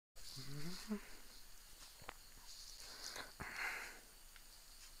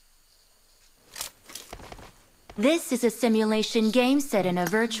This is a simulation game set in a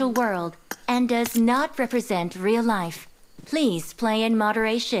virtual world and does not represent real life. Please play in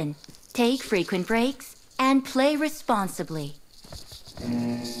moderation, take frequent breaks, and play responsibly.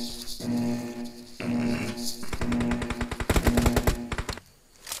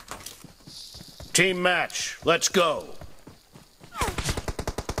 Team match, let's go.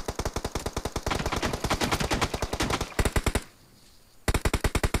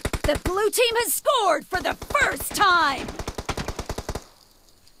 The blue team has scored for the first time!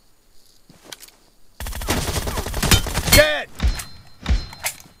 Dead!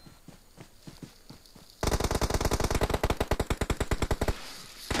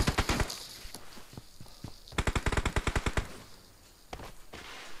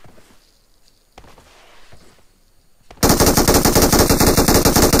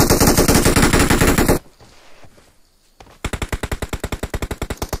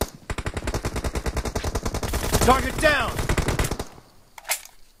 Target down!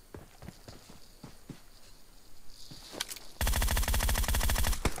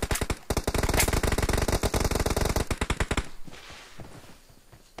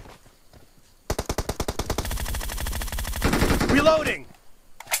 Reloading!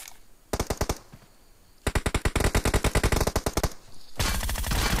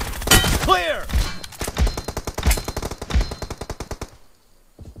 Clear!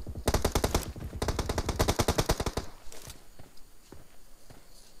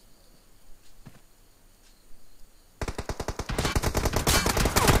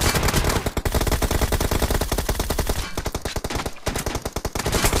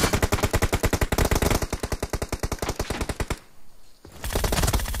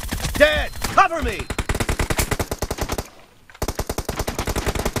 Dead! Cover me!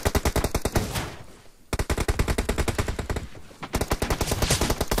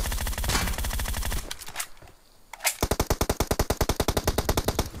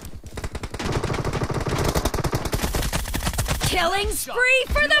 Killing spree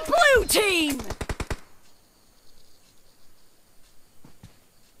for the blue team!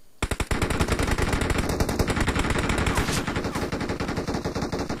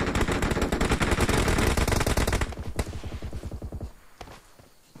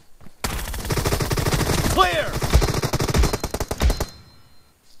 Clear!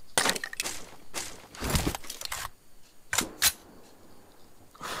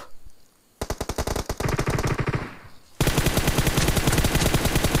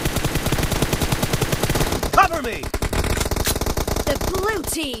 Cover me! The blue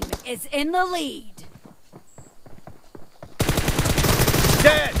team is in the lead.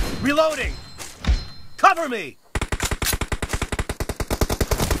 Dead! Reloading! Cover me!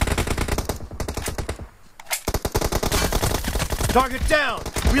 Target down!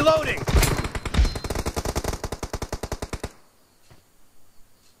 Reloading!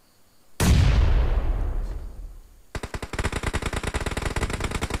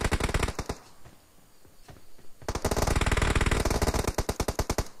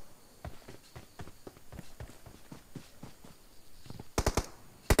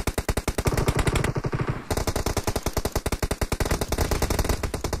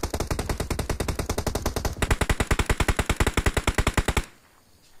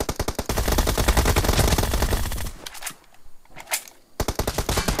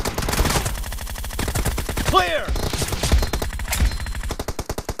 Clear!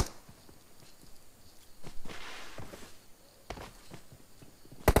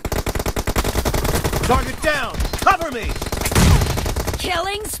 Target down! Cover me!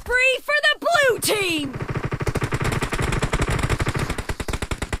 Killing spree for the blue team!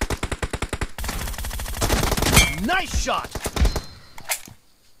 Nice shot!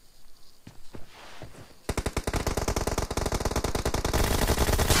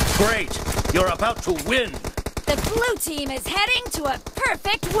 Great! You're about to win! The blue team is heading to a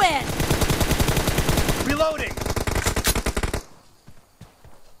perfect win! Reloading!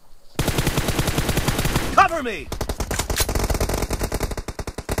 Cover me!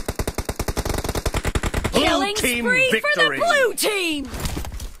 Killing Blue team spree victory! for the blue team!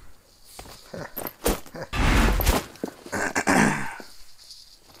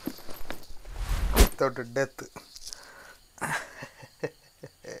 Without a death.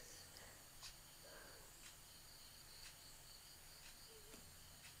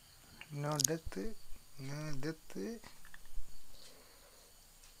 No death. No death.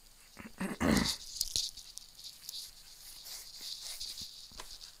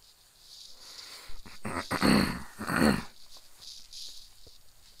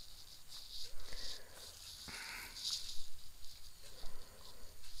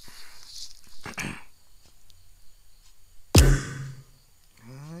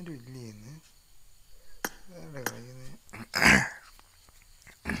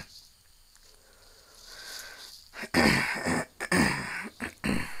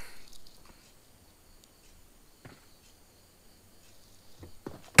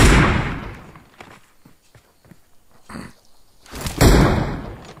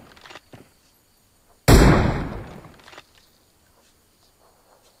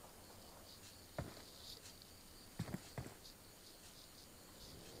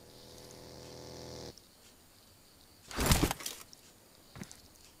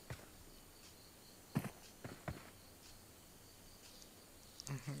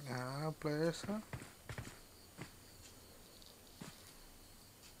 players.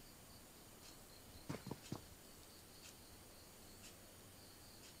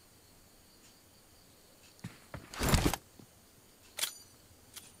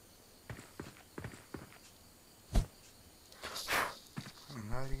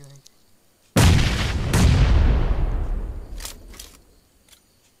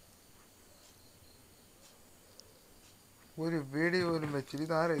 ഒരു video പോലും വെച്ചിട്ട്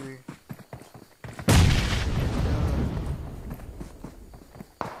ഇതാരാ ഇത്?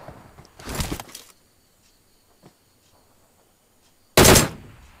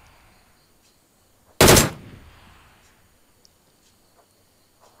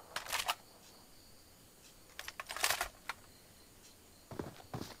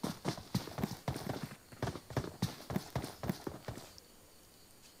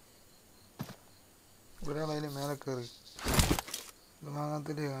 ഒരാളതിന് മേലെ കയറി ഇത്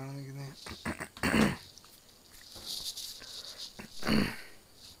വാങ്ങാത്തില്ലേ കാണിക്കുന്നേ.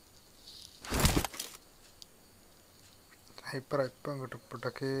 Hyper ഇപ്പം കിട്ടും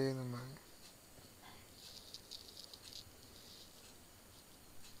പൊട്ടക്കേന്നും പറഞ്ഞു.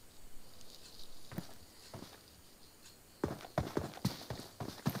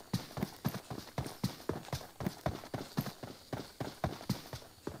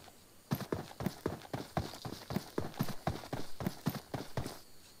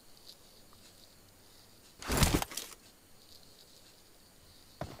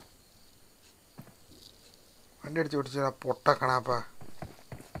 വണ്ടി അടിച്ച് പിടിച്ചാ പൊട്ട കണാപ്പാ.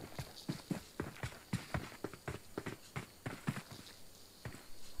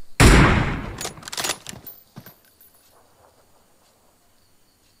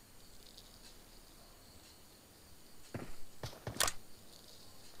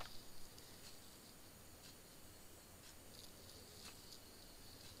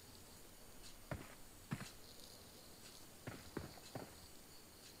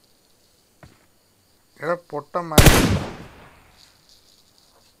 എടാ പൊട്ടന്മാർ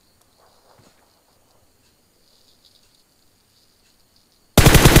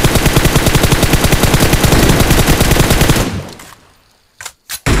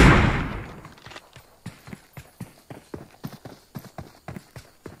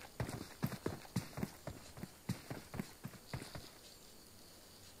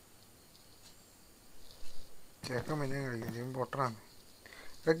കേൾക്കാൻ വലിയ കളിക്കും. ജീവൻ പൊട്ടനാണ്.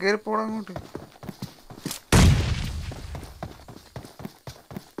 ഇവിടെ കയറി പോടാ അങ്ങോട്ട്.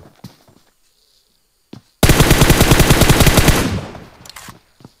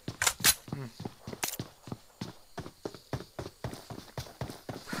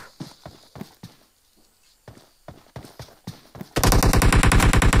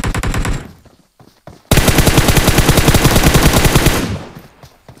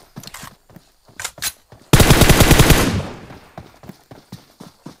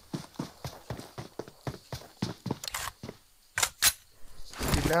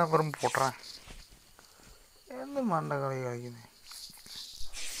 വെറും പൊട്ടറ എന്ത് മണ്ട കളി കളിക്കുന്നേ.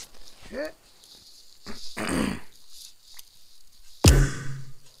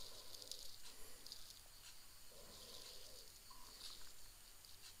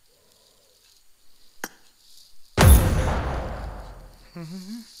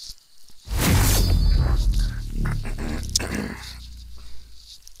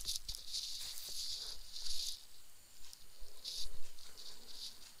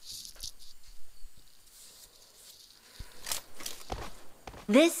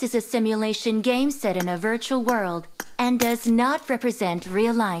 This is a simulation game set in a virtual world and does not represent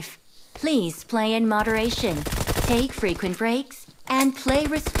real life. Please play in moderation, take frequent breaks, and play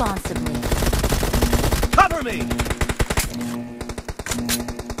responsibly. Cover me!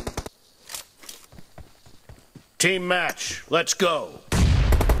 Team match, let's go.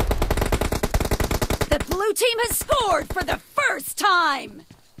 The blue team has scored for the first time!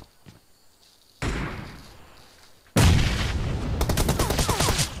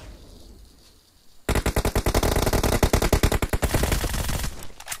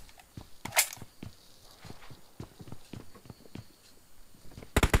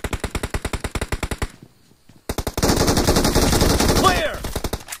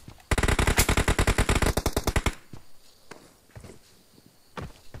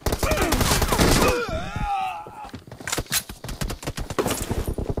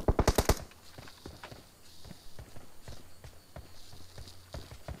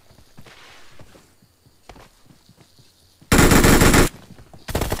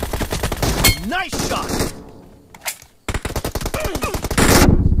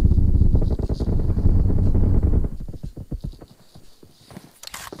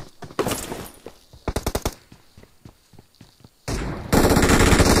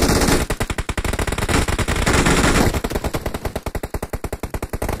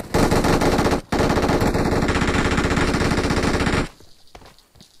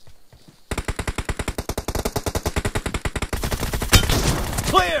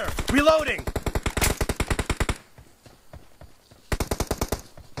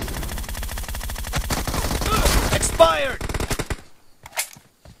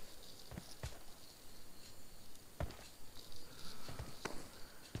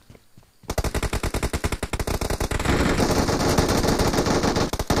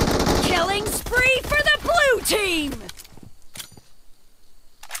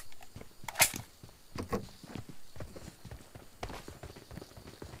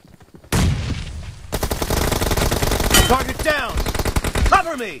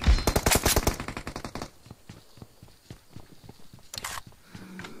 me!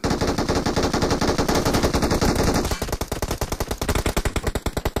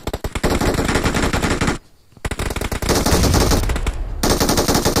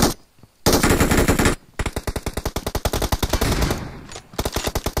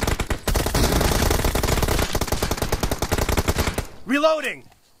 Reloading!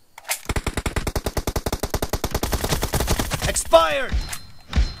 Expired!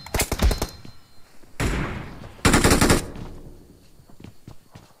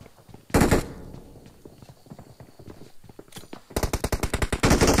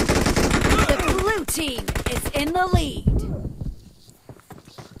 The blue team is in the lead.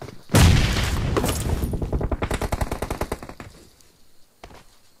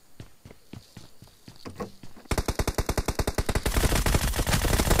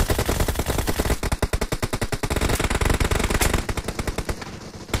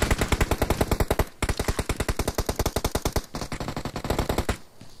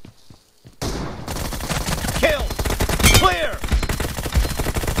 Kill! Clear!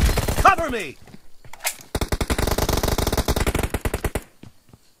 Cover me!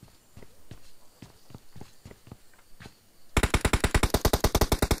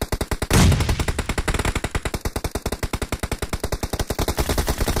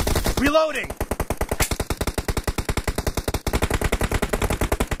 Reloading!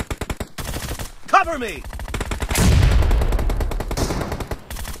 Cover me!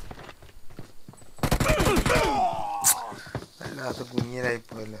 വല്ലാത്ത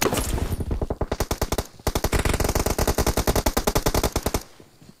കുഞ്ഞിലായിപ്പോയല്ലോ.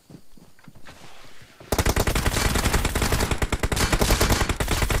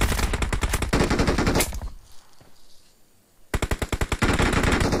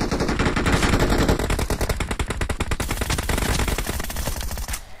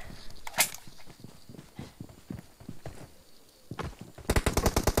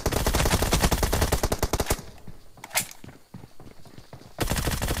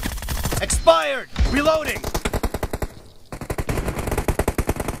 Expired! Reloading!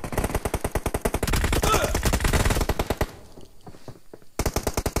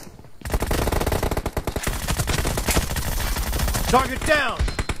 Target down!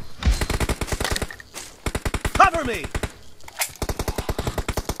 Cover me!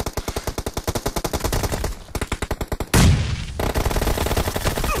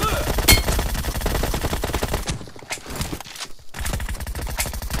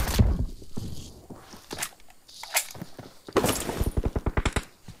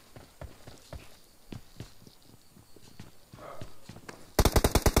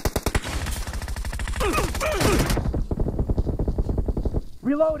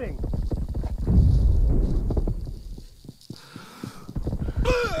 Reloading!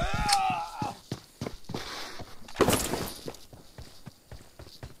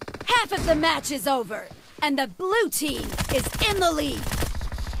 Half of the match is over, and the blue team is in the lead.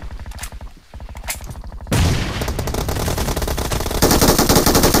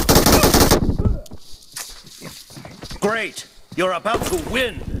 Great! You're about to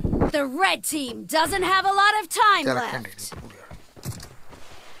win! The red team doesn't have a lot of time left.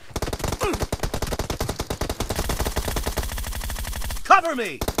 Cover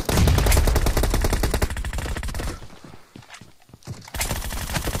me!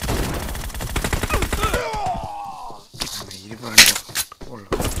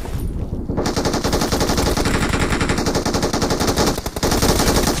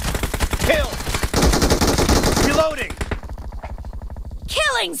 Kill! Reloading!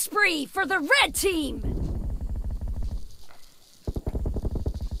 Killing spree for the red team.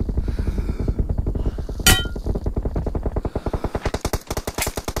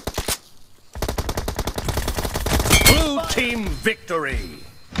 Blue team victory!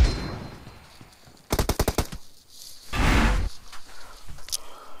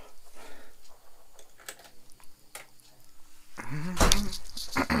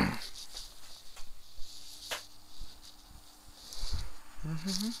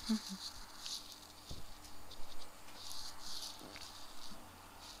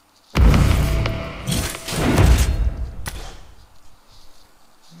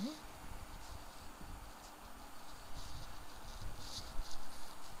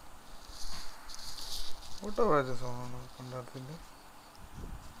 What was this one?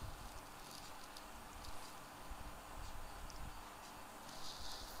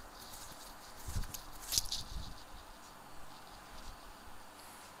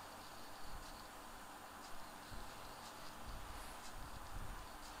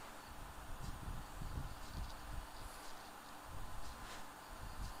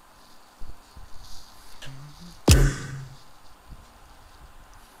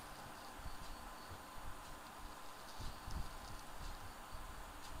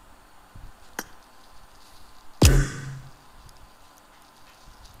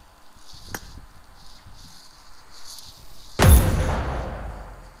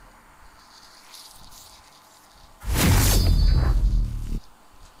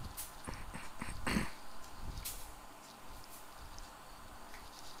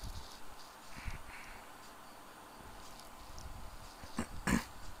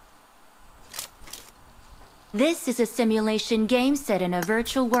 This is a simulation game set in a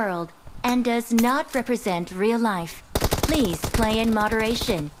virtual world and does not represent real life. Please play in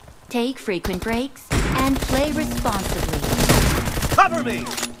moderation, take frequent breaks, and play responsibly. Cover me!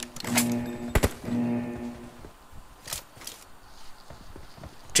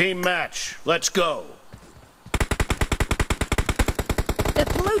 Team match, let's go. The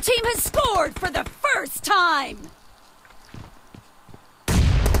blue team has scored for the first time!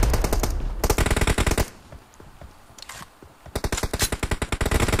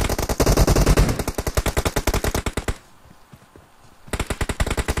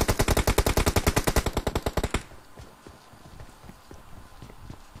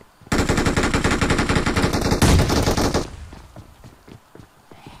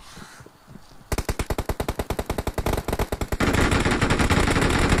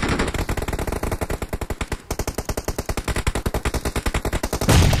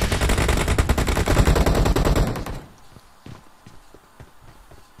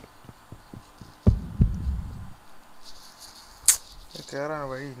 കേറാൻ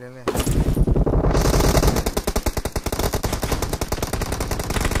വഴിയില്ലല്ലേ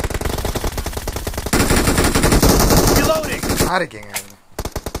Reloading! ആരൊക്കെ എങ്ങനെയായിരുന്നു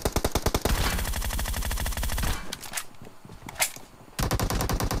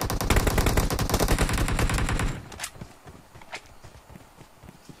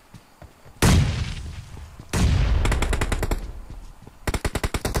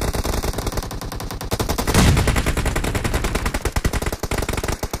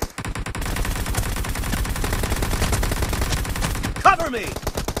Cover me!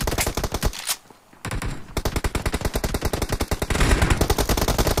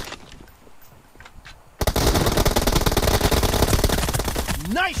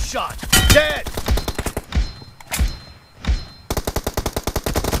 Nice shot! Dead!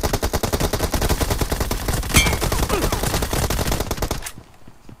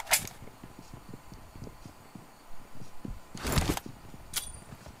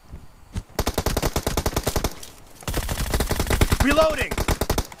 Reloading!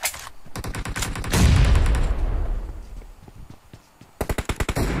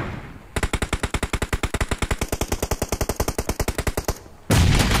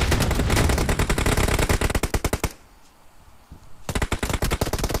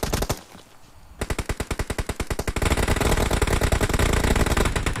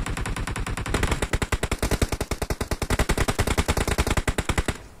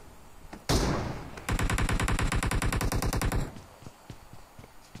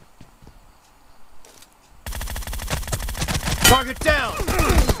 Target down!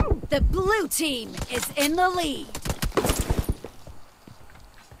 The blue team is in the lead.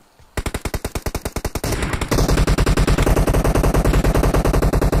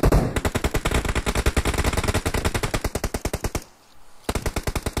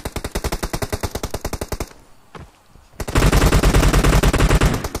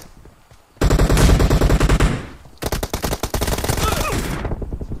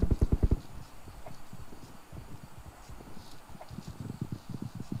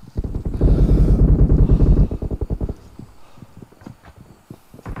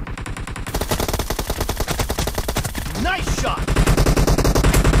 Nice shot!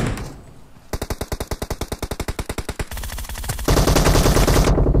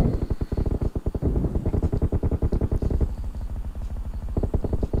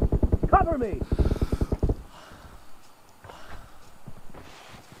 Cover me!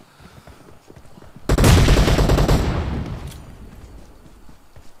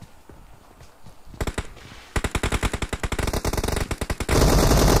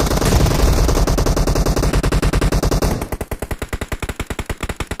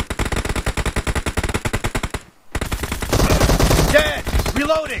 Dead!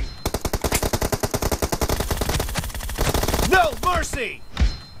 Reloading! No mercy!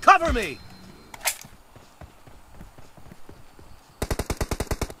 Cover me!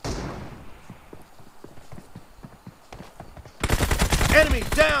 Enemy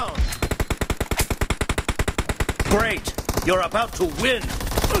down! Great! You're about to win!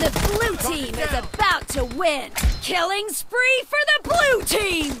 The blue team is about to win. Killing spree for the blue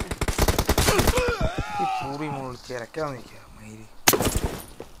team! ഈ പൂറി മുകളിൽ ചിരക്കാൻ നിൽക്കുക മയില്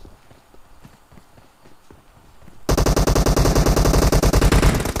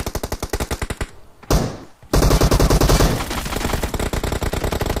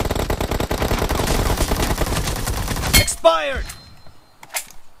Expired!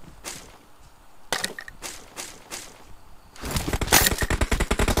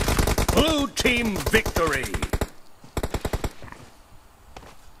 Blue team victory!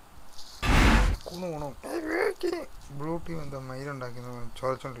 കുണു കുണു എനിക്ക് blue team എന്താ മയിലുണ്ടാക്കുന്ന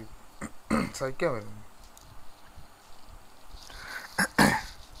ചോദിച്ചോണ്ടിരിക്കും സഹിക്കാൻ വരുന്നു.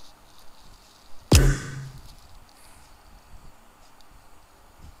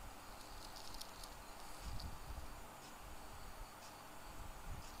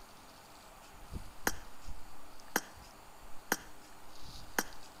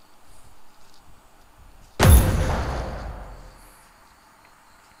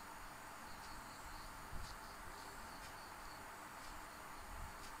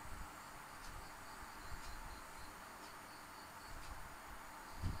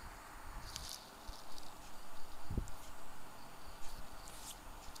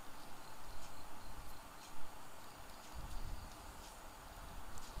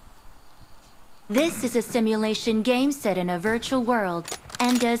 This is a simulation game set in a virtual world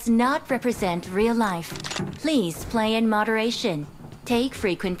and does not represent real life. Please play in moderation, take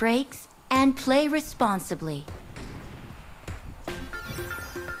frequent breaks, and play responsibly.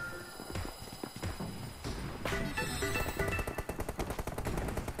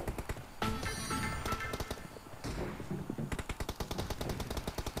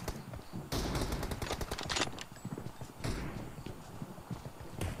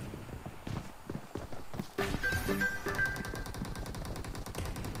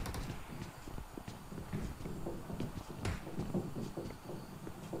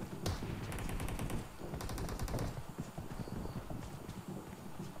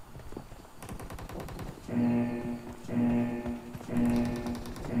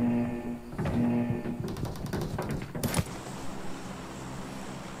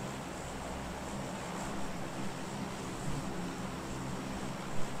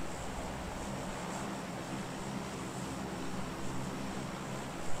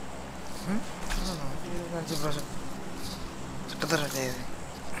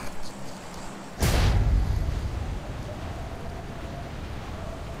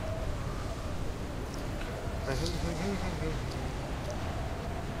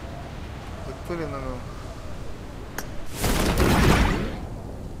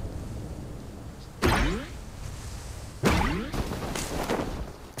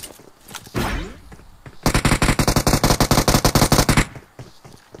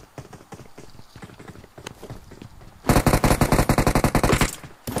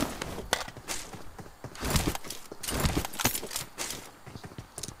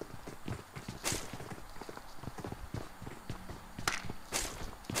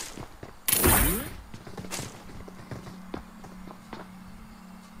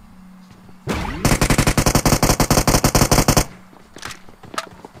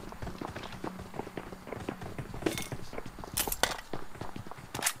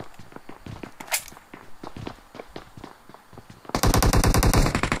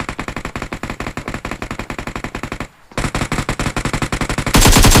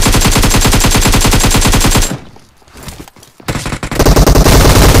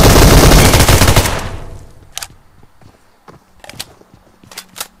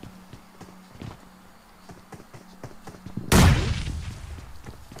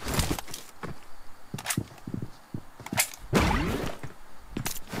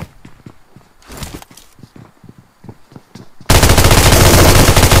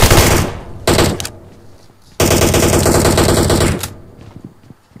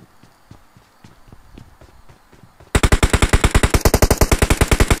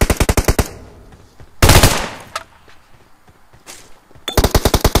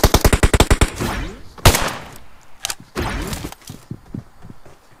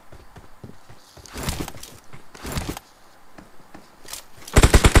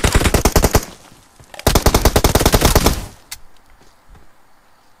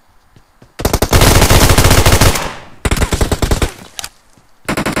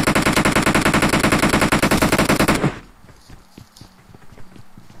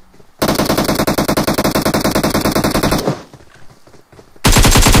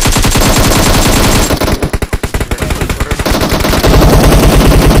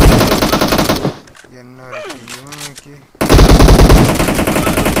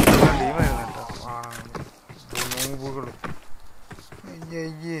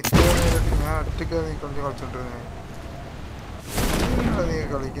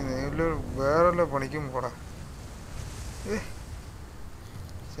 വേറെ പണിക്കും പോടാ.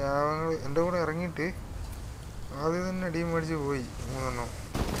 ശാവങ്ങൾ എൻ്റെ കൂടെ ഇറങ്ങിയിട്ട് ആദ്യം തന്നെ അടിയും മേടിച്ച് പോയി 3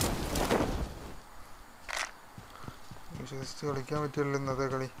 വിശ്വസിച്ച് കളിക്കാൻ പറ്റില്ല ഇന്നത്തെ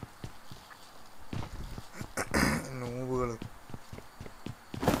കളി. നൂബുകൾ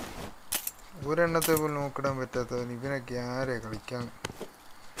ഒരെണ്ണത്തെ പോലും നോക്കിടാൻ പറ്റാത്തവൻ ഇവനൊക്കെ ആരെ കളിക്കാൻ.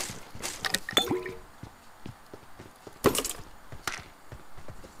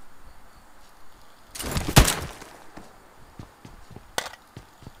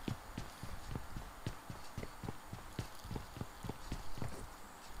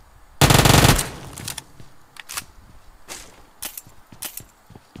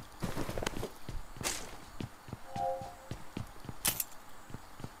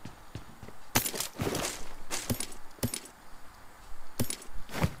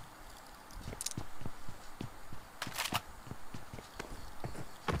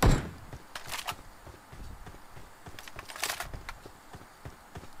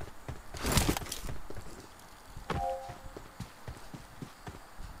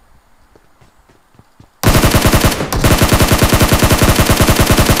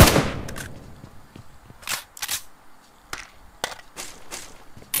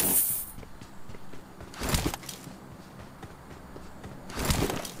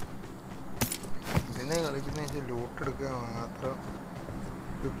 ഇതിനെ ലൂട്ട് എടുക്കുക മാത്രം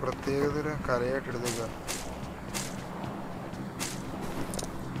ഒരു പ്രത്യേകതരം കലയായിട്ട് എടുത്തേക്കുക.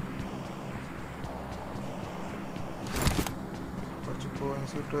 കുറച്ച്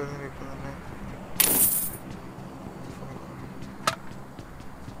പോയിന്റ്സ് കിട്ടുമായിരുന്നില്ല ഇപ്പം തന്നെ.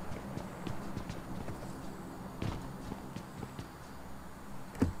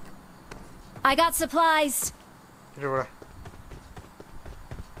 I got supplies. ഇവിടെ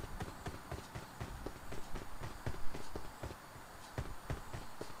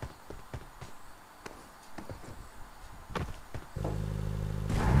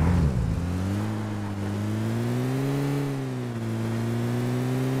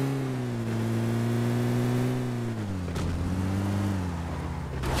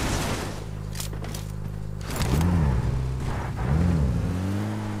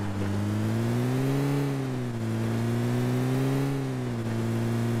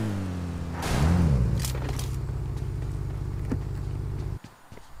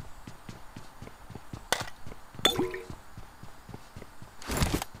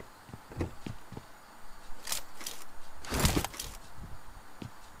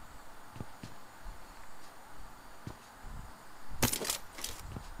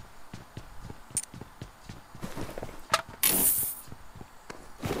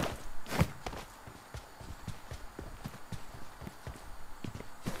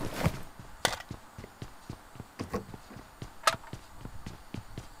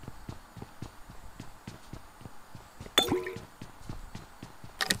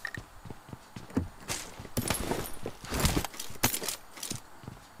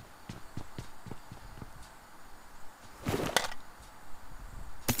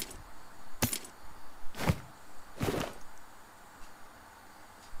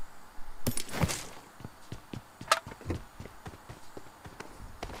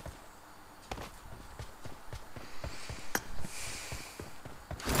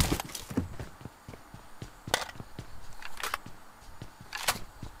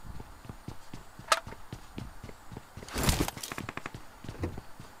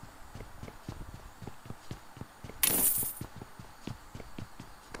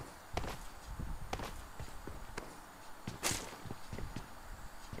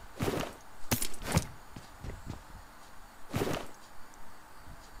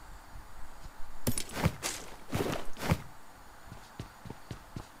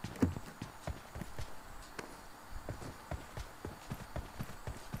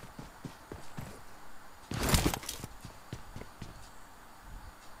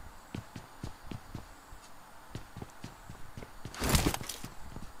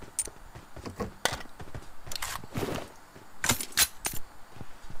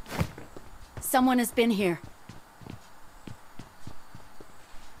Someone has been here.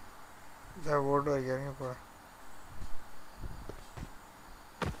 Board വയ്ക്കാനെങ്കിൽ പോവാ.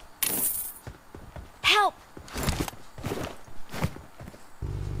 Help!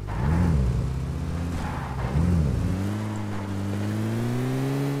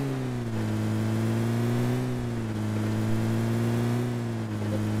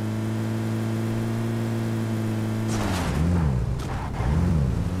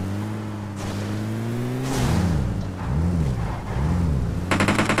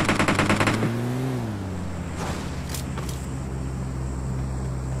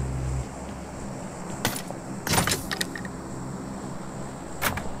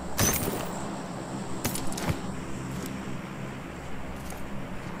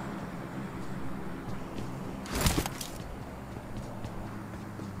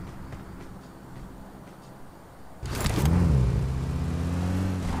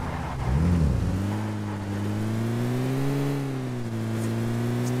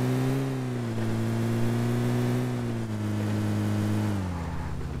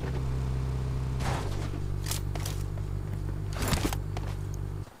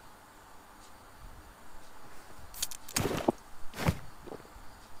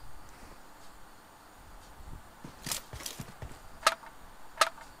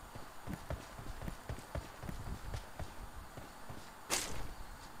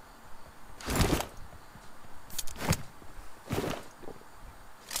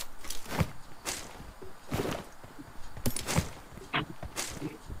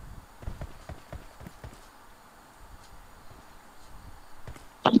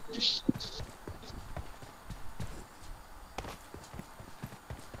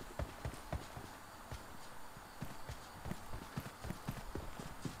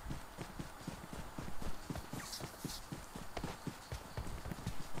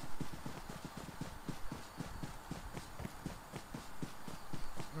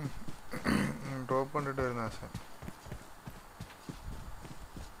 ഡ്രോപ്പ് കണ്ടിട്ട് വരുന്ന ആശ.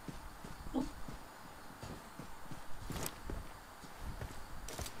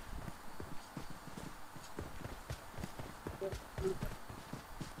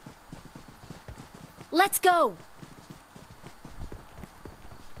 Let's go!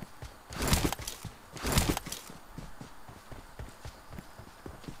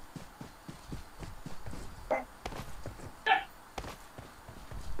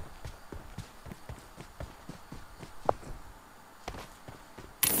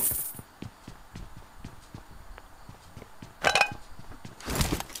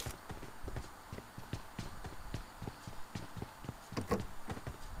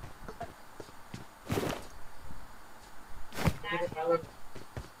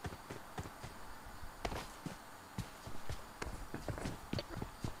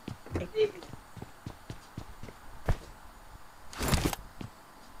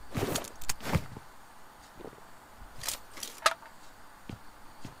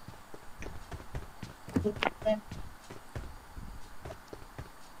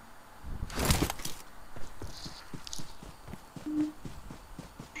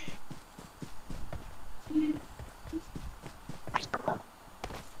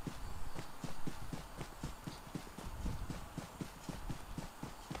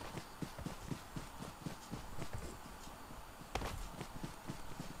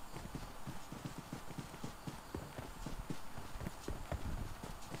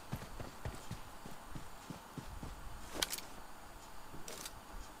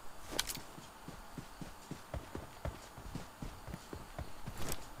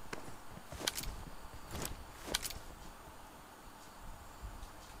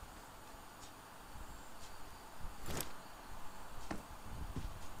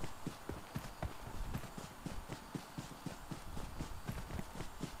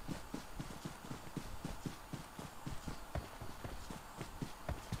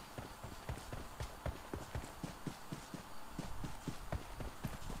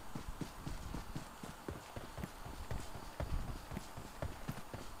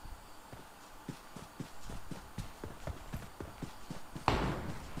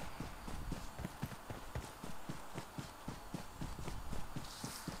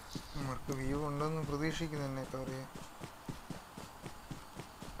 അവർക്ക് വ്യൂ ഉണ്ടെന്ന് പ്രതീക്ഷിക്കുന്നു എന്നെ അറിയാം.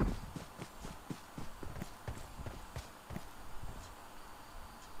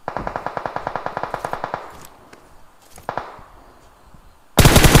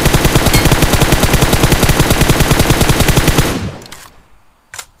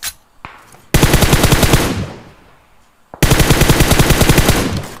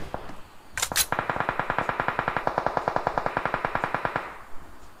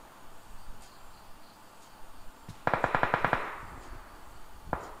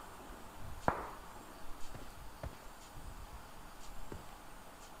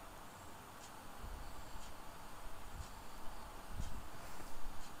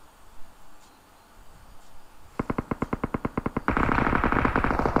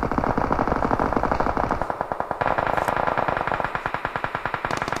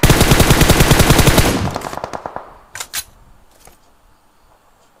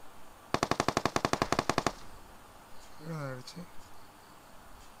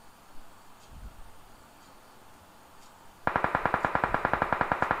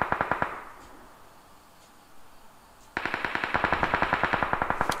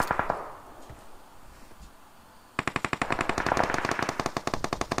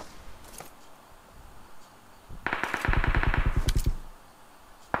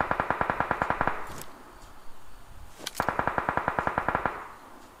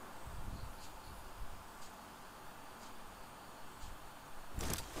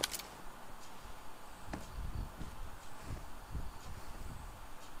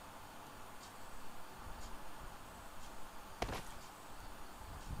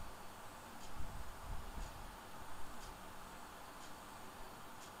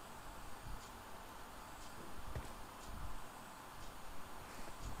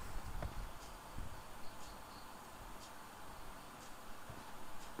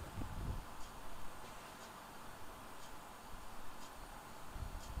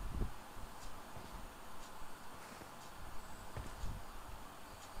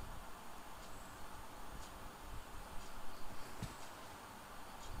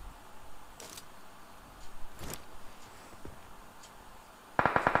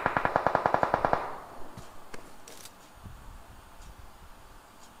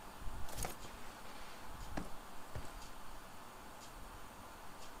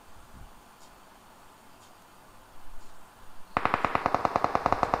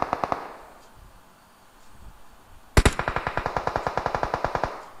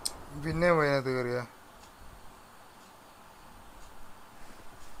 അകത്ത് കയറിയ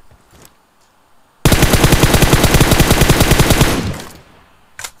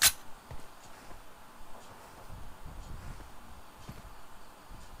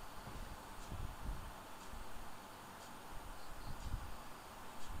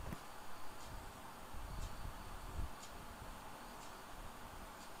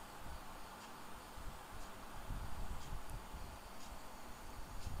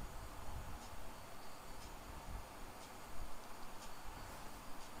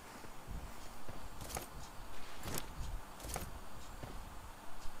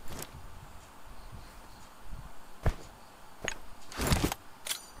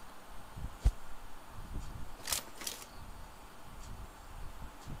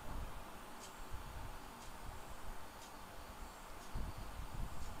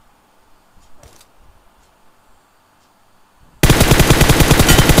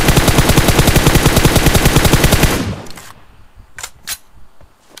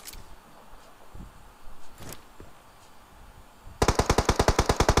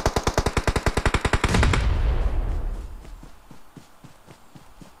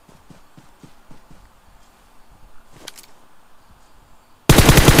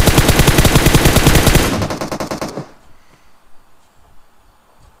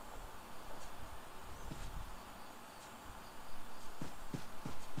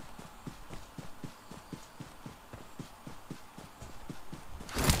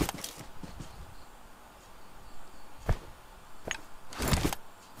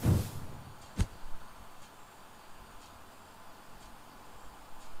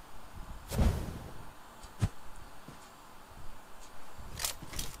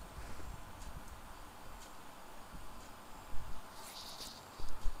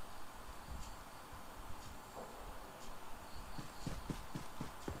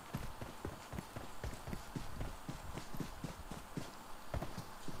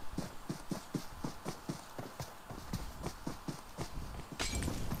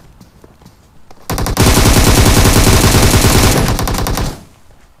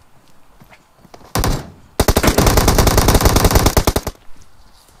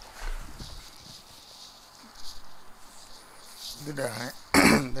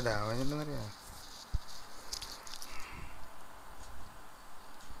ഇത് damage ഉണ്ടെന്നറിയാം.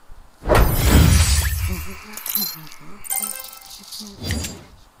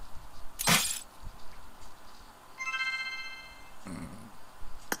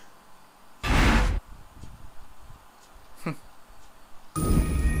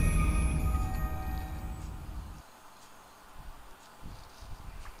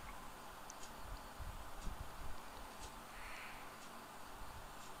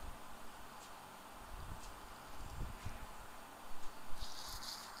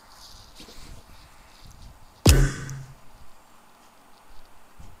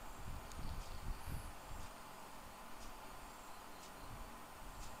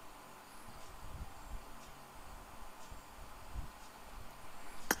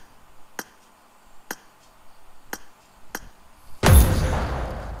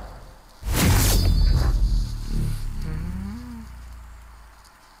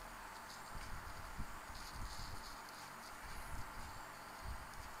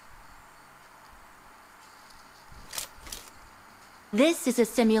 This is a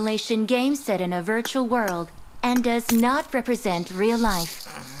simulation game set in a virtual world and does not represent real life.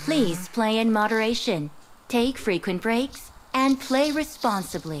 Please play in moderation, take frequent breaks, and play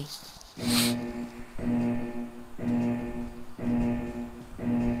responsibly.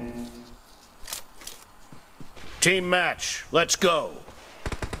 Team match, let's go.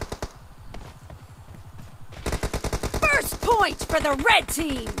 First point for the red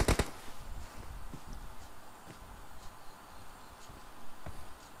team!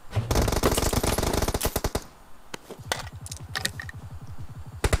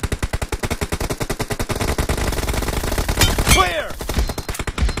 Clear!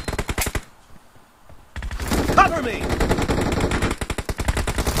 Cover me!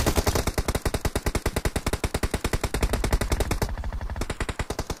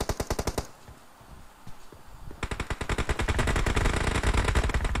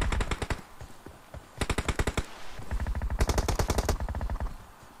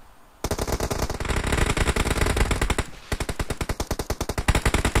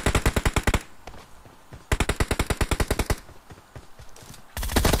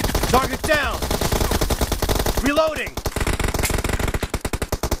 Target down! Reloading!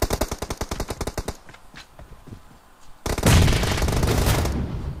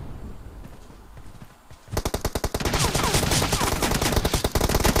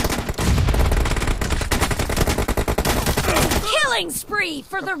 spree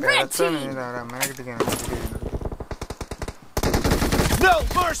for the red team! No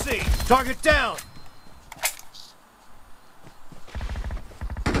mercy! Target down!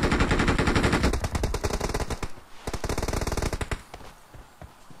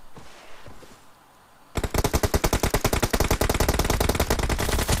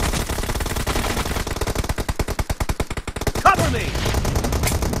 Cover me!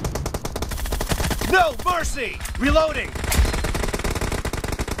 No mercy! Reloading!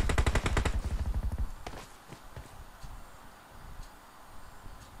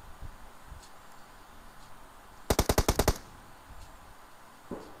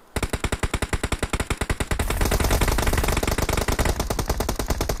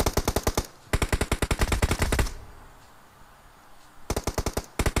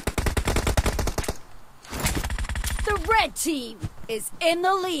 The red team is in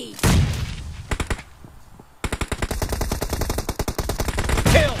the lead.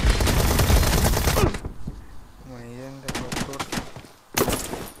 Kill!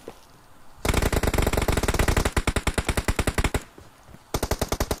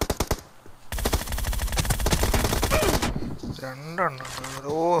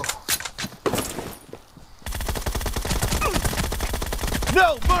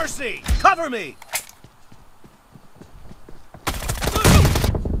 No mercy! Cover me!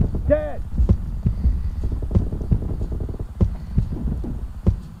 Dead!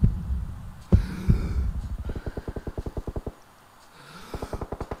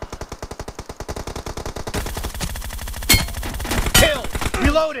 Kill!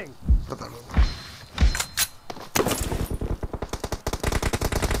 Reloading!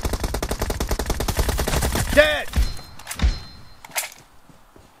 Dead!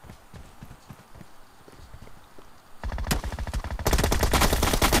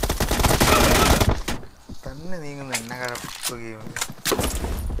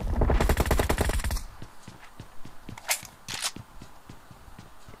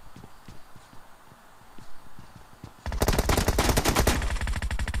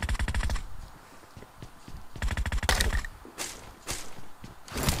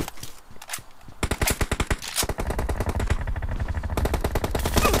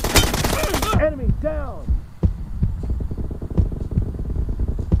 Enemy down!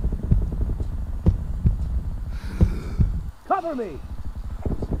 Cover me!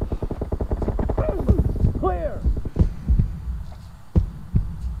 Clear!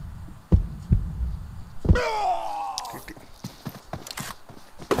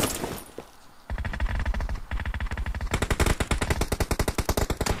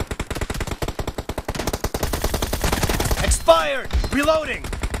 Expired! Reloading!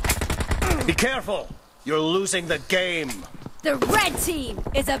 Be careful! You're losing the game! The red team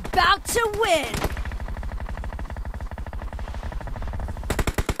is about to win!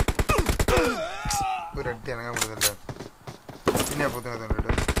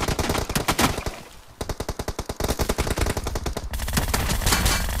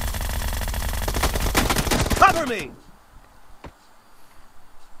 Cover me!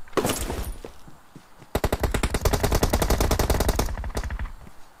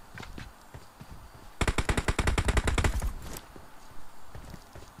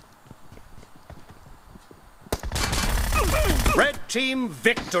 Red team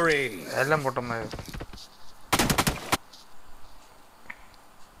victory! എല്ലാം പൊട്ടന്മാര്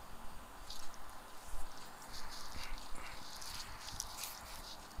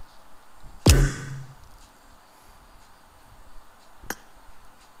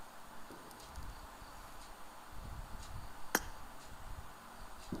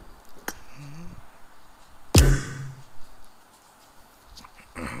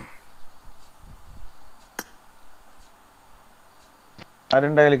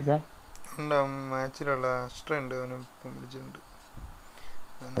ആരുണ്ടായാലും മാച്ചിലുള്ള അസ്ട്ര ഉണ്ട് അവനും വിളിച്ചിട്ടുണ്ട്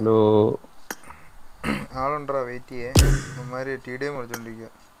hello ആളുണ്ടോ wait ചെയ്യേ അവന്മാര് T D M വിളിച്ചോണ്ടിരിക്കുക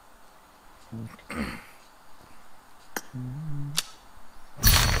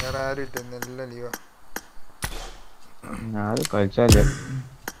വേറെ ആരും ഇട്ടെന്ന് എല്ലാം ലീവാ അത് കളിച്ചാലേ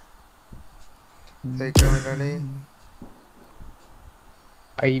സഹിക്കാൻ വേണ്ടി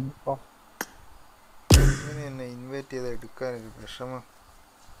ഇങ്ങനെ എന്നെ ഇൻവൈറ്റ് ചെയ്ത് എടുക്കാനൊരു വിഷമം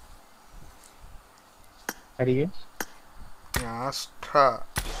ആസ്ട്ര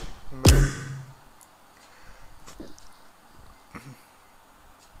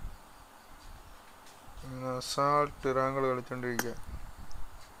അസാൾട്ട് ഇറാങ്കൾ കളിച്ചോണ്ടിരിക്കുക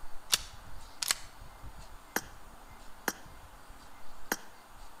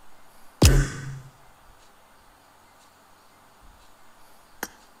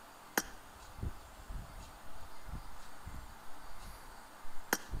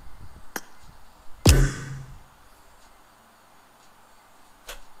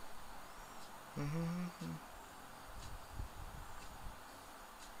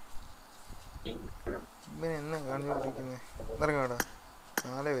ഇവൻ എന്നാ കാണിച്ചോണ്ടിരിക്കുന്നത് ഇറങ്ങാടാ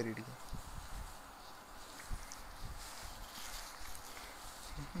 4 പേര് ഇടിക്കും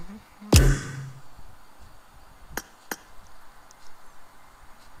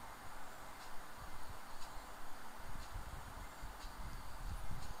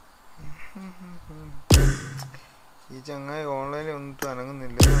ഈ ചങ്ങായി ഓൺലൈനിൽ ഒന്നും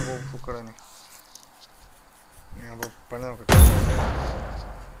അനങ്ങുന്നില്ല ഫുക്കടനെ ഞാൻ പണി നോക്കട്ടെ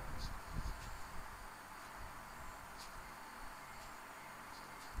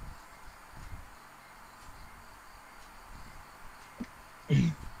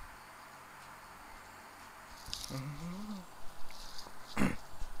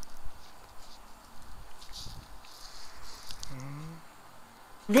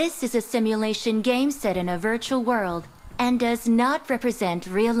This is a simulation game set in a virtual world and does not represent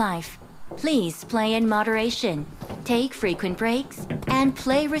real life. Please play in moderation, take frequent breaks, and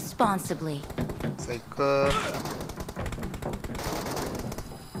play responsibly.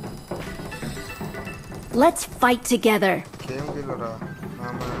 Let's fight together.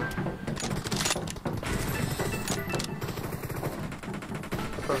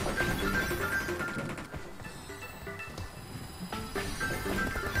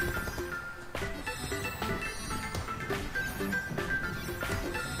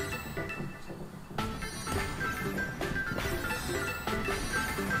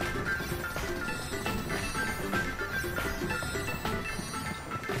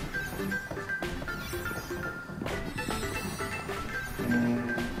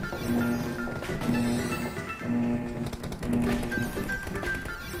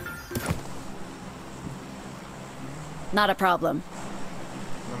 Not a problem.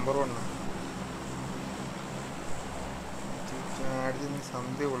 Number 1.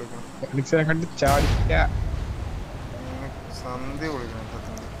 Sandhi വിളിക്കണം. CALIX കണ്ട് ചാടിക്ക. സന്ധി വിളിക്കണം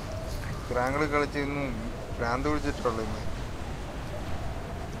സത്യം. ഗ്രാങ്കൾ കളിച്ചിരുന്നു ഭ്രാന്ത് വിളിച്ചിട്ടുള്ളൂ ഇന്ന്.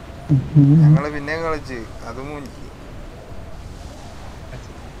 ഞങ്ങള് പിന്നെയും കളിച്ച് അത് മൂഞ്ചി.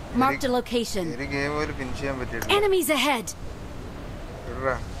 Marked a location. ഒരു ഗെയിം ഒരു ഫിനിഷ് ചെയ്യാൻ പറ്റിയിട്ടില്ല. Enemies ahead.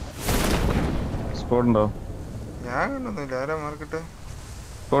 എടാ. സ്കോഡ് ഉണ്ടോ? ഞാൻ കണ്ടൊന്നുമില്ല ആരാ മാർക്കട്ടെ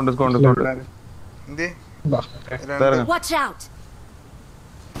എന്തേ Watch out.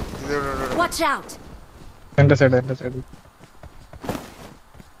 Watch out. എന്റെ സൈഡ്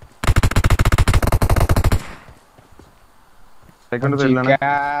സെക്കൻഡ് സൈഡിലാണ്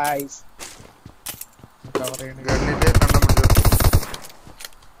ഗൈസ് ഗണ്ണിന്റെ കണ്ണം പിടിച്ചു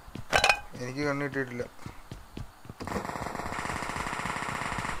എനിക്ക് കണ്ണ് കിട്ടിയിട്ടില്ല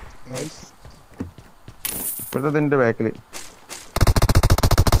ഇപ്പോഴത്തെ ബാക്കില്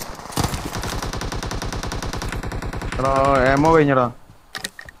എടാ എമോ കഴിഞ്ഞടാ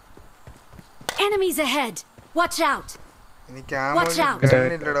Enemies ahead. Watch out. എനിക്ക് ആമോ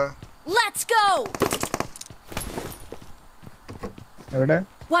ഗണ്ണില്ലടാ Let's go. എവിടെ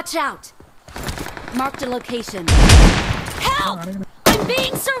Watch out. Marked a location. Help! I'm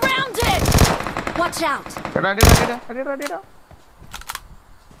being surrounded. Watch out. എടാ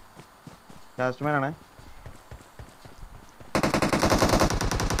ലാസ്റ്റ് മാൻ ആണ്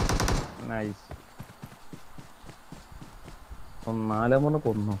നൈസ് 4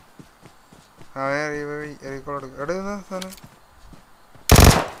 കൊന്നു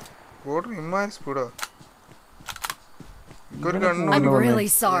I'm really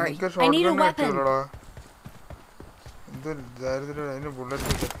sorry. I need a weapon.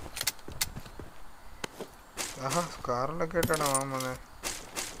 കാറിലൊക്കെ ഇട്ടാണ് മാമനെ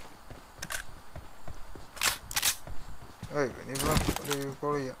ഇനിയിപ്പം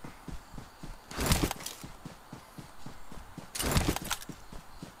കോൾ ചെയ്യാം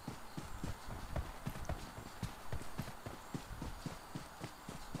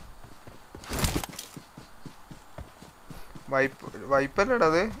വൈപ്പല്ലടാ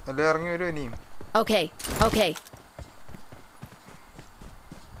അത് അല്ലെ ഇറങ്ങി വരും ഇനിയും Okay.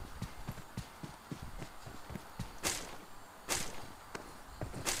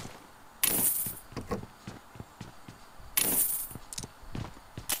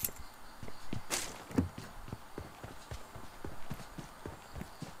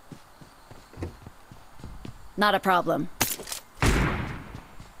 Not a problem.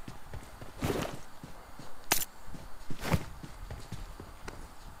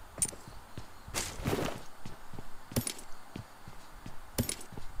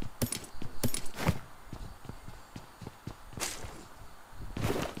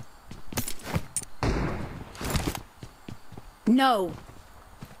 No.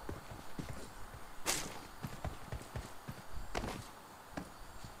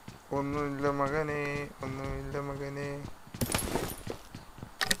 ഒന്നുമില്ല മകനെ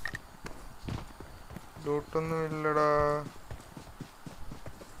ലൂട്ടൊന്നും ഇല്ലടാ.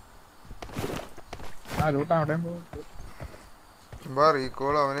 ബാ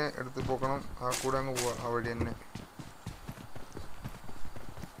റീകോൾ അവനെ എടുത്ത് പോക്കണം. ആ കൂടെ അങ്ങ് പോവാ. ആ വഴി തന്നെ.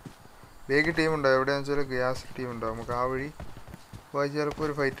 വേഗം ടീമുണ്ടോ? എവിടെയാണെന്ന് വെച്ചാൽ ഗ്യാസ് ടീമുണ്ടോ? നമുക്ക് ആ വഴി പോയി ചിലപ്പോൾ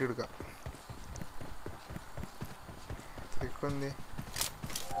ഒരു ഫൈറ്റ് എടുക്കാം. എന്തി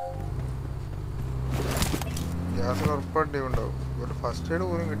ഗ്യാസിൽ ഉറപ്പായിട്ട് ടീം ഉണ്ടാവും. ഒരു ഫസ്റ്റ് എയ്ഡ്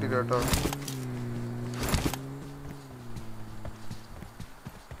പോലും കിട്ടിയില്ല കേട്ടോ.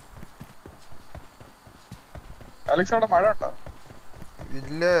 മഴ ഉണ്ടോ?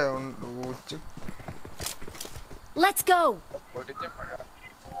 ഇല്ല. ഉച്ച Let's go.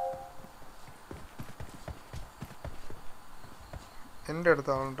 എൻ്റെ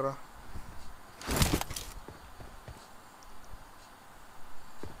അടുത്ത് ആളുണ്ടാ.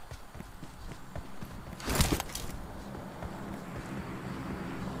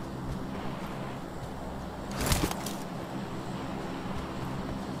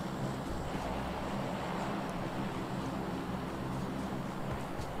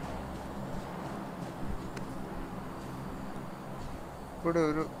 ഇവിടെ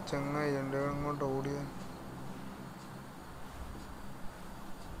ഒരു ചങ്ങായി ഉണ്ട്. അങ്ങോട്ട് ഓടിയ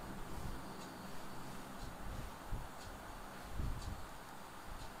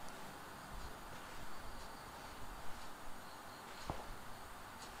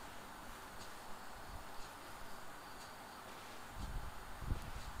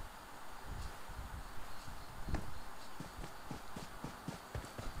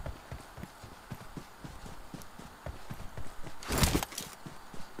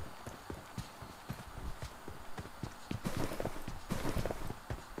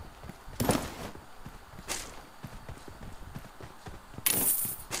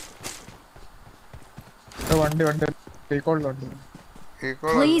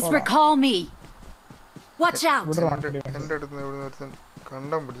Please recall me. Watch out. എൻ്റെ അടുത്ത് ഇവിടുന്ന് ഒരുത്തൻ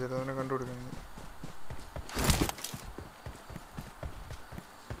കണ്ടം പിടിച്ചത്. അവനെ കണ്ടുപിടിക്കണം.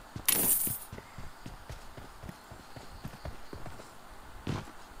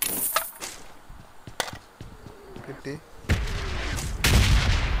 കിട്ടി.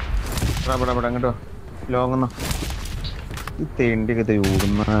 അങ്ങോട്ടോ ലോങ്ങ ഈ തേണ്ടിയൊക്കെ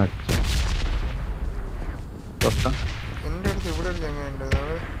ഓടുന്ന എൻ്റെ അടുത്ത് ഇവിടെ ഒരു ചങ്ങയുണ്ട്.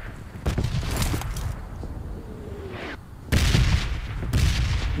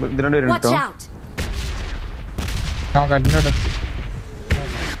 ഇതിനോട് വരും Watch കേട്ടോ. out.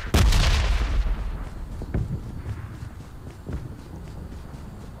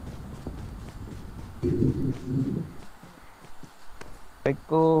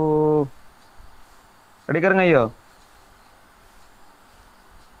 അടിക്കിറങ്ങയ്യോ?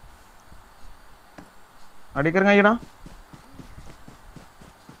 അടിക്കിറങ്ങയ്യടാ.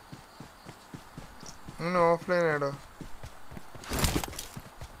 അങ്ങനെ ഓഫ്ലൈൻ ആയിടോ.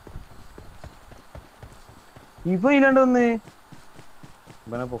 ഇവ ഇല്ലാണ്ട് വന്നേ.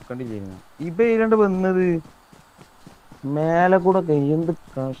 ഇവനെ പൊക്കണ്ടി ചെയ്യുന്ന ഇവ ഇല്ലാണ്ട് വന്നത് മേലെ കൂടെ എന്ത്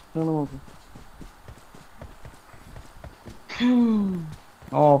കഷ്ടാണ് നോക്ക്.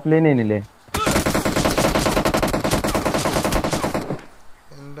 ഓഫ്ലൈൻ ആയില്ലേ?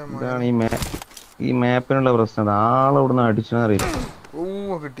 ഇതാണ് ഈ മാപ്പിനുള്ള പ്രശ്നം. ആളെവിടുന്ന് അടിച്ചെന്നറിയില്ല.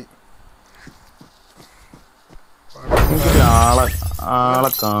 കിട്ടി. ആളെ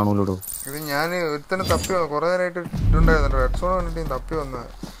കാണൂലോ. ഇത് ഞാൻ ഒരുത്തന്നെ തപ്പി വന്നു. കുറെ നേരമായിട്ട് ഇട്ടുണ്ടായിരുന്നു. റെഡ് സോൺ കണ്ടിട്ട് തപ്പി വന്ന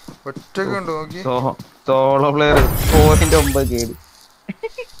ഒറ്റക്ക് ഉണ്ട്. നോക്കി സോളോ പ്ലെയർ 9 കേടി.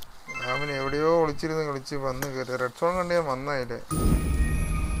 അവൻ എവിടെയോ ഒളിച്ചിരുന്ന് കളിച്ച് വന്ന് കയറി. റെഡ് സോൺ കണ്ട് ഞാൻ വന്നതില്ലേ.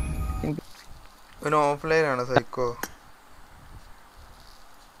 അവന് ഓഫ്ലൈൻ ആണ് സൈക്കോ.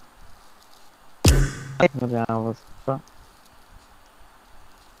 അവസ്ഥ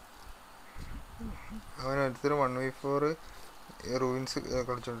അവൻ ഒരുത്തരും 1v4 റൂയിൻസ്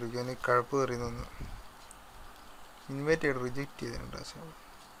കളിച്ചോണ്ടിരിക്കുക. അവന് കഴപ്പ് കയറി നിന്ന് ഇൻവൈറ്റ് ചെയ്ത് റിജക്റ്റ് ചെയ്തിട്ടുണ്ട്.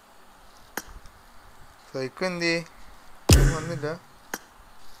 സൈക്കോ എന്തി വന്നില്ല.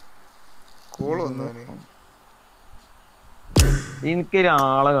 കോള് വന്നു അവന്.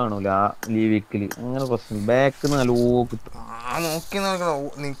 എനിക്കൊരാളെ കാണൂല ലീവിക്കല്. അങ്ങനെ പ്രശ്നം. ബാക്ക് നല്ലോ കിട്ടും. നോക്കി നടക്കണം.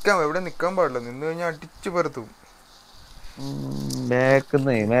 നിക്കാൻ എവിടെ നിക്കാൻ പാടില്ല. നിന്ന് കഴിഞ്ഞാൽ അടിച്ചു പരത്തും. ബാക്ക്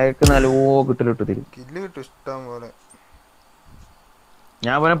നല്ലോ കിട്ടലിട്ട് തരും. കില്ല് കിട്ടും ഇഷ്ടം പോലെ.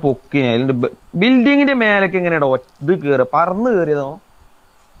 ഞാൻ പറഞ്ഞ പൊക്കി ബിൽഡിങ്ങിന്റെ മേലൊക്കെ എങ്ങനെയാടോ ഇത് കേറ പറന്ന് കേറിയതോ?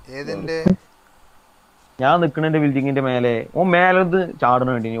 ഏതിന്റെ? ഞാൻ നിക്കണ ബിൽഡിങ്ങിന്റെ മേലെ. ഓ മേലത് ചാടണ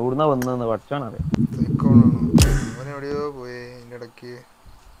വേണ്ടി എവിടുന്ന വന്നെന്ന് പഠിച്ചാണ് അറിയാം. അവനെവിടെയോ പോയി അതിന്റെ ഇടയ്ക്ക്.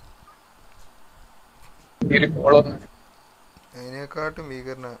 അതിനെക്കാട്ടും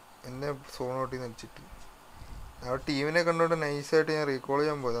ഭീകരന എന്നെ സോണോട്ടി നടിച്ചിട്ട്. ആ ടീമിനെ കണ്ടുകൊണ്ട് നൈസായിട്ട് ഞാൻ റീകോൾ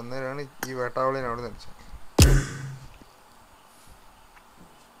ചെയ്യാൻ പോയത്. അന്നേരമാണ് ഈ വേട്ടാവളിനെ അവിടെ നിൽച്ചത്.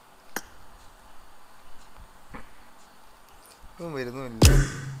 ഇപ്പം വരുന്നുമില്ല.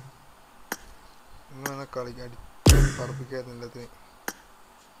 ഇന്ന് വന്നാൽ കളിക്കാൻ പറപ്പിക്കാറുന്നില്ലത്തിന്.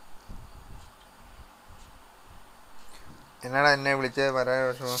 എന്നാടാ എന്നെ വിളിച്ചത് വരാൻ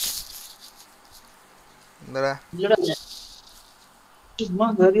വിഷമം? എന്താടാ ചുമ്മാ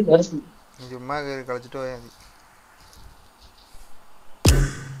കയറി കളിച്ചിട്ട് പോയാൽ മതി.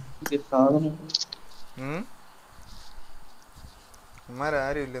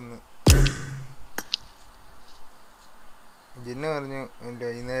 ഉമ്മാരാരും ഇല്ലെന്ന്. ജിന്ന് പറഞ്ഞു എൻ്റെ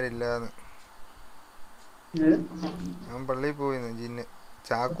വൈകുന്നേരം ഇല്ലാന്ന്. ഞാൻ പള്ളിയിൽ പോയിന്ന്. ജിന്ന്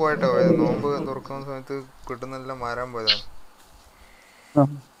ചാക്കുമായിട്ടാ പോയത്. നോമ്പ് തുറക്കുന്ന സമയത്ത് കിട്ടുന്നെല്ലാം മാറാൻ പോയതാണ്.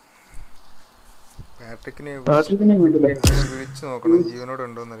 പാട്രിക്കിനെ വിളിച്ചു നോക്കണം ജീവനോട്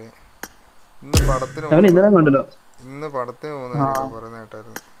ഉണ്ടോന്നറിയാം. ഇന്ന് പടത്തിന് പോകുന്ന പറയുന്ന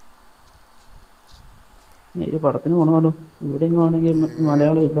കേട്ടായിരുന്നു.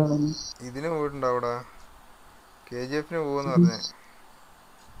 ഇതിന് പോയിട്ടുണ്ടോ അവിടെ? KGF പോകുന്ന പറഞ്ഞേ.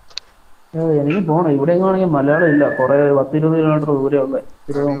 എനിക്ക് പോണം. ഇവിടെ ആണെങ്കിൽ മലയാളം ഇല്ല. കൊറേ 10-20 കിലോമീറ്റർ ദൂരെയുള്ള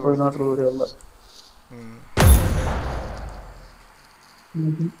 20-30 കിലോമീറ്റർ ദൂരെയുള്ള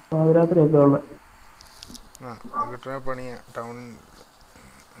പാതിരാത്രിയൊക്കെ ഉള്ള കിട്ടുന്ന പണിയാ town.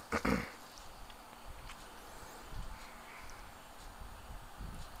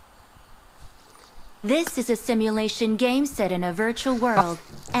 This is a simulation game set in a virtual world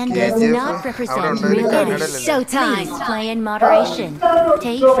and does not represent real life. Showtime! Please play in moderation,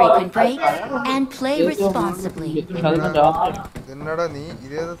 take frequent breaks, and play responsibly. ഇതെന്നാടാ നീ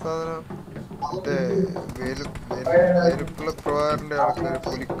ഇതേത് സാധനം? മറ്റേ വേലുക്കുള്ള പ്രവാറിന്റെ ആൾക്കാർ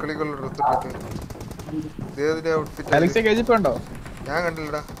പുലിക്കളികളുടെ എടുത്തിട്ട് ഇതേതിന്റെ ഔട്ട്ഫിറ്റ് ഉണ്ടോ? ഞാൻ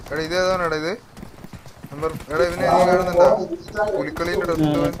കണ്ടില്ലടാ. എടാ ഇതേതാണടാ ഇത് നമ്പർ? എടാ ഇവനെ നീ കാണുന്നുണ്ടാ? പുലിക്കളീന്റെ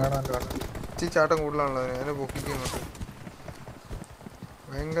എടുത്തിട്ട് ചാട്ടം കൂടുതലാണല്ലോ. അതിനെ പൊക്കിക്കുന്നു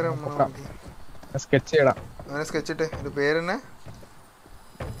ഭയങ്കര. സ്കെച്ച് ചെയ്യണം. അവനെ സ്കെച്ചിട്ട് ഇത് പേരെന്നെ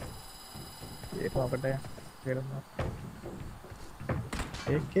നോക്കട്ടെ.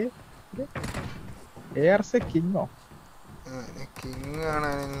 കിങ്ങോ? കിങ് ആണ്.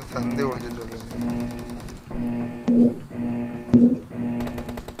 സന്ധ്യ വിളിച്ചിട്ടുള്ളത്.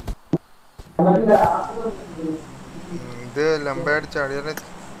 ഇത് ലംബയടിച്ച് അടിയാലെ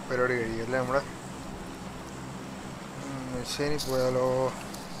പരിപാടി കഴിയല്ലേ നമ്മുടെ. മെഷീനിൽ പോയാലോ?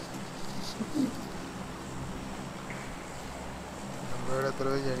 ലംബയുടെ എത്ര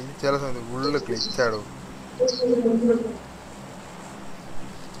ചില സമയത്ത് ഫുള്ള് ക്ലിച്ചാടും.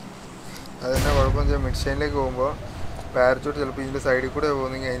 അതെന്നെ കുഴപ്പം വെച്ചാൽ മെഷീനിലേക്ക് പോകുമ്പോൾ പാരച്ചൂട്ട് ചിലപ്പോൾ ഇതിൻ്റെ സൈഡിൽ കൂടെ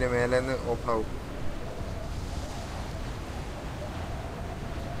പോകുന്നെങ്കിൽ അതിൻ്റെ മേലെ നിന്ന് ഓപ്പൺ ആവും.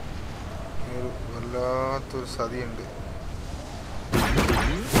 വല്ലാത്തൊരു സതിയുണ്ട്.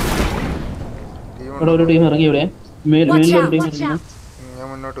 ഞാൻ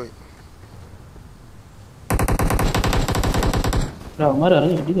മുന്നോട്ട് പോയി.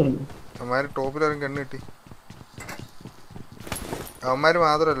 അവന്മാര് ടോപ്പിലിറങ്ങി കണ്ണ് കിട്ടി. അവന്മാര്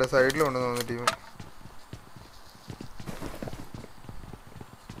മാത്രല്ല സൈഡിലും ഉണ്ടെന്ന് തോന്നുന്നു ടീം.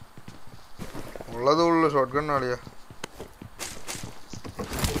 ഉള്ളത് ഉള്ളു ഷോട്ട് ഗൺ ആളിയാ.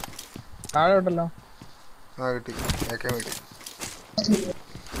 ആ കിട്ടി. ഏക്കാൻ കിട്ടി.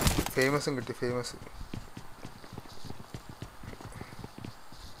 ഫേമസും കിട്ടി. ഫേമസ്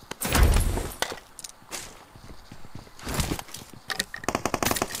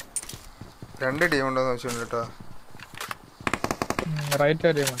രണ്ട് ടീം ഉണ്ടോന്ന് വെച്ചിട്ടുണ്ട് കേട്ടോ.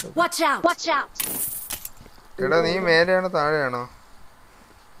 എടാ നീ മേലെയാണോ താഴെയാണോ?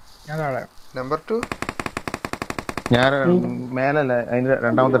 നമ്പർ 2 ഞാൻ മേലല്ല. അതിന്റെ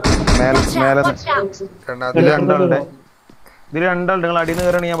രണ്ടാമത്തെ ഇതിൽ രണ്ടാളുണ്ട്. നിങ്ങൾ അടിയിൽ നിന്ന്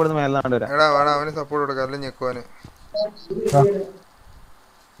കയറണ ഞാൻ ഇവിടുന്ന് മേലാണ് വരാം. എടാ വേണം അവന് സപ്പോർട്ട് കൊടുക്കാം. അല്ലെങ്കിൽ ഞെക്കുവാന്.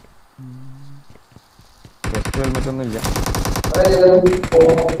 ഹെൽമെറ്റ് ഒന്നും ഇല്ല.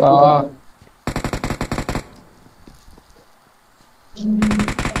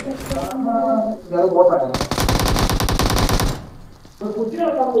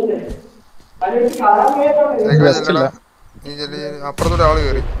 അപ്പുറത്തോട്ട് ആള്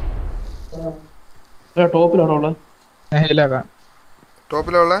കയറി. ടോപ്പിലാണോ?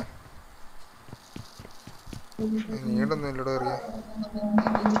 ടോപ്പിലുള്ള നീണ്ടൊന്നും ഇല്ലടോ. അറിയാ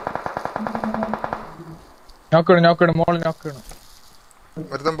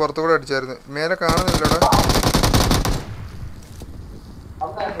ഒരുത്തം പുറത്തുകൂടെ അടിച്ചായിരുന്നു. മേലെ കാണുന്നില്ലടാ.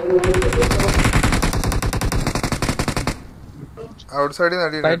 ഔട്ട് സൈഡിൽ നിന്ന്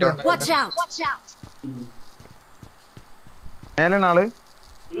അടിയുണ്ട്. മേലാണ് ആള്.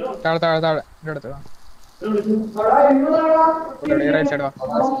 താഴെ താഴെ താഴെ അടുത്ത് റൈറ്റ് സൈഡ് വാ.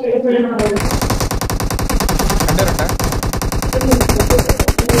 രണ്ടുപേരുണ്ട്.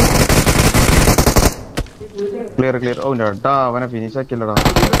 Clear clear. ഓ ഡാ അവനെ ഫിനിഷ് ആക്കിയല്ലടാ.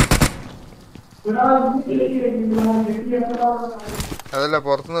 അതല്ല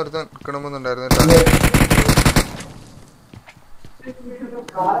പുറത്തുനിന്ന് ഒരുത്തൻ കിണമ്പുന്നുണ്ടായിരുന്നു.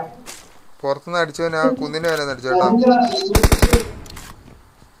 പുറത്തുനിന്ന് അടിച്ചവൻ ആ കുന്നിന്റെ മേലെ അടിച്ചോട്ടാ.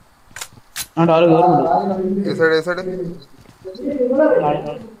 ഈ സൈഡ് ഈ സൈഡ്.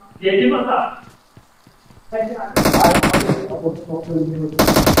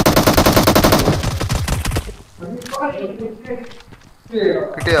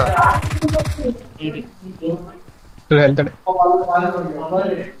 കിട്ടിയാ? ഹെൽത്ത് അടി.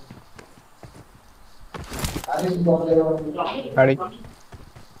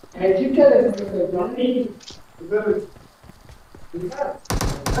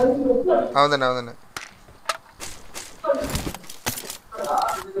 അവൻ തന്നെ അവൻ തന്നെ.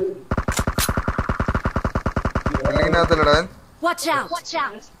 ബിൽഡിങ്ങിനകത്തല്ലടാ അവൻ. Watch out! Watch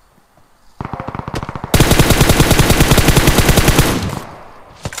out!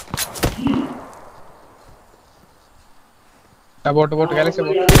 Boat boat calyx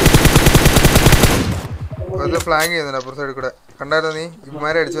boat. ഫ്ലാങ് ചെയ്യുന്നുണ്ട് അപ്പുറ സൈഡിൽ കൂടെ. കണ്ടായിരുന്നോ നീ?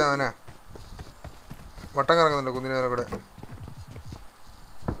 ഇവന്മാരെ അടിച്ചത് അവനാ. വട്ടം കറങ്ങുന്നുണ്ട് കുന്നിന് മേലെ കൂടെ.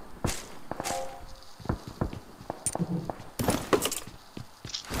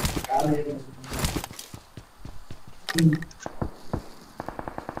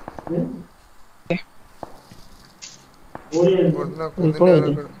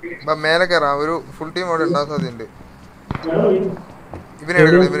 മേലെ കയറാം. ഒരു ഫുൾ ടീം അവിടെ ഉണ്ടാകാൻ സാധ്യതയുണ്ട്. ഇവനെ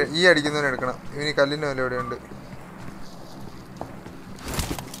എടുക്കണം. ഇവന് ഈ അടിക്കുന്നവനെ എടുക്കണം. ഇവന് കല്ലിന്റെ മേലെ എവിടെ ഉണ്ട്.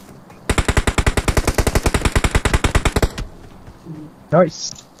 നൈസ്.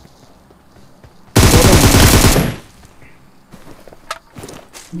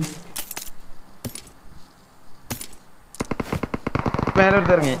 മേലെ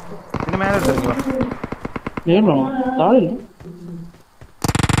എടുത്തിറങ്ങി. പിന്നെ മേലെ എടുത്തിറങ്ങി.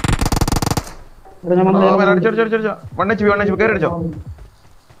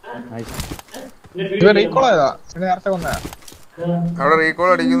 അവിടെ റീകോൾ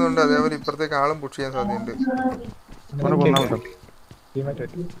അടിക്കുന്നുണ്ട്. അതേപോലെ ഇപ്പുറത്തേക്ക് ആളും പുഷ് ചെയ്യാൻ സാധ്യതയുണ്ട്.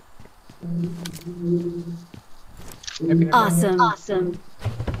 Awesome. Awesome.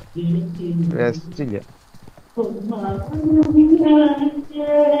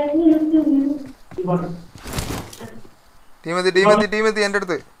 ടീമെത്തി എന്റെ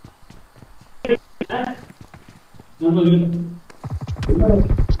അടുത്ത്.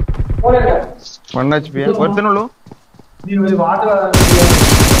 ഒരുത്തനുള്ളൂ.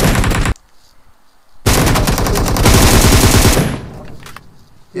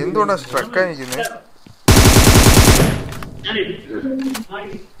 എന്തുകൊണ്ടാ സ്ട്രക്കായി നിൽക്കുന്നത്?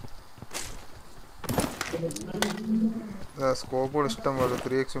 സ്കോപ്പുകൾ ഇഷ്ടം പോലെ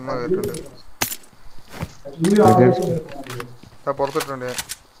 3x ചുമ്മാ കേട്ടിട്ടുണ്ട്. പുറത്തിട്ടുണ്ട് ഞാൻ.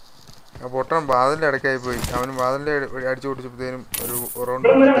 ആ പൊട്ടൻ വാതിലിന്റെ ഇടയ്ക്കായി പോയി. അവന് വാതിലിന്റെ അടിച്ചു പൊട്ടിച്ചപ്പോഴത്തേനും ഒരു റൗണ്ട്.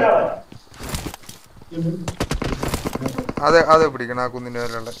 അതെ പിടിക്കണം. ആ കുന്നിന്റെ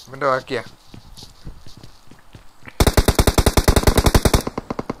മേലുള്ള ഇവന്റെ ബാക്കിയാ.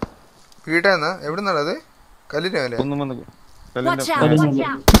 വീട്ടാന്നാ? എവിടെ നിന്നാണ് അത്? കല്ലിന്റെ മേലെ.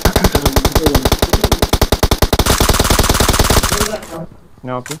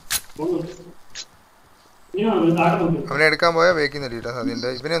 അവനെ എടുക്കാൻ പോയാൽ വേക്കിന്ന് അടിയിട്ടാ സാധ്യത.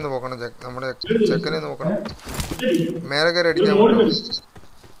 ഇവനെ ഒന്ന് നോക്കണം. നമ്മുടെ ചെക്കനെ ഒന്ന് നോക്കണം. മേലെ കയറി അടിക്കാൻ പറ്റുമോ?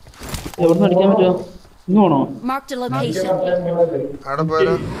 അവിടെ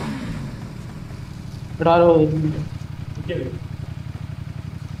പോയാലോ?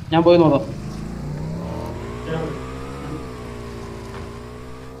 ഞാൻ പോയി നോക്കാം.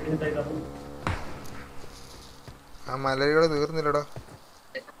 ആ മലയോടെ തീർന്നില്ലടാ.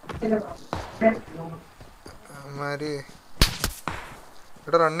 അവന്മാര്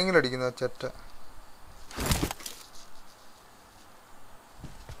ഇവിടെ റണ്ണിങ്ങിൽ അടിക്കുന്ന ചെറ്റ.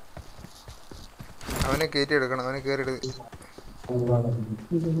 അവനെ കയറ്റി എടുക്കണം. അവനെ കയറി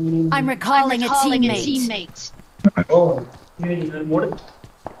I'm recalling a teammate.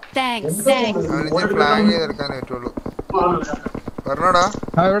 Thanks. അവന് ഫ്ലാങ് ചെയ്തെടുക്കാനേ പറ്റുള്ളൂ. പറഞ്ഞോടാ.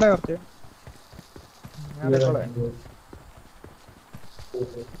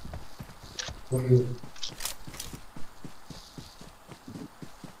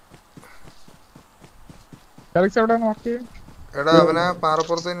 എടാ അവനെ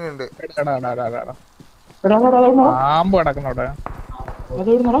പാറപ്പുറത്ത് തന്നെയുണ്ട്. പാമ്പ് കിടക്കുന്നവിടെ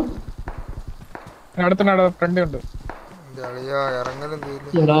അടുത്തുണ്ട്. ഫ്രണ്ട് ഉണ്ട്. ഇറങ്ങലും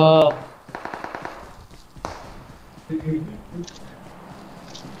തീരില്ല.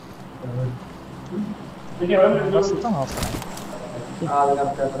 അവസ്ഥ നോക്കണം.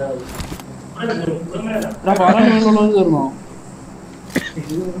 പാറാൻ വേണ്ടിയുള്ളത് തീർന്നോ?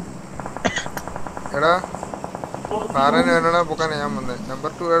 എടാ പാറന് വേണടാ പൊക്കാനാ ഞാൻ വന്നേ. നമ്പർ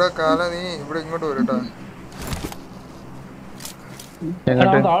 2 എടാ കാല നീ ഇവിടെ ഇങ്ങോട്ട് വരട്ടാ.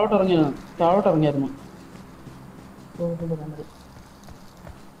 താഴോട്ട് ഇറങ്ങിയായിരുന്നു.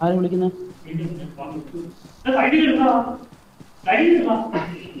 ആരും വിളിക്കുന്നേ?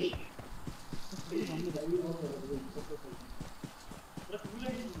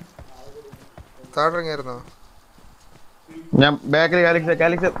 താഴെ ഇറങ്ങിയായിരുന്നോ? ഞാൻ ബാക്കിൽ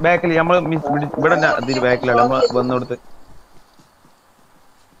കാലിക്സ് ബാക്കിൽ നമ്മള് ഇവിടെ അതിന് ബാക്കിലാണ് നമ്മൾ വന്നോടുത്ത്.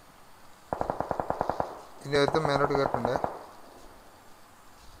 ഇനി ഒരുത്തം മേലോട്ട് കയറ്റുണ്ടേ.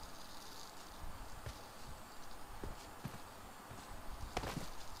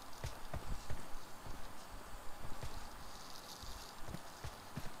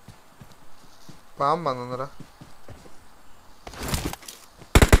 പാമ്പ് വന്നോന്നടാ.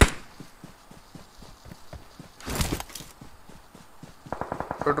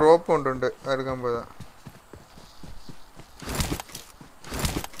 ഒരു ഡ്രോപ്പ് കൊണ്ടുണ്ട് എടുക്കാൻ പോയതാ.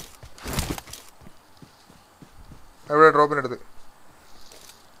 എവിടെ ഡ്രോപ്പിനടുത്ത്?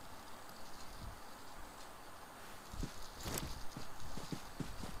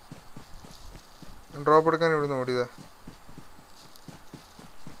 ഡ്രോപ്പ് എടുക്കാൻ ഇവിടുന്ന് ഓടിയതാ.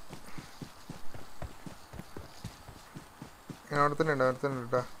 അവിടെ തന്നെ ഉണ്ട്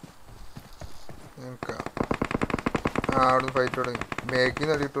കേട്ടാ. ഞങ്ങൾക്ക് അവിടുന്ന് ഫൈറ്റ് തുടങ്ങി. ബേക്കിൽ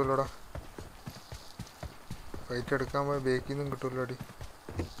നിന്ന് അടി കിട്ടുമല്ലോടാ. ഫൈറ്റ് എടുക്കാൻ പോയ ബേക്കിൽ നിന്നും കിട്ടുമല്ലോ അടി.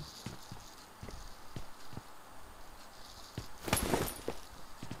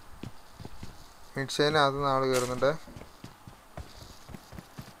 മിഡ് ഷൈനകത്ത് ആള് കയറുന്നുണ്ട്.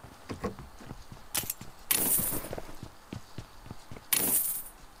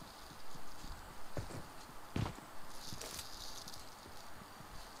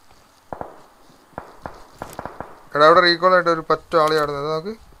 എടാ അവിടെ റീകോൾ ആയിട്ട് ഒരു 10 ആളി ആടുന്നത്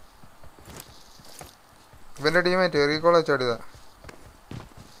നോക്ക്. ഇവന്റെ ടീമായിട്ട് റീകോൾ വെച്ച് ആടിയതാ.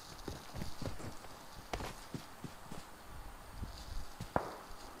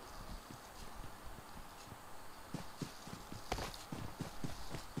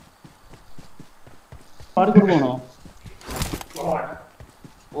 പാടിക്കൊടുക്കണോ?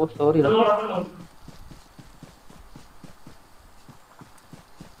 ഓ സോറി.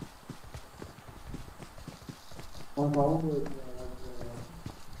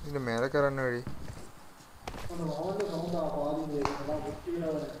 ഇതിന്റെ മേലെ കയറാൻ വഴി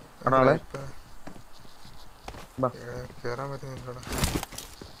കേറാൻ പറ്റുന്നില്ലടാ.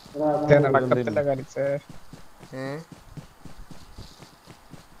 നടക്കത്തില്ല കാലിക്സേ.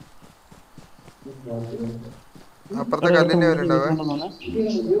 അപ്പുറത്തെ കല്ലിന്റെ പേരുണ്ടാവേ.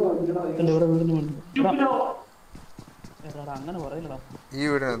 ഈ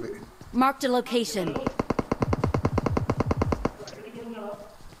വീടിനകത്ത് Marked a location.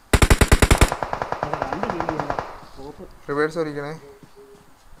 റിവേഴ്സ് ഒരിക്കണേ.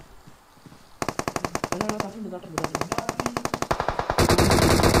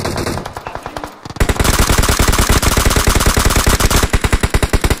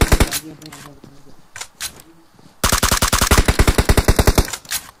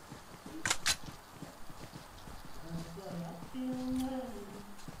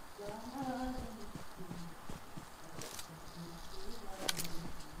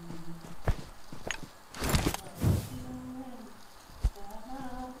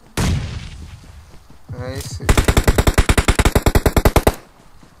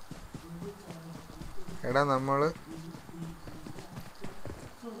 എടാ നമ്മള്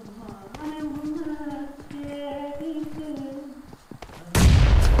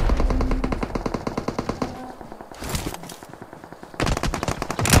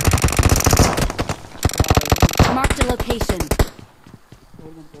Marked a location.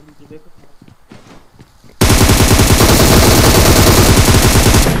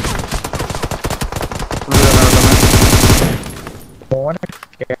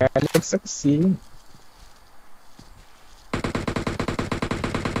 Calyx scene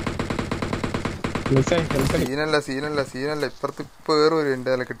സീനല്ല ഇപ്പുറത്ത് ഇപ്പൊ വേറെ ഒരു ഉണ്ട്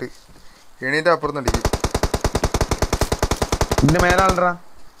അലക്കിട്ട് എണീന്റെ അപ്പുറത്ത് അടിക്കും. ഇതിന്റെ മേലാളാ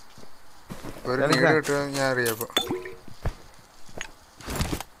ഒരു ലീഡ് കിട്ടുക ഞാൻ അറിയാപ്പോ.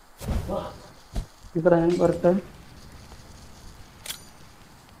 വരട്ടെ.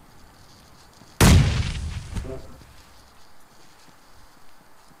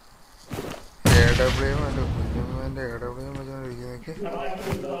 AW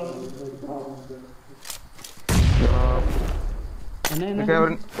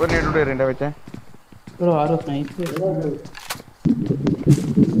ഒരു നേരിട്ട് വരണ്ടേ പറ്റേ ആരോ സ്നൈപ്പ്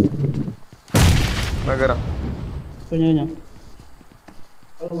ഞാൻ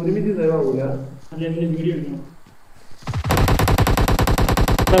ഒരുമിച്ച് തരാവൂല വീഡിയോ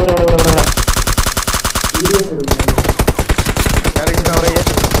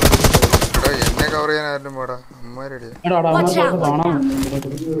എന്നെ കവർ ചെയ്യാനായിരുന്നു പോടാ അമ്മമാരടിയാ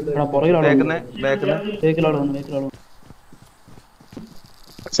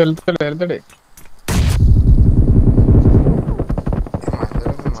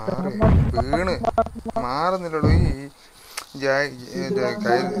വീണ് മാറുന്നില്ലടോ ഈ ഇത്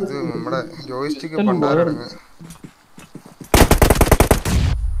നമ്മുടെ ജോയിസ്റ്റിക്ക് പണ്ടാരടങ്ങ്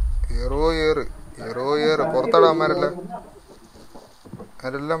ഹീറോ ഇയർ പുറത്താടാ അമ്മമാരെല്ലാം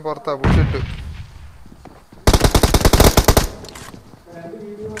അവരെല്ലാം പുറത്താ പുഷിട്ട്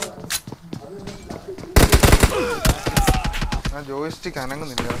ആ ജോയിസ്റ്റിക്ക്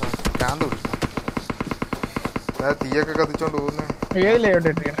അനങ്ങുന്നില്ല ഭ്രാന്ത് പിടിച്ചു തീയൊക്കെ കത്തിച്ചോണ്ട് പോകുന്നേ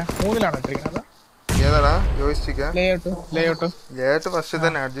ഏതാടാ ജോയിസ്റ്റിക്കാ ലേഔട്ട് ഫസ്റ്റ്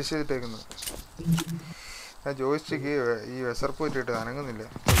തന്നെ അഡ്ജസ്റ്റ് ചെയ്തിട്ടേക്കുന്നത് ആ ജോയിസ്റ്റിക്ക് ഈ വിസർപ്പ് പറ്റിയിട്ട് അനങ്ങുന്നില്ല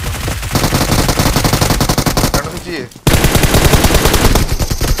ചെയ്യേ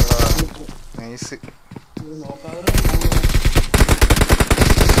നൈസ്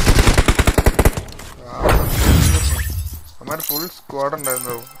അമ്മാര് ഫുൾ സ്ക്വാഡ്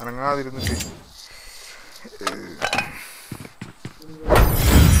ഉണ്ടായിരുന്നോ അനങ്ങാതിരുന്നിട്ട്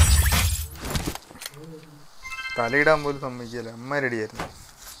തലയിടാൻ പോലും സമ്മതിക്കില്ല അമ്മ റെഡിയായിരുന്നു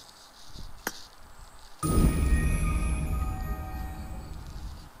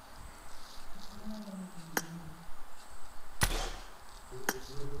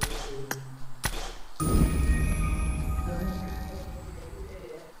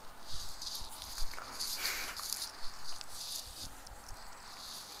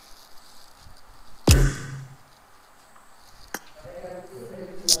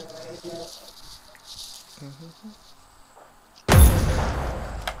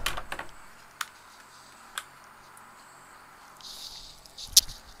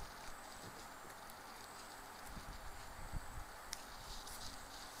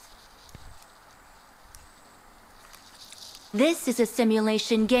This is a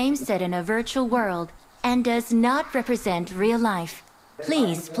simulation game set in a virtual world and does not represent real life.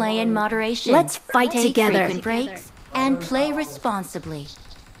 Please play in moderation. Let's fight Take together. frequent breaks and play responsibly.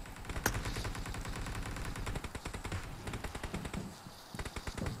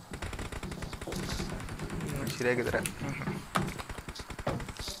 ശരിയാക്കി തരാം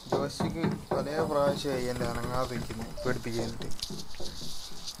ജോസിക്ക് പല പ്രാവശ്യമായി എൻ്റെ അനങ്ങാതെ ഇരിക്കുന്നു പേടിപ്പിക്കാനിട്ട്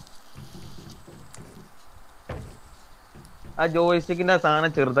ആ ജോയിസ്റ്റിക്കിന്റെ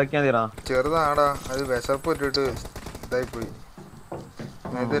സാധനം ചെറുതാക്കിയാ തീരാ ചെറുതാടാ അത് വിശപ്പ് ഇട്ടിട്ട് ഇതായിപ്പോയി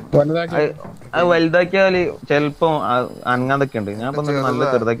അത് വലുതാക്കിയാല് ചെലപ്പോ അനങ്ങാതൊക്കെ ഉണ്ട് ഞാൻ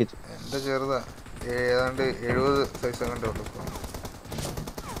നല്ല ചെറുതാക്കി എന്റെ ചെറുതാ ഏതാണ്ട് 70 സൈസ് അങ്ങോട്ടേ ഉള്ളു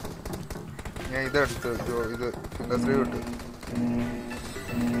ഞാൻ ഇതെടുത്ത് ഇത് ഫിംഗർ സ്ലീവ് ഇട്ട്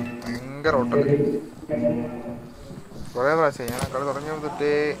ഭയങ്കര ഓട്ടം കുറേ പ്രാവശ്യം ഞാൻ കളി തുടങ്ങിയ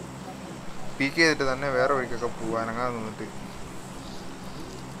തൊട്ടേ പീക്ക് ചെയ്തിട്ട് തന്നെ വേറെ വഴിക്കൊക്കെ പോവാ അനങ്ങാതെ നിന്നിട്ട്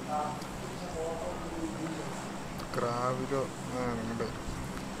ക്രാവിലോ ഇറങ്ങേണ്ടി വരും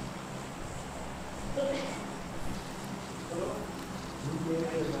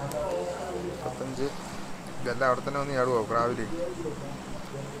 15 ഇതെല്ലാം അവിടെ തന്നെ വന്ന് ചാടുവോ ക്രാവില്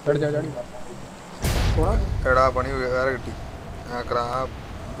എടാ പണി വേറെ കിട്ടി ആ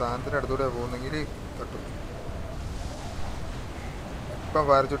സാധനത്തിൻ്റെ അടുത്തൂടെ പോകുന്നെങ്കിൽ തട്ടും ഇപ്പം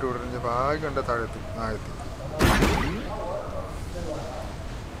പാരച്ചോട്ട് വിടുന്ന ഭാഗ്യം ഉണ്ട് താഴെത്തി ആഴത്തി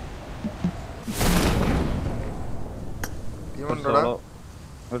ടീമുണ്ടോടാ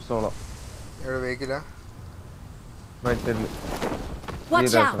ഒരു സോളോ എവിടെ വെഹിക്കില്ല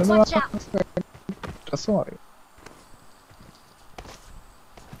Watch out! Watch out!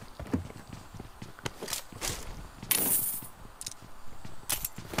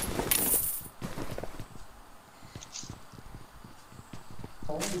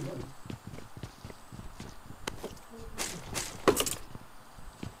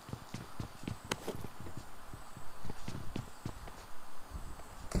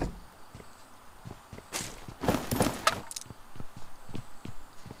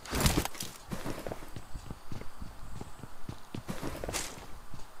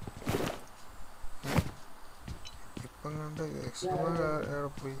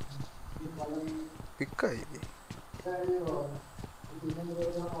 പോയി പിക്കായി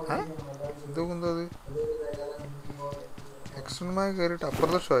എന്തുകൊണ്ടത് എക്സ്റ്റൻമായി കയറിയിട്ട്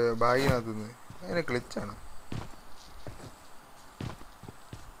അപ്പുറത്തെ ഷോയോ ബാഗിനകത്തുനിന്ന് അതിനെ ക്ലിച്ചാണ്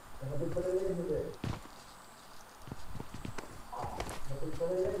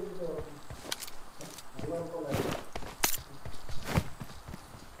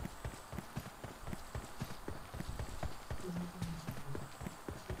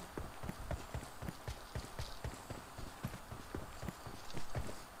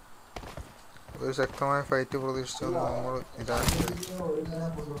ഒരു ശക്തമായ ഫൈറ്റ് പ്രതീക്ഷിച്ചൊന്നും നമ്മൾ നിരാശരായി.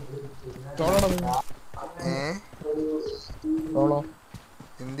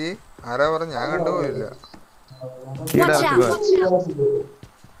 എന്തി ആരാ പറഞ്ഞ? ഞാൻ കണ്ടുപോയില്ല.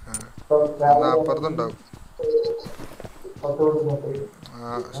 എന്നാ അപ്പുറത്തുണ്ടാവും.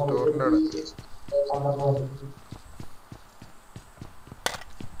 ആ സ്റ്റോറിന്റെ അവിടെ.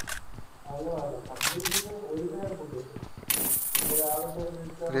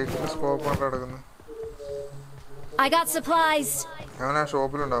 സ്കോപ്പ് കിടക്കുന്നു. ഞാൻ ആ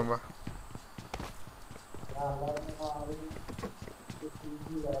ഷോപ്പിലുണ്ടാവുമ്പോ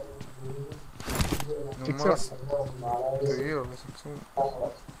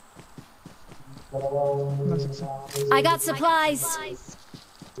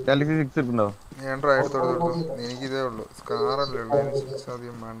എനിക്കിതേ ഉള്ളു. സ്കാറല്ലേ ഉള്ളു.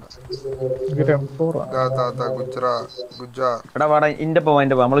 അധികം വേണ്ട.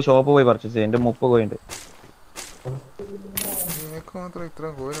 നമ്മള് ഷോപ്പ് പോയി പർച്ചേസ് ചെയ്യാം. എന്റെ 30 കോയിന്റ് മാത്രം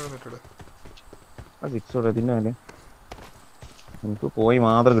ഇത്രയും കോയിൻ വന്നിട്ട് എനിക്ക് പോയി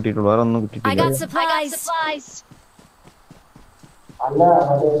മാത്രം കിട്ടിയിട്ടുള്ളൂ. വേറെ ഒന്നും കിട്ടിയിട്ടില്ല.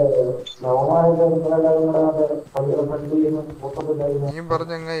 നീയും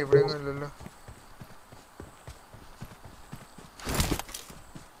പറഞ്ഞ ഇവിടെയൊന്നും ഇല്ലല്ലോ.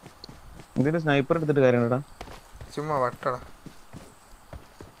 ഇതിന് സ്നൈപ്പർ എടുത്തിട്ട് കാര്യങ്ങളടാ. ചുമ്മാ വട്ടടാ.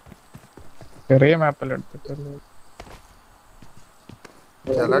 ചെറിയ മാപ്പല്ല എടുത്തിട്ടല്ലേ.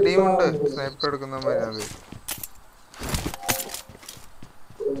 ചില ടീമുണ്ട് സ്നൈപ്പർ എടുക്കുന്ന മാതിരി. അത്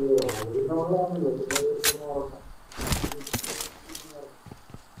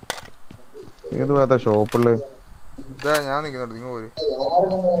ഏത് ഭാഗത്താ ഷോപ്പുള്ളത്? ഇതാ ഞാൻ നിൽക്കുന്നുണ്ട്. നിങ്ങൾ പോര്.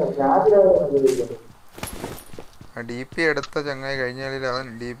 ആ ഡി പി എടുത്ത ചങ്ങായി കഴിഞ്ഞ കളിയിൽ അവൻ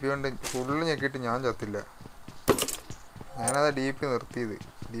ഡി പി കൊണ്ട് ഫുള്ള് ഞെക്കിയിട്ട് ഞാൻ ചത്തില്ല. ഞാനതാ ഡി പി നിർത്തിയത്.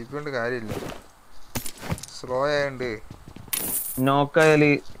 ഡി പി കൊണ്ട് കാര്യമില്ല. സ്ലോ ആയോണ്ട്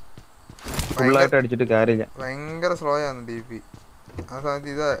ഭയങ്കര സ്ലോ ആണ് ഡി പി. ആ സമയത്ത്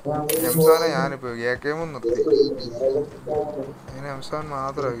ഇതാ എംസാനെ ഞാനിപ്പോ AK നിർത്തി. അങ്ങനെ എംസാൻ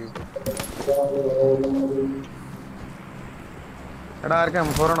മാത്രമാക്കി.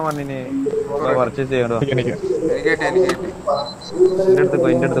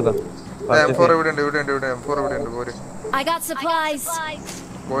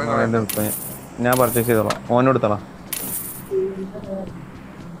 ഞാൻ പർച്ചേസ് ചെയ്തോളാം. ഓനെടുത്തോളാം.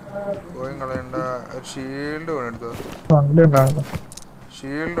 കളയണ്ട. ഷീൽഡ് എടുത്തോ.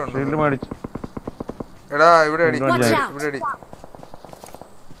 ഷീൽഡ് ഉണ്ട്. എടാ ഇവിടെ അടി. ഇവിടെ അടി.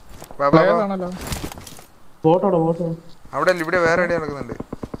 അവിടെ ഇവിടെ വേറെ അടി നടക്കുന്നുണ്ട്.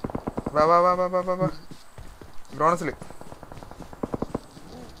 ഗ്രോണസില്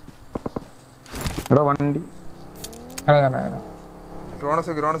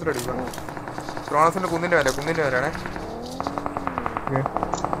ഗ്രോണസിലടി. ഗ്രോണസിന്റെ കുന്നിന്റെ വരാണേ.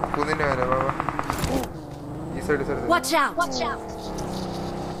 കുന്നിന്റെ വരെ. ഈ സൈഡ്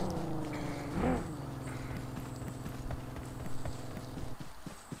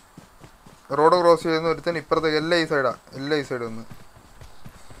റോഡ് ക്രോസ് ചെയ്യുന്ന ഒരുത്തൻ ഇപ്പുറത്തെ എല്ലാ ഈ സൈഡ് ഒന്ന്.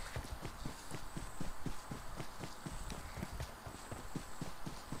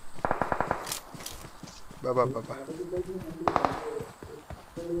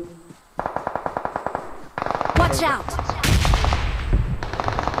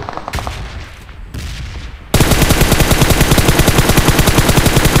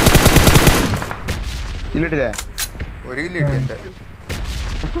 ഒരു കില്ല് കിട്ടി എന്റെ.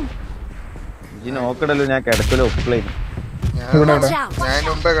 നോക്കടല്ലോ. ഞാൻ കിടക്കലോ. ഞാൻ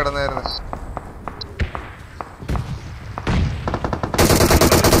മുമ്പേ കിടന്നായിരുന്നു.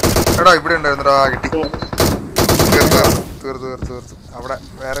 എടാ ഇവിടെ ഉണ്ടായിരുന്നടാ. കിട്ടി. തീർത്തു. അവിടെ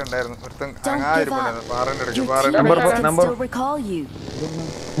വേറെ ഉണ്ടായിരുന്നു. ഒരുത്തൻ അങ്ങാതിരിപ്പുണ്ടായിരുന്നു. പാറന്റെ ഇടയ്ക്ക്.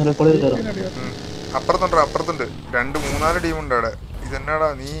 അപ്പുറത്തുണ്ട് 2-3-4 ടീമുണ്ട് അവിടെ. ഇതെന്നാടാ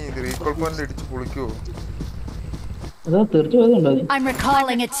നീ ഇത് റീകോൾ പോയിന്റ് ഇടിച്ച് പൊളിക്കുവോ?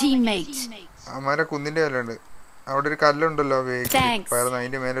 അമ്മാരെ കുന്നിന്റെ മേലുണ്ട്. അവിടെ ഒരു കല്ലുണ്ടല്ലോ പയർന്ന്.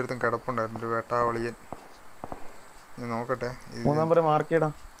 അതിന്റെ മേലെ ഒരുത്തും കിടപ്പുണ്ടായിരുന്നു. ഒരു വേട്ടാവളിയൻ. ഞാൻ നോക്കട്ടെ.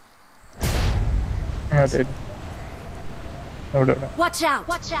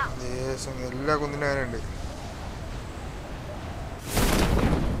 എല്ലാ കുന്നിന്റെ മേലുണ്ട്.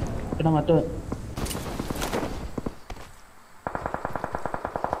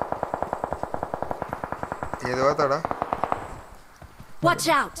 ഏത് ഭാഗത്താടാ?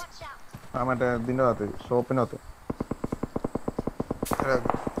 മറ്റേ ഇതിന്റെ ഭാഗത്ത്, ഷോപ്പിനകത്ത്.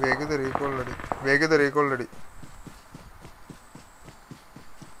 വേഗത റീകോളടി.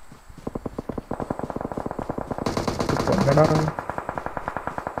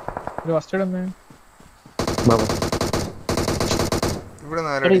 ഒരു ഫസ്റ്റ് ഇടുന്നേ ഇവിടെ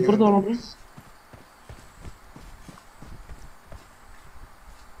എടാ ഇപ്പുറത്ത് നാരടിക്കുന്നുണ്ട്. ഓൾറെഡി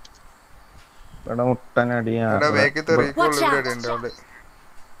ഇവിടെ മുട്ടനടിയാ. എടാ ബാക്കിത്തെ റീകോൾ Watch ഇവിടെ out. ഉണ്ട് അവിടെ.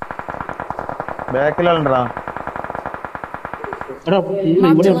 ബാക്കിലുണ്ടാ എടാ Marked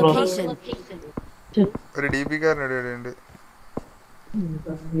ഇവിടെ a ഉണ്ടോ? location. ഒരു DP കാരൻ ഇവിടെ ഉണ്ട്.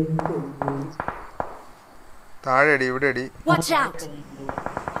 താഴെ അടി, ഇവിടെ അടി. Watch out.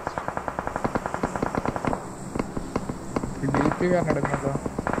 DP കാരണം എടുക്കണല്ലോ.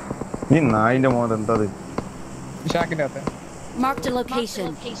 നീ നായിന്റെ മോൻ എന്താ ഷാക്കിന്റെ അകത്ത് Marked a location.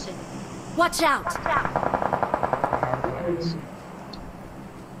 Watch out.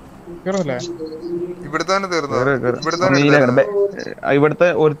 കേറുന്നില്ലേ? ഇവിടെ തന്നെ തീർന്നു. കേറ്, കേറ്. ഇവിടെ തന്നെ നീല എടുത്തായിരുന്നു. ഇവിടുത്തെ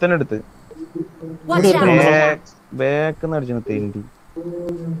ഒരുത്തന്നെ എടുത്ത് Watch out. ബാക്ക് അടിച്ചു തേണ്ടി.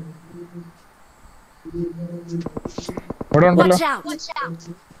 ഇവിടെ ഉണ്ടല്ലോ. Watch out.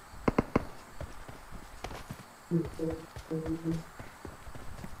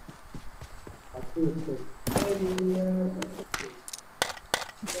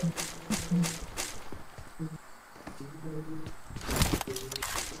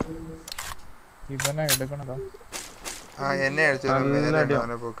 ഇവനെ എടുക്കണതാ. ആ എന്നെ അടിച്ചു നല്ല അടിയാ.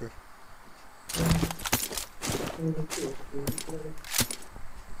 അവനെ പോക്ക്.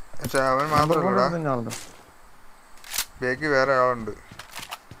 പക്ഷെ അവൻ മാത്രമല്ലടാ, ബേക്ക് വേറെ ആളുണ്ട്.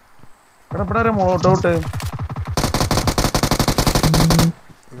 മോട്ടോട്ട്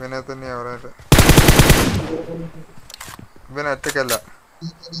ഇവനെ തന്നെയാ അവരെ. ഇവൻ ഒറ്റക്കല്ല.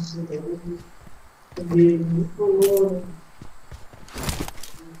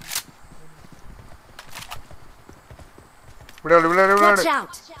 ഇവിടെ ഇവിടെ ഇവിടെ Watch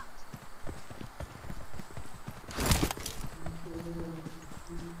out.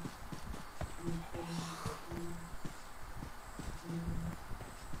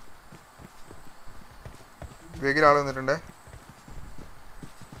 ബേക്കിൽ ആള് വന്നിട്ടുണ്ടേ.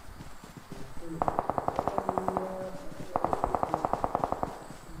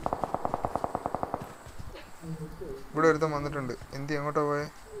 ഇവിടെ ഒരുത്തം വന്നിട്ടുണ്ട്. എന്തി എങ്ങോട്ടാ പോയെ?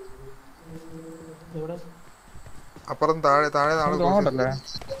 അപ്പുറം താഴെ താഴെ ആള് തോന്നണ്ടല്ലേ?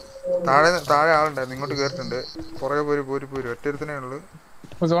 താഴെ ആളുണ്ടായിരുന്നു. ഇങ്ങോട്ട് കേറിട്ടുണ്ട്. പുറകെ പോരി ഒറ്റൊരുത്തനേ ഉള്ളു.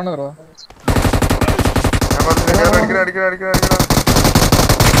 സോൺ തരോ? ഞാൻ പറഞ്ഞില്ല, അടിക്കടാ.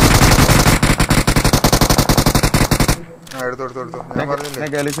 എടുത്തോ. ഞാൻ പറഞ്ഞില്ലേ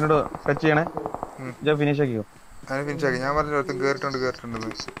കാലിക്സിനോട് ടച്ച് ചെയ്യണേ. ഫിനിഷ് ആക്കിയോ? അതിന് ഫിനിഷ് ആക്കി. ഞാൻ പറഞ്ഞ ഒരുത്തം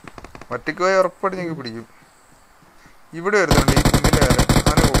കേറിട്ടുണ്ടെന്ന്. ഒറ്റയ്ക്ക് പോയി ഉറപ്പായിട്ട് ഞങ്ങൾക്ക് പിടിക്കും. ഇവിടെ വരുന്നുണ്ട്. ഈ കുഞ്ഞിന്റെ കാലം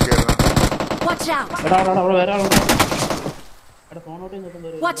അവനെ ഓക്കെയായിരുന്നു. Watch out. എടാ അവിടെ വേറെ ആളുണ്ടോ? എടാ ഫോൺ ഔട്ട്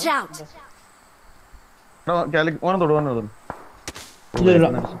ചെയ്യുന്നുണ്ട്. Watch out. ഓണം തൊടു. ഇല്ല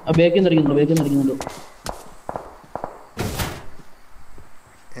ആ ബേക്കിൽ നിന്ന് അടിക്കുന്നുണ്ട്.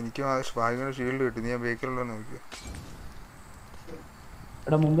 എനിക്കും ആ ഭാഗ്യയുടെ ഷീൽഡ് കിട്ടി. നീ ആ ബേക്കിലുള്ള നോക്കിയോ.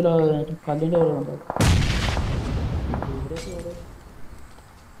 എടാ മുമ്പിൽ കല്ലിന്റെ പോലെ ഉണ്ടോ?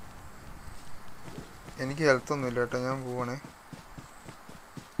 എനിക്ക് ഹെൽത്ത് ഒന്നും ഇല്ല കേട്ടോ. ഞാൻ പോവാണേ.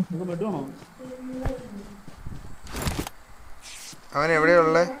 ബെഡ് വേണോ? അവൻ എവിടെയാ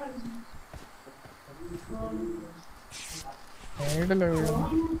ഉള്ളേ? ഏടില്ല വീഴുന്നു.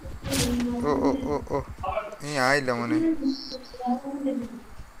 ഓ നീ ആയില്ല മോനെ.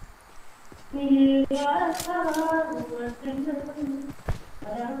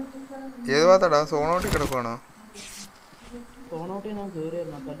 ഏത് ഭാഗത്താടാ? സോണോട്ടി കിടക്കുവാണോ? ഫോൺ ഔട്ട് ചെയ്യാൻ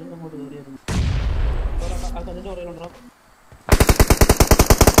കയറിയായിരുന്നു. കല്ലിന്റെ അങ്ങോട്ട് കയറിയായിരുന്നു. ആ കല്ലിന്റെ പുറകിലുണ്ടോ?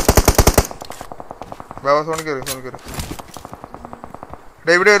 ബാബാ സോണിൽ കയറി.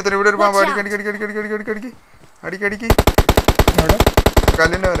 ഇവിടെ ഒരു പാമ്പ്. അടിക്ക്. എവിടെ?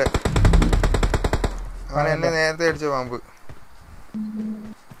 കല്ലിന്റെ പോലെ. അവൻ എന്നെ നേരത്തെ അടിച്ച പാമ്പ്.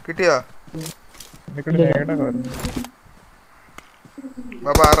 കിട്ടിയോ? എനിക്കൊരു നേടാ വരുന്നു.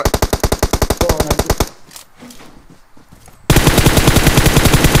 ബാബാ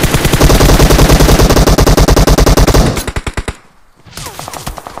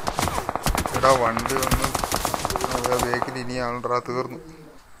എടാ വണ്ടി വന്ന് ബേക്കിൽ ഇനി ആളുണ്ടാ. തീർന്നു.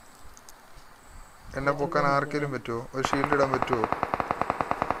 എന്നെ പൊക്കാൻ ആർക്കെങ്കിലും പറ്റുമോ? ഒരു ഷീൽഡ് ഇടാൻ പറ്റുമോ?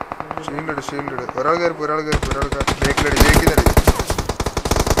 ഷീൽഡ് ഇട്. ഒരാൾ കയറിപ്പോ. ബേക്കിൽ നടി.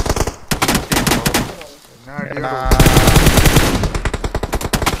 എന്നാ അടിയോ.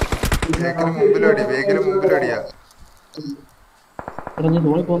 ബേക്കിന് മുമ്പിലടിയാ. എടാ നീ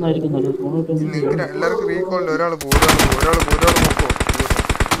ഫോണിൽ പോകുന്നതായിരിക്കും നല്ലത്. ഫോൺ ഔട്ട് നിങ്ങൾക്ക് എല്ലാവർക്കും റീകോളില്ല. ഒരാൾ നോക്കോ.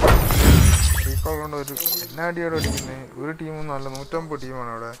 റീകോൾ കൊണ്ട് ഒരു എന്നാ അടിയോടെ അടിക്കുന്നത്. ഒരു ടീമൊന്നും അല്ല, 150 ടീമാണ്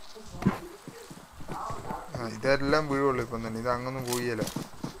അവിടെ. ഇതെല്ലാം വീഴുള്ളൂ ഇപ്പം തന്നെ. ഇത് അങ്ങൊന്നും പോയില്ല.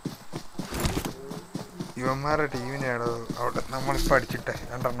 ഇവന്മാരുടെ ടീമിനെയാണോ അവിടെ നമ്മളിപ്പോൾ അടിച്ചിട്ടെ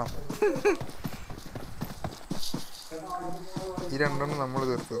 2 എണ്ണം. ഈ 2 എണ്ണം നമ്മൾ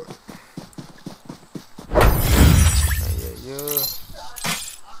തീർത്തത്. അയ്യോ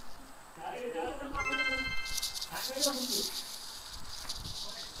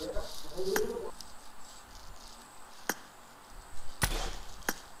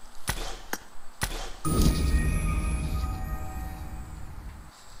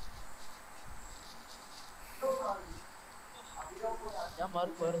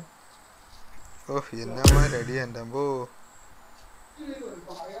ഓഹ് എന്നമാരടിയാ എൻ്റെ അമ്പോ.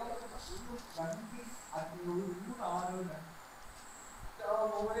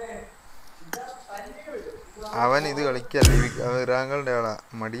 അവൻ ഇത് കളിക്കാ ലീവ് ഇറാങ്ങളുടെ ആളാ.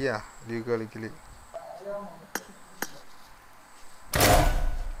 മടിയാ ലീവ് കളിക്കല്.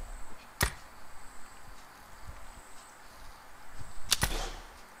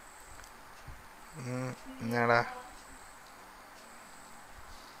 എന്നാടാ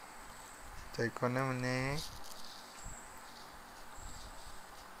ചൈക്കോന്റെ മുന്നേ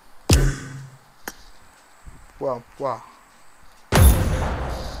പോവാ.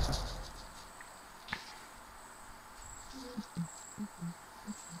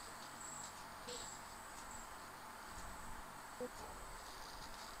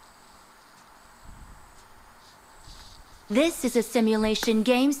 This is a simulation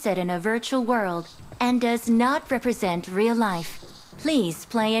game set in a virtual world and does not represent real life. Please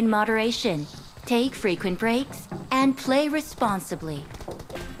play in moderation, take frequent breaks, and play responsibly.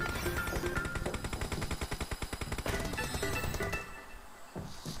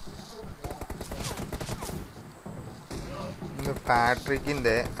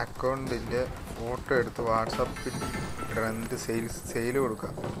 പാട്രിക്കിൻ്റെ അക്കൗണ്ടിൻ്റെ ഫോട്ടോ എടുത്ത് വാട്സാപ്പിൽ ഇടണ്ട് സെയിൽ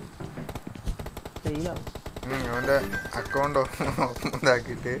കൊടുക്കാം. അവൻ്റെ അക്കൗണ്ട്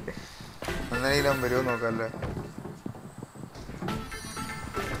ഇതാക്കിയിട്ട് ഒന്നെങ്കിലും വരുമോ നോക്കാമല്ലേ.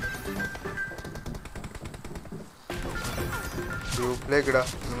 ഗ്രൂപ്പിലേക്ക് ഇടാം.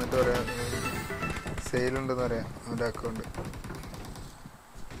 എന്നിട്ട് പറയാം സെയിലുണ്ടെന്ന് പറയാം അവൻ്റെ അക്കൗണ്ട്.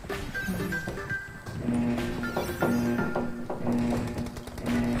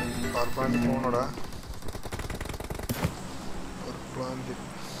 പോണോടാ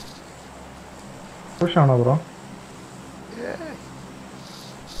പുഷാണോ ബ്രോ?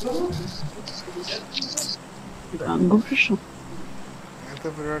 അങ്ങനത്തെ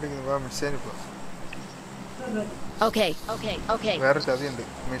പരിപാടിക്ക് മിഷേനിപ്പോ വേറെ ചതിയുണ്ട്.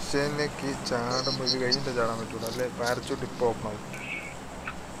 മിഷേനിലേക്ക് ചാടുമ്പോൾ ഇത് കഴിഞ്ഞിട്ട് ചാടാൻ പറ്റൂല. അല്ലെ പാരച്ചൂട്ട് ഇപ്പൊ ഓപ്പൺ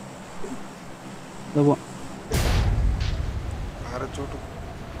ആവും. പാരച്ചൂട്ട്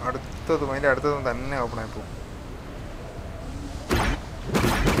അതിൻ്റെ അടുത്തതും തന്നെ ഓപ്പൺ ആയി പോകും.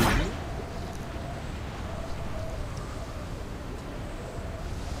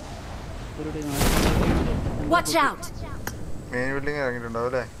 മെയിൻ ബിൽഡിംഗ് ഇറങ്ങിയിട്ടുണ്ടാവും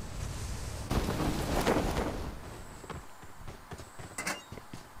അല്ലേ?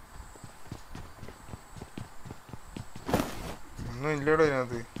 ഒന്നും ഇല്ലടോ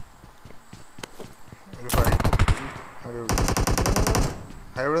ഇതിനകത്ത്. ഒരു ഫൈറ്റ്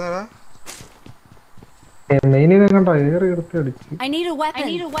എവിടുന്നാ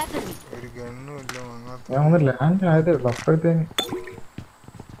ഒരു ഗണ്ണും ഇല്ല അപ്പോഴത്തേന്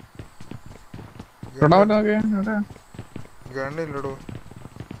ഗണ്ണില്ലടോ.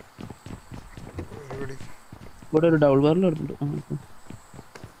 ഇവിടെ ഒരു ഡബിൾ ബാരൽ എടുത്തിട്ട്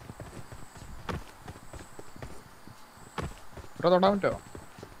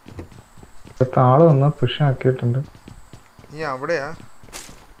ആള് വന്ന് പുഷ് ആക്കിയിട്ടുണ്ട്. നീ അവിടെയാ?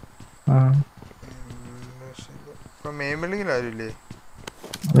 മെയിൻ ബിൽഡിംഗിൽ ആരുമില്ലേ?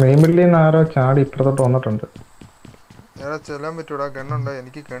 മെയിൻ ബിൽഡിംഗ് ആരോ ചാടി ഇപ്പുറത്തോട്ട് വന്നിട്ടുണ്ട്. എടാ ചെല്ലാൻ പറ്റൂടാ. ഗണ്ണുണ്ടോ?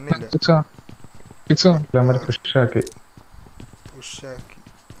 എനിക്ക് ഗണ്ണില്ല. പുഷാക്കി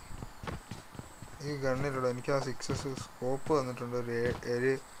ഈ ഗണ്ണില്ലടോ. എനിക്ക് ആ 6 സ്കോപ്പ് വന്നിട്ടുണ്ട്.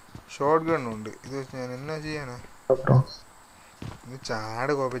 ഒരു ഷോർട്ട് ഗണ്ണുണ്ട്. ഇത് വെച്ച് ഞാൻ എന്നാ ചെയ്യാനാ? ഇത്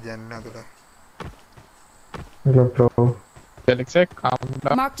ചാട് കോപ്പ ജനലിനകത്തൂടെ.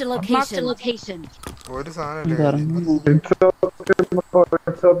 ഒരു സാധനം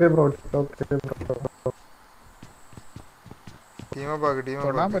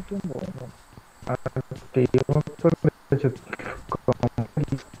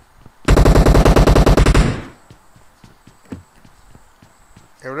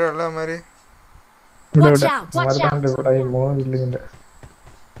എവിടെയുള്ള അമ്മമാര്? ഇവിടെ 3 ബിൽഡിങ്ങിന്റെ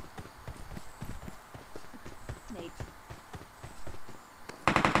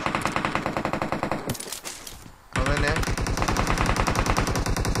അതന്നെ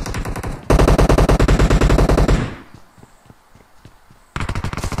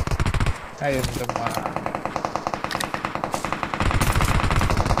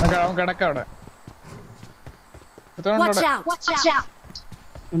അവൻ കിടക്ക അവിടെ. Watch out! Watch out!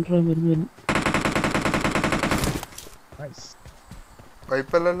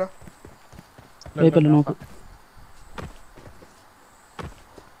 വൈപ്പല്ലല്ലോ. നോക്ക്.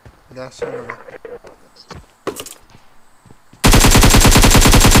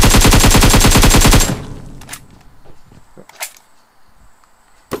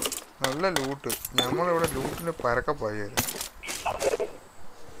 നല്ല ലൂട്ട്. നമ്മളിവിടെ ലൂട്ടിന് പരക്കെ പോയത്.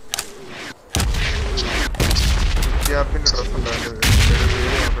 ഗ്യാപ്പിന്റെ ഡ്രസ് ഉണ്ടായിരുന്നു.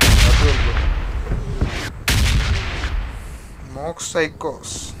 മോക്സ്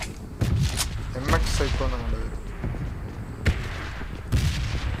സൈക്കോസ് MX സൈക്കോ നമ്മുടെ പേര്.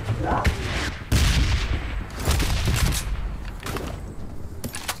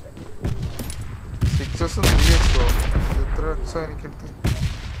 എത്ര എക്സോ എനിക്കെടുത്ത്.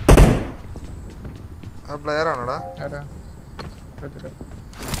 ആ പ്ലെയർ ആണോടാ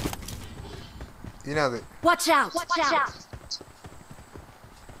ഇതിനകത്ത്?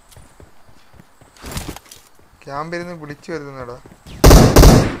 ക്യാമ്പിരുന്ന് വിളിച്ചു വരുന്നടാ.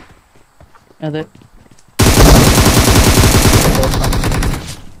 അതെ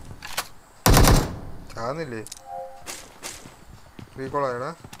ചാന്നില്ലേ? റീകോളായടാ.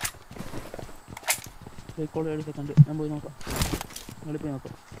 സെക്കൻഡ് ഞാൻ പോയി നോക്കാം. പോയി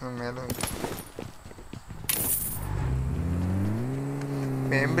നോക്കാം. മേലെ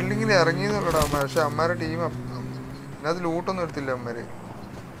മെയിൻ ബിൽഡിങ്ങിൽ ഇറങ്ങിയെന്നുള്ളടാ അമ്മ. പക്ഷെ അമ്മമാരുടെ ടീം ഇതിനകത്ത് ലൂട്ടൊന്നും എടുത്തില്ല അമ്മമാര്.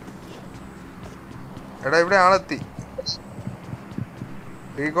 എടാ ഇവിടെ ആളെത്തി.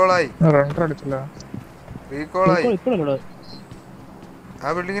 റീകോളായി.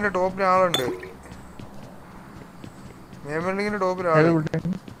 ആ ബിൽഡിങ്ങിന്റെ ടോപ്പിൽ ആളുണ്ട്. മെയിൻ ബിൽഡിങ്ങിന്റെ ടോപ്പിൽ ആള്.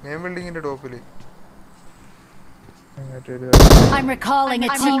 മെയിൻ ബിൽഡിങ്ങിന്റെ ടോപ്പില്. I'm recalling a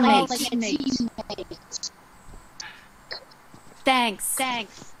teammate. Thanks.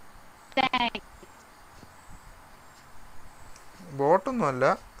 ബോട്ടൊന്നും അല്ല.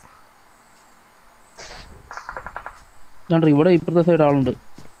 ഇവിടെ ഇപ്പുറത്തെ സൈഡ് ആളുണ്ട്.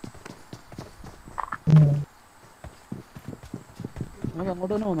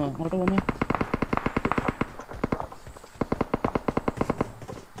 അങ്ങോട്ട് തന്നെ പോന്നോ? അങ്ങോട്ട് പോന്നേ.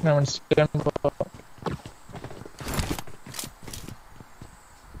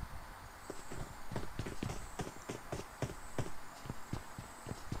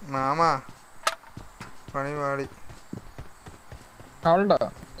 മാമാ പണി പാടി.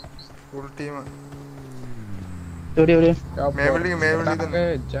 Full team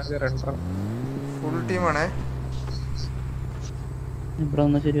full ടീമാണേ.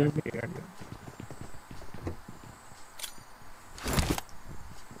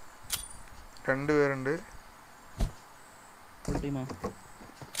 രണ്ടുപേരുണ്ട്.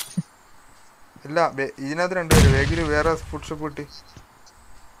 ഇല്ല ഇതിനകത്ത് രണ്ടുപേര്. വേഗില് വേറെ ഫുഡ് ഷോപ്പ് കിട്ടി.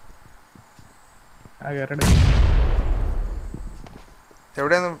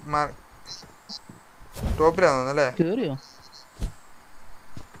 എവിടെയാന്ന്? ടോപ്പിലാന്നല്ലേ?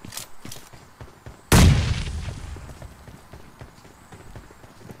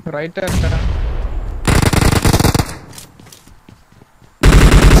 റൈറ്റ്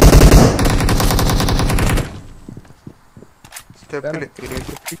സ്റ്റെപ്പില്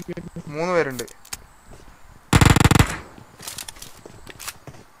 3 പേരുണ്ട്.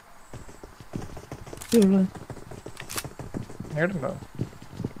 നേടുണ്ടോ?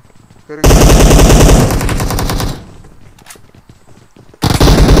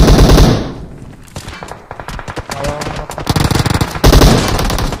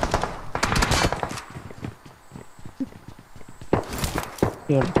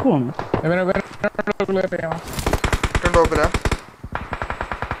 ടോപ്പിലാ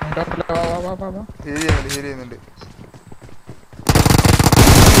ചെയ്യുന്നുണ്ട്.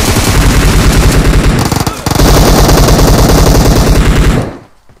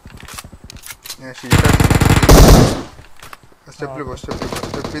 ഞാൻ സ്റ്റെപ്പിൽ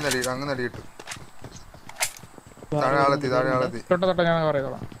നടിയിട്ടു. അങ്ങ് നടിയിട്ടു. താഴെ ആളെത്തി.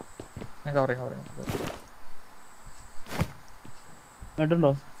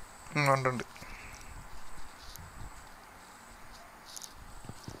 ഉണ്ട്.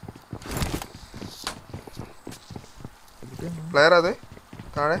 പ്ലെയർ അത്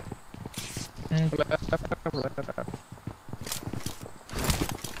താഴെ.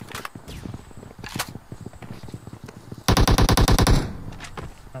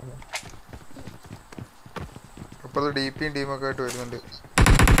 അപ്പുറത്ത് DPയും ടീമൊക്കെ ആയിട്ട് വരുന്നുണ്ട്.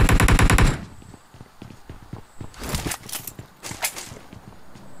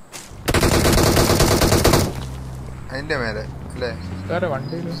 അതിന്റെ മേലെ അല്ലേ?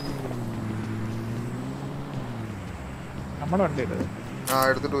 വണ്ടിയില് നമ്മുടെ വണ്ടിയില് ആ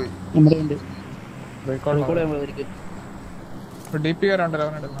എടുത്തിട്ട് പോയി. നമ്മുടെ ഉണ്ട് റീകോൾ ഡി പി കാരുണ്ടല്ലോ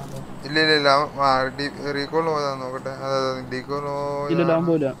അവൻ എടുക്കണോ? ഇല്ല ഇല്ല ഇല്ല റീകോളിന് പോയതാന്ന് നോക്കട്ടെ. അതെ ഡീകോളിന് ഇല്ലല്ലോ അവൻ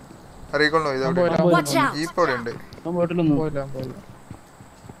പോയില്ല. റീകോളിന് പോയി. അവൻ പോയില്ല, Watch out! ജീപ്പ് അവിടെ ഉണ്ട്. അവൻ പോയിട്ടില്ലെന്ന്.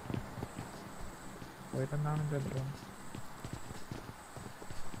 പോയില്ലെന്നാണ് എൻ്റെ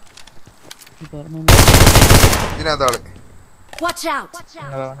തോന്നുന്നു. ഇതിനകത്ത് ആള്. Watch out!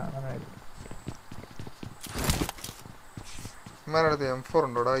 അങ്ങനായിരിക്കും. ഇമാരടുത്ത് M4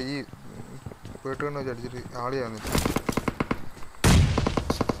 ഉണ്ടോടാ? ഈ വീട്ടുകണ്ണ് വെച്ച് അടിച്ചിട്ട് ആളിയാവുന്നില്ല.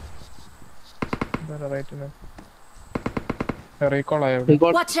 റീകോൾ ആയോ?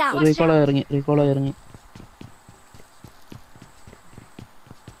 Watch out! റീകോളായി ഇറങ്ങി.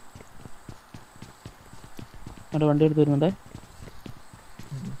 അവിടെ വണ്ടി എടുത്ത് വരുന്നുണ്ടേ.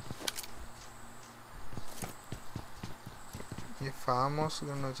 ഈ ഫാം ഹൗസ്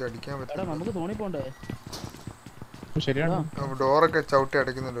കണ്ണ് വെച്ച് അടിക്കാൻ പറ്റില്ല. നമുക്ക് തോണി പോണ്ടേ? ശരിയാണ്. ഡോറൊക്കെ ചവിട്ടി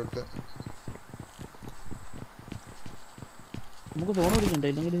അടയ്ക്കുന്നുണ്ട് അടുത്ത്. നമുക്ക് ഫോൺ ഓടിക്കണ്ടേ?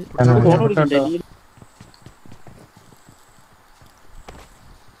 ഇല്ലെങ്കിൽ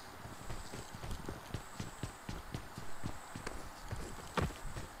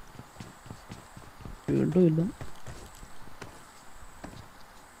വീണ്ടും ഇല്ല.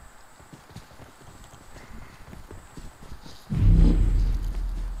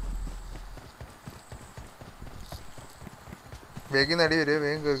 വേഗം നടി വരെ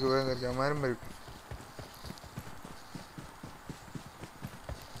വേഗം കയറി അമ്മാരും വരും.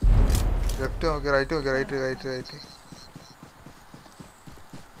 ലെഫ്റ്റ് നോക്കി, റൈറ്റ് നോക്കി. റൈറ്റ്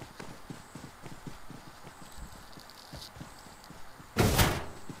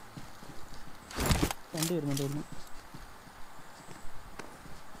വണ്ടി വരുന്നുണ്ടായിരുന്നു.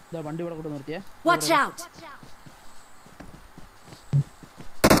 വണ്ടി ഇവിടെ കൂടെ നിർത്തിയേ. Watch out!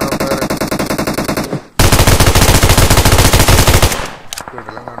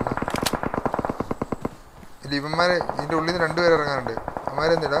 ഇല്ല ഇവന്മാരെ ഇതിന്റെ ഉള്ളിൽ നിന്ന് രണ്ടുപേരെ ഇറങ്ങാനുണ്ട്.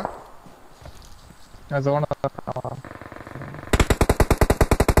 അവന്മാരെന്തിടാ സോൺ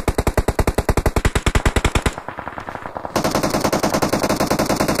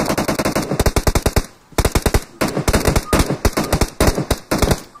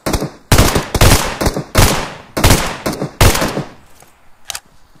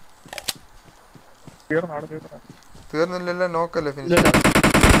തീർന്നില്ലല്ലോ. നോക്കല്ലേ ഫിനിഷ്.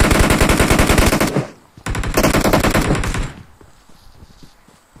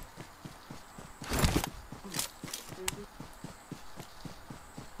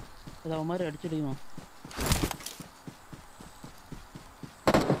 അവന്മാരെ അടിച്ചിടിയുമോ?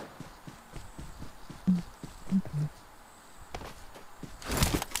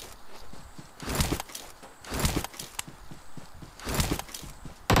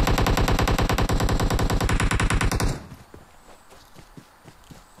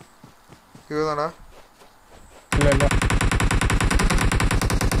 തീർന്നടാ. ഇല്ല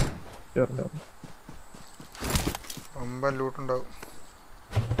ഒമ്പൻ ലൂട്ടുണ്ടാവും.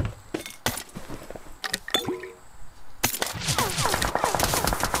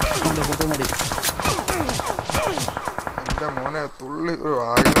 എന്റെ മോനെ തുള്ളി ഒരു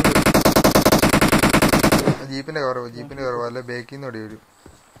ആയുധം. ജീപ്പിന്റെ കവറവ് അല്ല ബേക്കിന്ന് ഓടി വരും.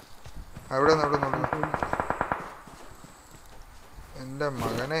 അവിടെ നോക്കും. എന്റെ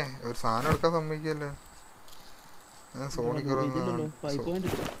മകനെ ഒരു സാധനം എടുക്കാൻ സമ്മതിക്കല്ലേ. ഞാൻ സോണി കയറുന്ന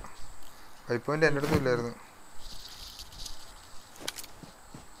 5 പോയിന്റ് എൻ്റെ അടുത്തും ഇല്ലായിരുന്നു.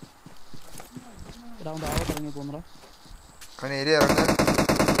 അവൻ ഏരിയ ഇറങ്ങാൻ.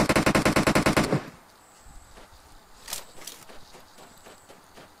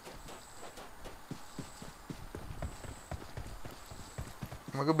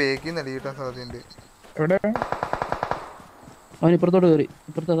 നമുക്ക് ബേക്കിൽ നിന്ന് അടി കിട്ടാൻ സാധ്യതയുണ്ട്. അവൻ ഇപ്പുറത്തോട്ട് കയറി,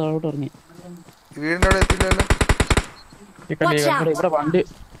 ഇപ്പുറത്തെ താഴോട്ട് ഇറങ്ങി. വീടിന്റെ അവിടെ എത്തില്ലല്ലോ.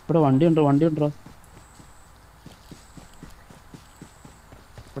 ഇവിടെ വണ്ടി ഉണ്ടോ?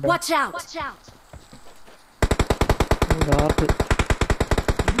 Watch out! Dark.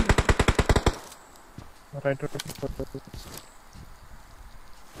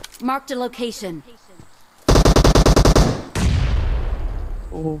 Marked a location.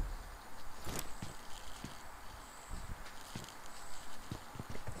 Oh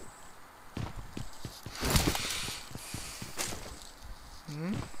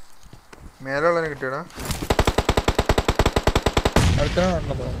മേലുള്ളതിനെ കിട്ടിയടാ.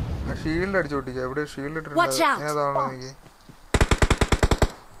 Shield അടിച്ചു പൊട്ടിക്ക. എവിടെ ഷീൽഡ് ഇട്ടിട്ടുണ്ട്? ഏതാണോ എനിക്ക്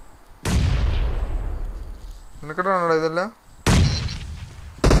നിനക്കിട്ടാണോടാ ഇതെല്ലാം?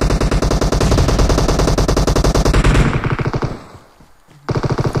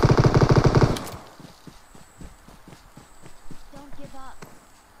 Don't give up.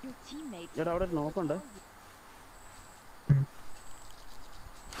 എടാ അവിടെ നോക്കണ്ടേ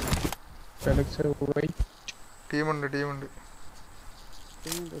CALIX ടീമുണ്ട്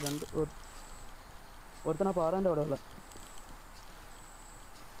രണ്ട് ഒരുത്തനാ പാറാൻ്റെ അവിടെ ഉള്ള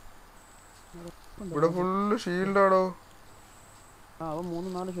ഇവിടെ ഫുള്ള് ഷീൽഡാടോ. ആ അവൻ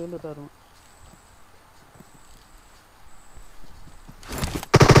 3-4 ഷീൽഡ് ഇട്ടായിരുന്നു.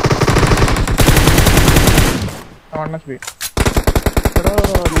 എടാ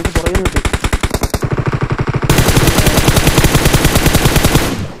നീക്ക് പുറകിൽ കിട്ടി.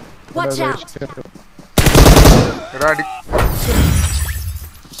 Watch out! എടാ അടി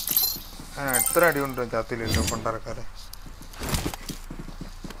എത്ര അടി കൊണ്ടോ ചാത്തില്ലല്ലോ കൊണ്ടിറക്കാതെ.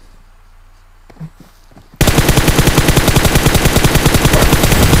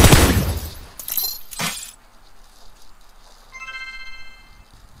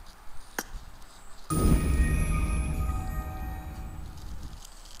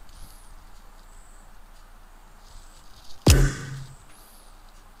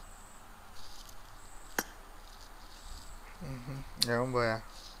 ഞാൻ പോയാ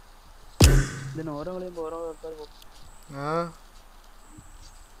ഇതിന് ഓരോ കളിയും ഓരോ ആൾക്കാർ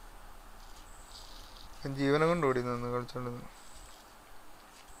ജീവനം കൊണ്ട് ഓടി നിന്ന് കളിച്ചോണ്ട്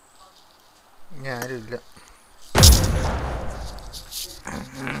ഞാരുമില്ല.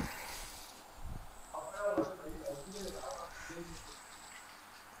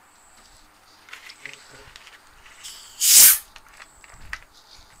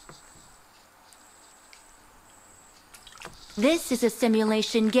 This is a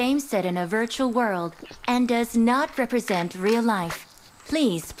simulation game set in a virtual world and does not represent real life.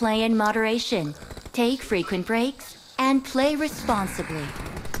 Please play in moderation, take frequent breaks, and play responsibly.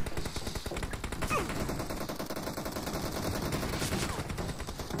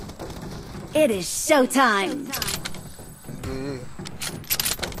 It is showtime!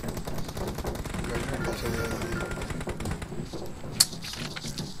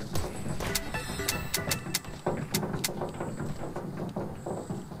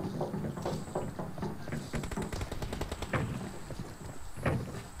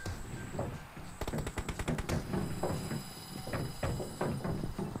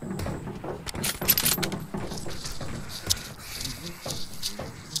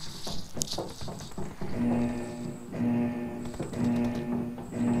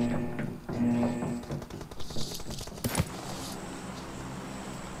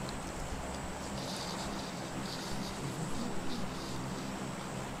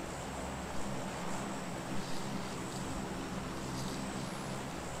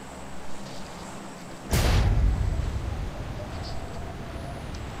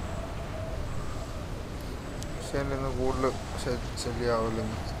 കൂടുതൽ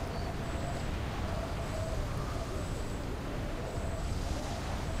ശല്യമാവില്ലെന്ന്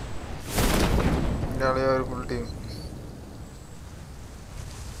എൻ്റെ ആളെയാ ഒരു ഫുൾ ടീം.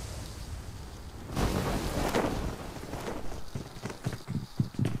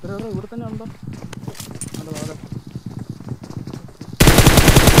 ഇവിടെ തന്നെ ഉണ്ടോ? അതെ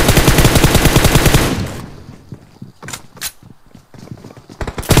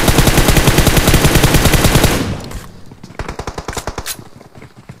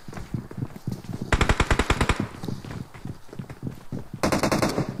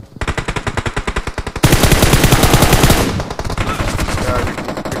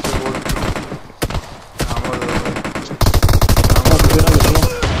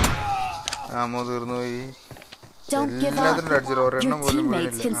Don't give up. Your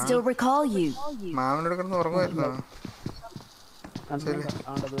teammates can still recall you. മാമനോട് കിടന്ന് ഉറങ്ങുമായിരുന്നോ?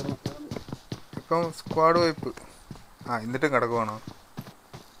 ഇപ്പം squad wipe. എന്നിട്ടും കിടക്കുവാണോ?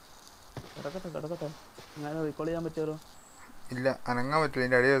 ഇല്ല, അനങ്ങാൻ പറ്റില്ല.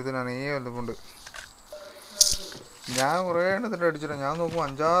 എൻ്റെ അടിയെടുത്തിനാണ് ഈ വല്ലപ്പോണ്ട്. ഞാൻ കുറേ എണ്ണത്തിൻ്റെ അടിച്ചിട്ടാ. ഞാൻ നോക്കുമ്പോൾ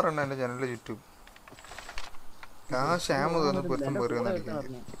 5-6 എണ്ണം എൻ്റെ ജനലിൽ ചുറ്റും. ശ്യാമ തീർന്ന് പൊരുത്തം പോരുമെന്ന് അടിക്കാൻ.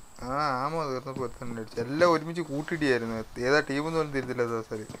 ആമോ തീർന്ന് പൊരുത്തം അടിച്ചു. എല്ലാം ഒരുമിച്ച് കൂട്ടിയിടിയായിരുന്നു. ഏതാ ടീമെന്ന് പോലും തിരിച്ചില്ല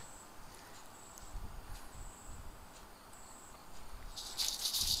ദിവസം.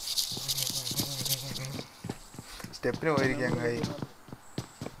 സ്റ്റെപ്പിന് പോയിരിക്കാൻ കായി.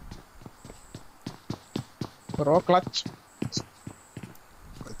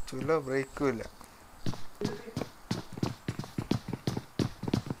 ക്ലച്ചുമില്ല, ബ്രേക്കും ഇല്ല.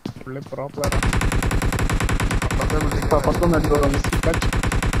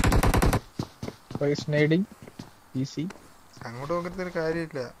 അങ്ങോട്ട് നോക്കിരുന്നൊരു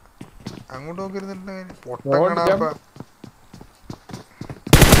കാര്യമില്ല. അങ്ങോട്ട് നോക്കിരുന്നിട്ട് പൊട്ടങ്ങണാപ്പ.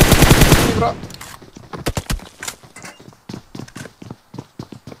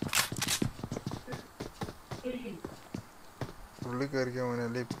 പുള്ളി കയറിക്കാൻ മോനെ,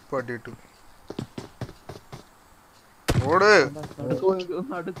 അല്ലെ ഇപ്പൊ അടി കിട്ടും. ഓട്.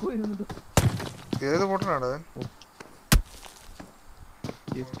 ഏത് പൊട്ടനാടാ?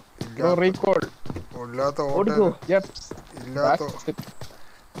 ഇല്ലാത്ത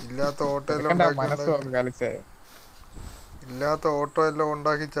ഓട്ടോ എല്ലാം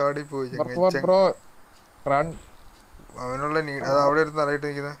ഉണ്ടാക്കി ചാടിപ്പോയി. അവനുള്ള നീഡ് അത് അവിടെ ഇരുന്ന് അറിയിട്ട്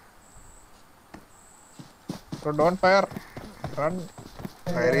നിൽക്കുന്നത്. ഫയർ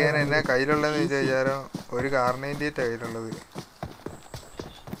ചെയ്യാൻ എന്നാ കയ്യിലുള്ളതെന്ന് വിചാരം ഒരു കാർണേന്റേറ്റ് കയ്യിലുള്ളത്.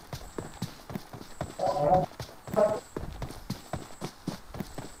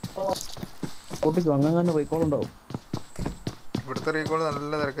 ഇവിടുത്തെ റീകോൾ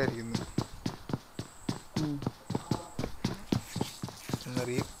നല്ല തിരക്കായിരിക്കുന്നു.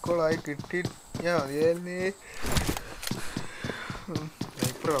 റീകോളായി കിട്ടി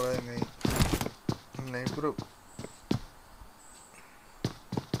നൈപ്പർ കളയായി. നൈപ്പർ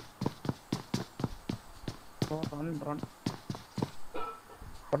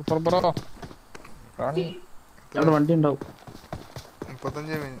വണ്ടി ഉണ്ടാവും.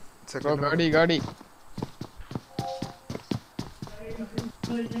 35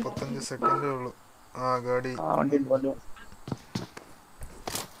 സെക്കൻഡേ ഉള്ളു. ആ ഗാഡി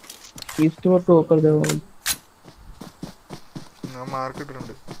ഞാൻ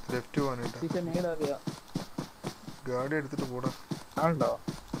മാർക്കിട്ടിട്ടുണ്ട്. ലെഫ്റ്റ് പോകാനായിട്ടാ. ഗാഡി എടുത്തിട്ട് പോടാ.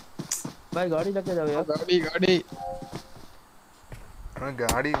 गाड़ी लेके जाओ यार. गाड़ी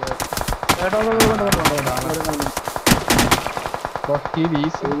गाड़ी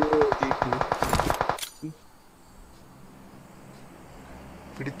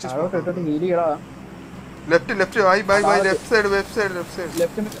लेफ्ट लेफ्ट भाई भाई भाई left side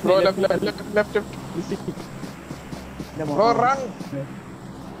bro left bro run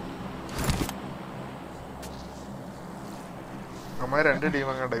हमारे രണ്ട് ടീം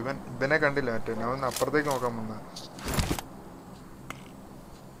അങ്ങോട്ട് ഇവനെ കണ്ടില്ല മറ്റേ അവൻ അപ്പുറത്തേക്ക് നോക്കാൻ വന്ന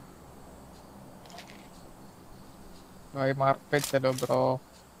भाई मार पे चलो ब्रो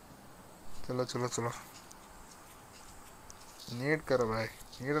चलो चलो चलो नीड कर भाई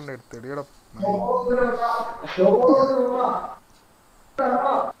नीड ने എടുത്തിടിയടാ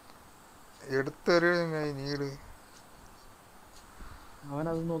എടുത്തെറിയ നീഡ് അവൻ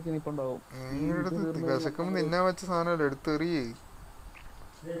അത് നോക്കി നിൽപ്പുണ്ടാവും. വിശക്കുമ്പോ നിന്നെ വെച്ച സാധനമല്ല എടുത്തെറിയേ.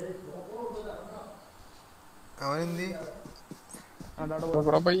 അവനെന്തി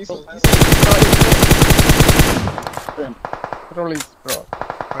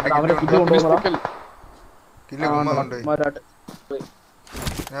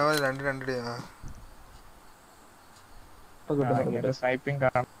ഞാൻ രണ്ട്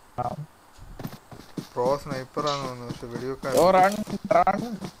പ്രോ സ്നൈപ്പർ ആണെന്ന് തോന്നുന്നു. പക്ഷെ വെടിവെക്കാൻ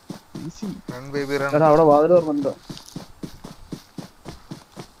അവിടെ വാതിൽ തുറന്നുണ്ടോ?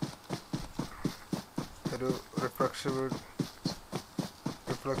 ഒരു റിഫ്ലക്സ്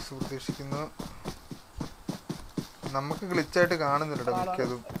പ്രതീക്ഷിക്കുന്നു. നമുക്ക് ഗ്ലിച്ചായിട്ട് കാണുന്നില്ലടാ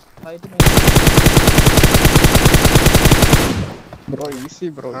മിക്കതും.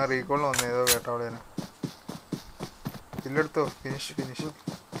 ആ റീകോളിന് വന്നു ഏതോ കേട്ടവളേനെ ഇല്ലെടുത്തോ. ഫിനിഷ്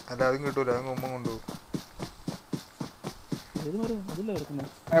അല്ല അതും കിട്ടൂല, അതും മുമ്പ് കൊണ്ടുപോകും.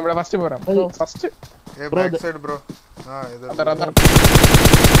 Back side bro. ആ ഇത്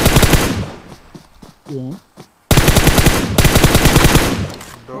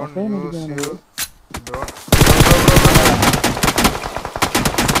don't use you don't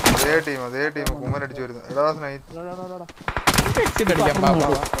അതേ ടീം കുമ്മൻ അടിച്ചു വരുന്നു. എടാ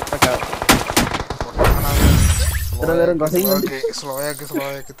സ്ലോ ആക്കി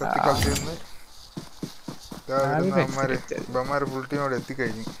തത്തി കളിച്ചിരുന്ന് ഇവന്മാര് ഫുൾ ടീം അവിടെ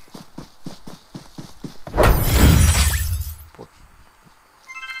എത്തിക്കഴിഞ്ഞു.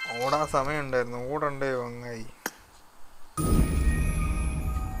 ഓടാൻ സമയം ഉണ്ടായിരുന്നു, ഓടണ്ടേ വങ്ങായി.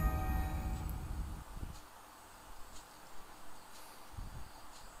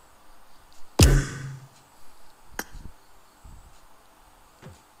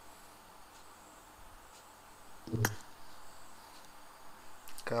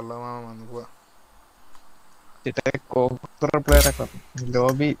 കള്ളമാമ വന്നു പോവാ.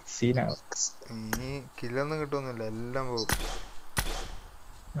 ലോബി സീനാണ്. ഈ കില്ലൊന്നും കിട്ടുന്നില്ല, എല്ലാം പോകും.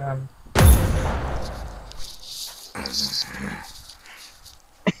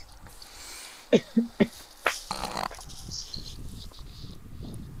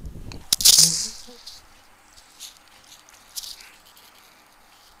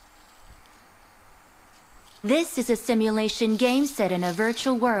 This is a simulation game set in a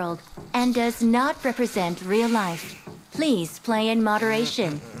virtual world and does not represent real life. Please play in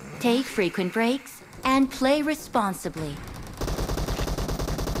moderation, take frequent breaks, and play responsibly.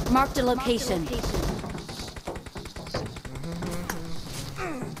 Marked a location.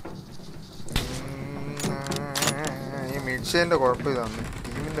 ഈ മിഡ്ഷേന്റെ കുഴപ്പം ഇതാണ്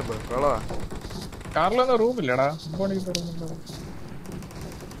ടീമിന്റെ ബഹളാ. കാറിലൊന്നും റൂമില്ലടാ.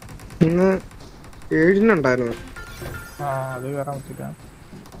 ഇന്ന് 7-നുണ്ടായിരുന്നു. അത് കയറാൻ പറ്റില്ല.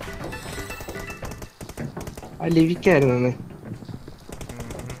 ലിവിക്കായിരുന്നു ഇന്ന്.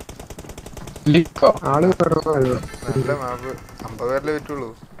 ആള് കുറവായിരുന്നു. നല്ല മാപ്പ് 50 പേരിലേ പറ്റുള്ളൂ.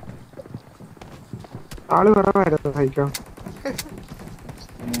 ആള് കുറവായിരുന്നു സഹിക്കോ.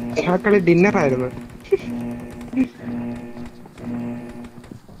 ആ കളി ഡിന്നറായിരുന്നു.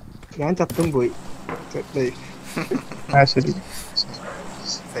 ഞാൻ ചത്തും പോയി. ശരി.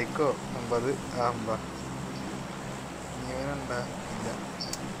 സൈക്കോ 50 ജീവനുണ്ടാ ഇല്ല.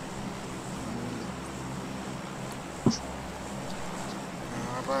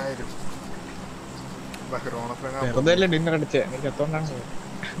 വെറുതെ അല്ലേ ഡിന്നർ അടിച്ചേ. എനിക്ക് എത്തോണ്ടാണ്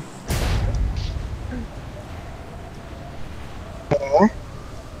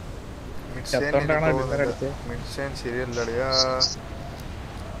ഡിന്നർ അടിച്ചേ. മിഡ്ഷേൻ ശരിയല്ലടിയാ.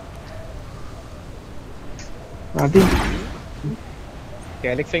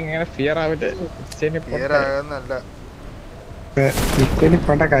 കാലിക്സ് ഇങ്ങനെ ഫിയർ ആവില്ല. ഫിയർ ആകുന്നല്ല.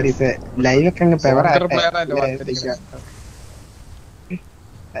 പോണ്ട കാര്യത്തെ ലൈവൊക്കെ അങ്ങ് പെവറാട്ടെ.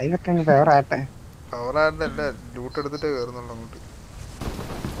 ലൈവൊക്കെ അങ്ങ് പെവറാട്ടെ. പവറായിട്ടല്ല ലൂട്ട് എടുത്തിട്ടേ കയറുന്നുള്ളൂ അങ്ങോട്ട്.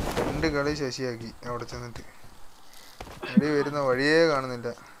 2 കളി ശശിയാക്കി അവിടെ ചെന്നിട്ട്. അടി വരുന്ന വഴിയേ കാണുന്നില്ല.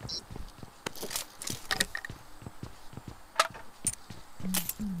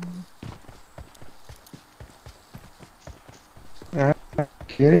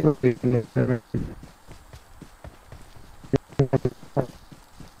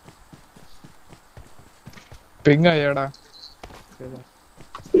 പിങ് അയ്യടാ.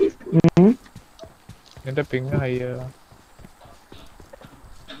 നിന്റെ പിങ് അയ്യടാ.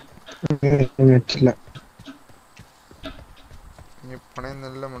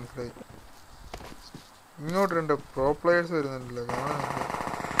 പണയെന്നല്ല മനസ്സിലായി. ഇങ്ങോട്ട് 2 പ്രോ പ്ലേയേഴ്സ് വരുന്നുണ്ടല്ലോ. കാണാനില്ല.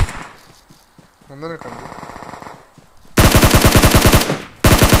 ഒന്നിനെ കണ്ടു.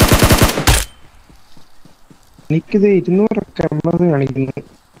 എനിക്കിത് 250 കാണിക്കുന്നു.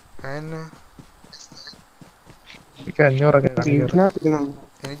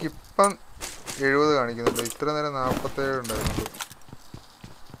 എനിക്കിപ്പം 70 കാണിക്കുന്നുണ്ട്. ഇത്ര നേരം 47 ഉണ്ടായിരുന്നുള്ളൂ.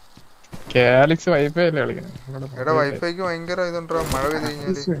 കാലിക്സ് വൈഫൈ അല്ലേ കളിക്കുന്നത്? എടാ വൈഫൈക്ക് ഭയങ്കര ഇതുണ്ടാ. മഴ പെയ്ത്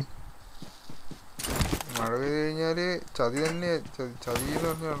കഴിഞ്ഞാല് ചതി തന്നെ. ചതി എന്ന്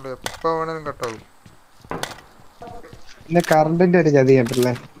പറഞ്ഞാൽ എപ്പ വേണേലും കട്ടാവും. കറണ്ടിന്റെ ഒരു ചതി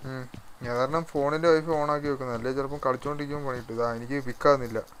കേട്ടല്ലേ. കാരണം ഫോണിന്റെ വൈഫൈ ഓൺ ആക്കി വെക്കുന്നത്. അല്ലേ ചിലപ്പം കളിച്ചോണ്ടിരിക്കുമ്പോൾ പണിയിട്ട്. ഇതാ എനിക്ക്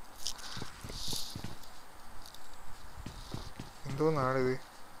പിക്കാവുന്നില്ല. എന്തോ നാടിത്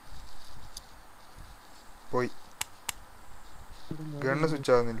പോയി. ഗണ്ണ്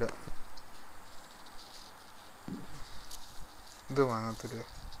സ്വിച്ച് ആവുന്നില്ല. ഇത് വാങ്ങത്തില്ല.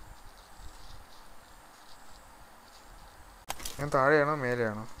 ഞാൻ താഴെയാണോ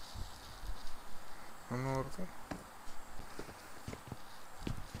മേലെയാണോ ഒന്നോർത്ത്.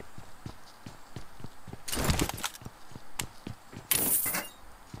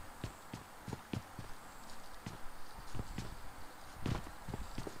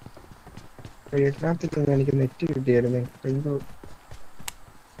 എനിക്ക് നെറ്റ് കിട്ടിയായിരുന്നു.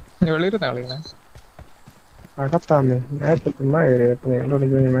 അകത്താന്ന് നേരത്തെ ചുമ്മാ കയറി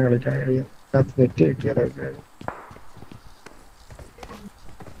കളിക്കാൻ കഴിയും. നെറ്റ് കിട്ടിയായിരുന്നു.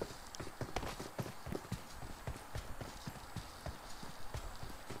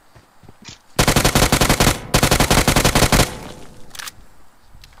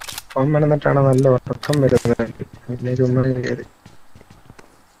 എന്നിട്ടാണ് നല്ല ഉറക്കം വരുന്നത്. കയറി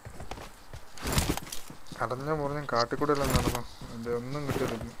അടഞ്ഞ മുറിഞ്ഞ കാട്ടിക്കൂടെ എല്ലാം നടന്നു. എൻ്റെ ഒന്നും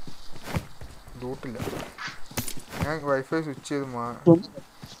കിട്ടിയില്ല. ലൂട്ടില്ല. ഞാൻ വൈഫൈ സ്വിച്ച് ചെയ്ത്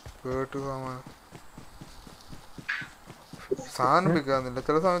കേട്ട് സാധനം പിക്കാവുന്നില്ല.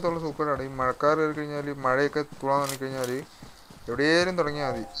 ചില സമയത്തുള്ള സൂപ്പറാണ്. ഈ മഴക്കാർ കയറി കഴിഞ്ഞാൽ മഴയൊക്കെ തുളാൻ തുടങ്ങിക്കഴിഞ്ഞാൽ എവിടെയെങ്കിലും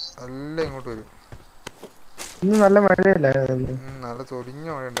തുടങ്ങിയാൽ മതി. എല്ലാം ഇങ്ങോട്ട് വരും. നല്ല മഴയല്ലേ. നല്ല ചൊരിഞ്ഞ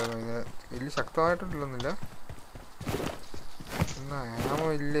മഴ ഉണ്ടായിരുന്നു. വലിയ ശക്തമായിട്ടുള്ളൊന്നുമില്ല. ആമോ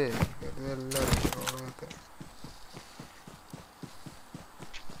ഇല്ലേ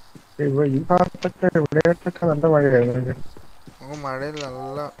ഈ ഭാഗത്തൊക്കെ ഇവിടെയൊക്കെ നല്ല മഴയായിരുന്നു. നമുക്ക് മഴയിൽ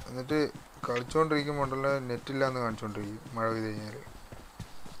നല്ല എന്നിട്ട് കളിച്ചോണ്ടിരിക്കുമ്പോണ്ടല്ല നെറ്റില്ലാന്ന് കാണിച്ചോണ്ടിരിക്കും മഴ പെയ്ത് കഴിഞ്ഞാൽ.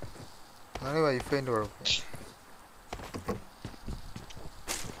 അതാണ് വൈഫൈൻ്റെ കുഴപ്പം.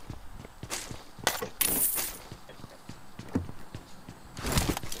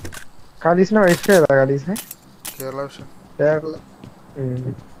 കാലീസിന്റെ വൈഫൈ ഏതാ? കാലീസിന് കേരള വിഷൻ.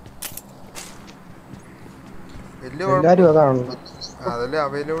 എല്ലാരും അതാണല്ലോ. അതല്ലേ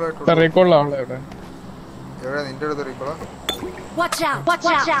അവൈലബിൾ ആയിട്ടുള്ളൂ. റീകോൾ ആവളെ എവിടെ? എവിടെ നിന്റെ അടുത്ത് റീകോളാ? Watch out! Watch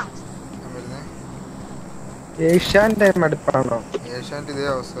out! ഞാൻ വരുന്നേ. ഏഷ്യാന്റെ മടുപ്പാണോ? ഏഷ്യാനെറ്റ് ഇതേ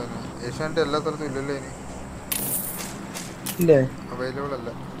അവസ്ഥ തന്നെ. ഏഷ്യാനെറ്റ് എല്ലാ സ്ഥലത്തും ഇല്ലല്ലോ ഇനി. ഇല്ലേ? അവൈലബിൾ അല്ല.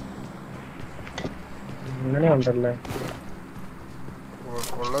 അങ്ങനെ ഉണ്ടല്ലേ.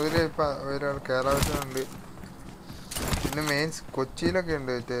 ഉള്ളതിൽ ഇപ്പം കേരളത്തിലുണ്ട്. പിന്നെ മെയിൻസ് കൊച്ചിയിലൊക്കെ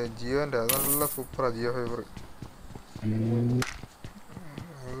ഉണ്ട് മറ്റേ ജിയോൻ്റെ. അത് നല്ല സൂപ്പറാണ്. ജിയോ ഫൈബർ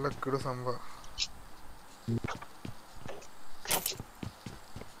നല്ല കിടു സംഭവം.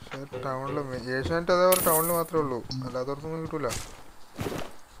 പക്ഷേ ടൗണിൽ ഏഷ്യാനെറ്റ് അതേപോലെ ടൗണിൽ മാത്രമേ ഉള്ളൂ, അല്ലാത്തവർക്കൊന്നും കിട്ടൂല.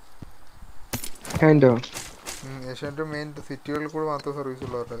 ഏഷ്യാനെറ്റ് മെയിൻ സിറ്റികളിൽ കൂടെ മാത്രമേ സർവീസ്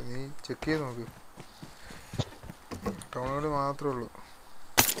ഉള്ളവരുടെ. നീ ചെക്ക് ചെയ്ത് നോക്ക്. ടൗണുകളിൽ മാത്രമേ ഉള്ളൂ.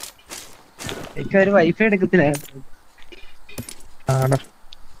 എനിക്കൊരു വൈഫൈ എടുക്കത്തില്ല.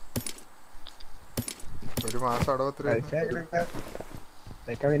 ഒരു മാസം അടവത്ര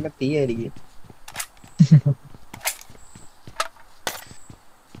പിന്നെ തീയായിരിക്കും.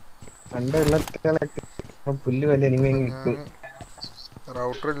 പണ്ടുള്ള പുല്ല് പോലെ കിട്ടും.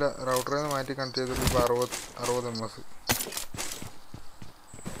 റൗട്ടറില്ല, റൗട്ടറിൽ നിന്ന് മാറ്റി കണക്ട് ചെയ്തിട്ട് ഇപ്പോൾ 60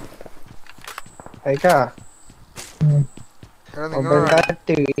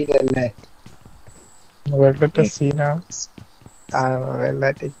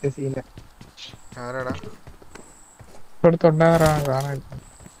 MS. ആരാടാ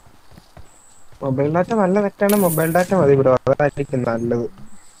മൊബൈൽ ഡാറ്റ നല്ല തെറ്റാണ്. മൊബൈൽ ഡാറ്റ മതി ബ്രോ, അതായിരിക്കും നല്ലത്.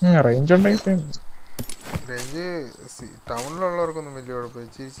 റേഞ്ച് ഉണ്ടെങ്കിൽ റേഞ്ച് ടൗണിലുള്ളവർക്കൊന്നും വലിയ കുഴപ്പമില്ല.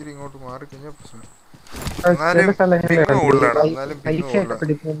 ഇച്ചിരി ഇങ്ങോട്ട് മാറി കഴിഞ്ഞാൽ പ്രശ്നം.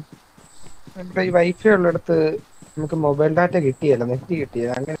 ഈ വൈഫൈ ഉള്ളിടത്ത് നമുക്ക് മൊബൈൽ ഡാറ്റ കിട്ടിയല്ല, നെറ്റ്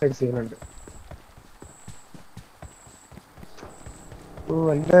കിട്ടിയത്. അങ്ങനെ ഒരു സീനുണ്ട്.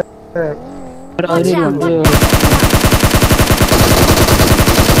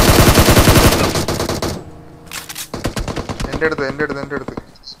 എന്റെ എന്റെ അടുത്ത്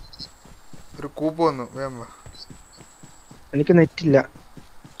ഒരു കൂപ്പ് വന്നു. വേഗം വാ. എനിക്ക് നെറ്റില്ല.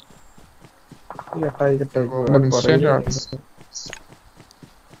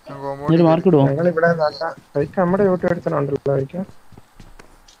 ഞങ്ങളിവിടെ നമ്മുടെ യൂട്യൂബ് എടുത്തോ.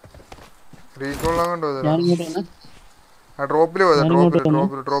 റീകോളാൻ ആ ഡ്രോപ്പില് പോയതാ.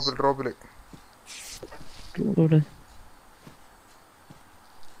 ഡ്രോപ്പില്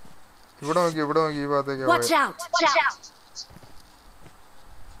ഇവിടെ നോക്കി ഈ ഭാഗത്തേക്ക്.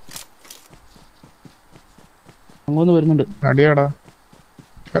 അങ്ങോട്ട് വരുന്നുണ്ട്. അടിയാടാ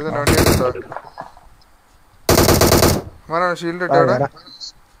ഷീൽഡ് ഇട്ടാടാ.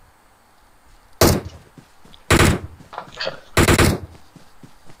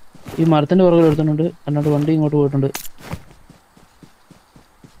 ഈ മരത്തിന്റെ പുറകിൽ എടുത്തിട്ടുണ്ട്. എന്നിട്ട് വണ്ടി ഇങ്ങോട്ട് പോയിട്ടുണ്ട്.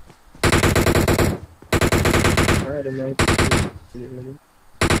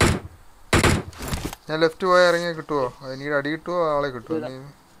 ഞാൻ ലെഫ്റ്റ് പോയാൽ ഇറങ്ങിയാൽ കിട്ടുവോ? എനിക്ക് അടി കിട്ടുവോ? ആളെ കിട്ടുവോ?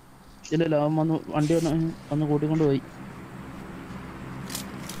 ഇല്ല, അവൻ വന്ന് വണ്ടി വന്ന് കൂട്ടിക്കൊണ്ട് പോയി.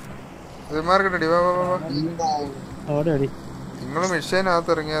 നിങ്ങള്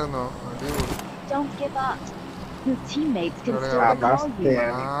മെഷീനകത്ത് ഇറങ്ങിയായിരുന്നോ? അടിപൊളി.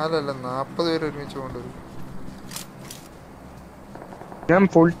 40 പേര് ഒരുമിച്ച് കൊണ്ടുവരും. ഞാൻ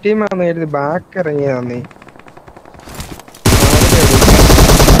ഫുൾ ടീം ആണ് എഴുതി ബാക്ക് ഇറങ്ങിയതാന്നേ.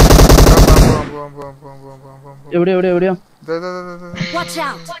 എവിടെയാ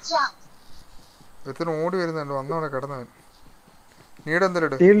ഓടി വരുന്നുണ്ട്. വന്നവിടെ കിടന്നവൻ. നീടെ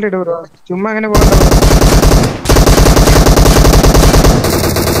എന്തെങ്കിലും ഷീൽഡ് ഇട് ബ്രോ, ചുമ്മാ അങ്ങനെ പോകണ്ട.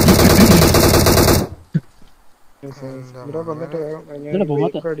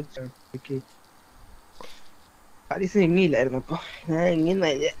 എങ്ങിയില്ലായിരുന്നു. അപ്പൊ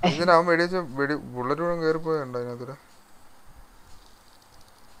ഞാൻ അവൻ വെടിവെച്ച ബുള്ളറ്റ് കൂടെ കയറിപ്പോയുണ്ടോ അതിനകത്ത്?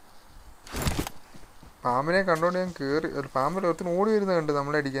 പാമ്പിനെ കണ്ടോണ്ട് ഞാൻ കേറി. പാമ്പിൽ ഒരുത്തിന് ഓടി വരുന്ന കണ്ട്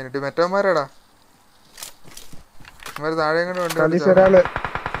നമ്മളെ അടിക്കാനായിട്ട്. മറ്റവന്മാരാടാ താഴെ കണ്ട് വണ്ടി.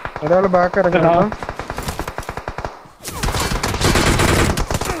 ഒരാള് ബാക്ക് ഇറങ്ങണം.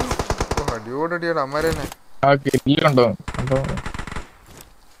 അടിയോടടിയാടാ അമ്മാരെ തന്നെ.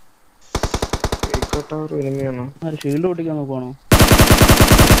 ഷീൽഡ് പൊട്ടിക്കാൻ നോക്കുവാണോ?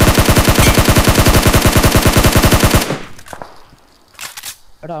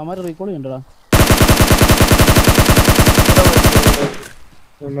 എടാ അവന്മാര് റീകോൾ ചെയ്യണ്ടടാ.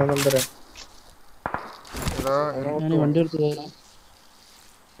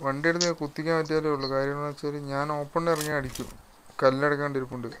 വണ്ടി എടുത്ത് കുത്തിക്കാൻ പറ്റിയാലേ ഉള്ളു. കാര്യം എന്ന് വെച്ചാൽ ഞാൻ ഓപ്പണിൽ ഇറങ്ങി അടിക്കും.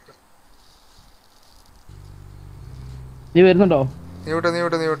 കല്ലെടുക്കാണ്ടിരിപ്പുണ്ട്. നീ വരുന്നുണ്ടോ? നീ വിട്ടോ.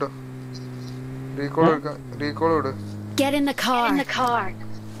 റീകോൾ വിട്. Get in the car.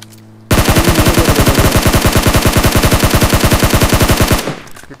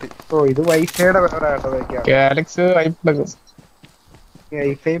 ഓ ഇത് വൈഫൈയുടെ പേവറാ കേട്ടോ വയ്ക്കാം. Calyx wipe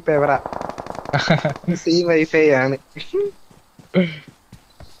wifi പേവറാ. C wifi ആണ്.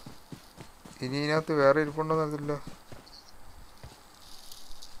 ഇനി ഇതിനകത്ത് വേറെ ഇരിപ്പുണ്ടോന്ന് അറിയില്ല.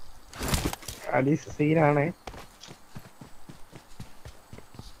 അടി സീനാണ്.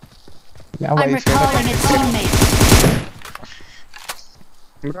 ഞാൻ I'm recalling a teammate.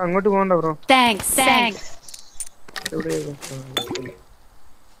 Bro അങ്ങോട്ട് പോകണ്ട ബ്രോ. Thanks.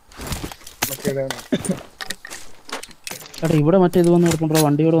 എടാ ഇവിടെ മറ്റേ ഇത് വന്ന് എടുപ്പുണ്ടോ,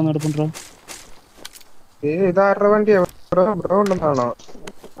 വണ്ടി ഇവിടെ വന്ന് എടുപ്പുണ്ടോ? ഇതാരുടെ വണ്ടിയാ ബ്രോ? ബ്രോ ഉണ്ടെന്നാണോ?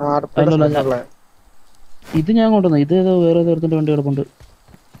 ഇത് ഞാൻ കൊണ്ടുവന്നു. ഇത് ഏതോ വേറെ തരത്തിന്റെ വണ്ടി എടുപ്പുണ്ട്.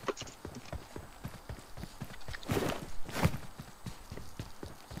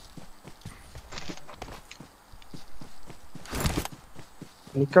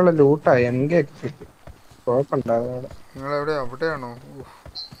 എനിക്കുള്ള ലൂട്ടാ എൻകെ കുഴപ്പമുണ്ടാകും. നിങ്ങളെവിടെ? അവിടെയാണോ?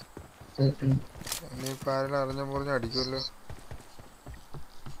 ഇനിയിപ്പോ ആരെങ്കിലും അറിഞ്ഞ പറഞ്ഞ അടിക്കുമല്ലോ.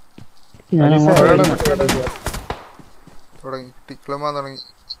 തുടങ്ങി ടിക്ലമാൻ തുടങ്ങി.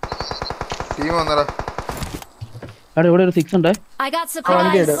 ടീം വന്നടാ. ഇവിടെ ഒരു 6 ഉണ്ടേ.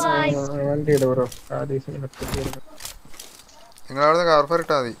 വണ്ടിയുടെ ബ്രോ. നിങ്ങളവിടുന്ന് കാർഫർ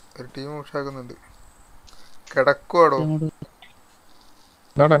ഇട്ടാ മതി. ഒരു ടീം ഉഷാക്കുന്നുണ്ട്. കിടക്കുവാടോ.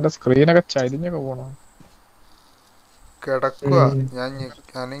 എന്റെ സ്ക്രീനൊക്കെ ചരിഞ്ഞൊക്കെ പോണോ? കിടക്കുക. ഞാൻ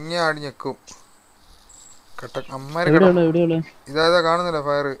അനങ്ങി ആടി ഞെക്കും. ഇതാ കാണുന്നില്ല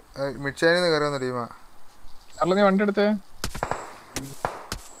ഫയർ. മിഡ്ഷൈനിന്ന് കയറി വന്ന ടീമാ. അല്ല നീ വണ്ടി എടുത്തേ.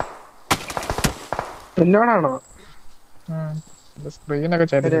 എന്നോടാണോ? സ്ക്രീനൊക്കെ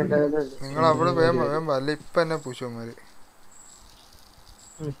ചരിഞ്ഞു. നിങ്ങൾ അവിടെ വേമ്പ അല്ല ഇപ്പൊ എന്നെ പൂശന്മാര്.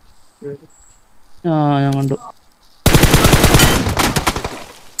 ഞാൻ കണ്ടു.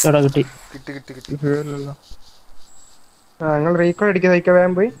 കിട്ടി. നിങ്ങൾ റീകോൾ അടിക്കാ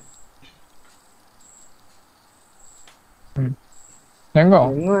വേഗം പോയി.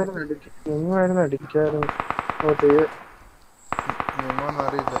 എങ്ങായിരുന്നു അടിക്കാറ്?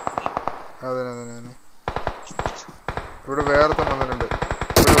 അറിയില്ല. അതന്നെ ഇവിടെ വേറെ വന്നിട്ടുണ്ട്.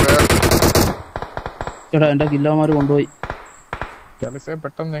 എന്റെ കില്ലമാര് കൊണ്ടുപോയി.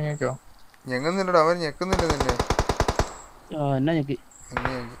 പെട്ടെന്ന് ഞെങ്ങിക്കോ. ഞെങ്ങുന്നില്ലടോ. അവൻ ഞെക്കുന്നില്ല നിന്നെ. എന്നാ ഞെക്കി.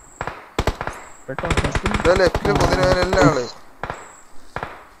 ലെഫ്റ്റില് കുതിരവരെല്ലാം ആള്.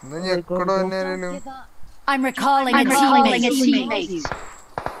 ഇന്ന് ഞെക്കടോ എന്നേലും.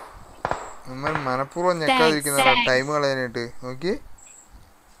 നമ്മൾ മനഃപൂർവ്വം ഞെക്കാതിരിക്കുന്ന ടൈം കളയാനായിട്ട് നോക്കി.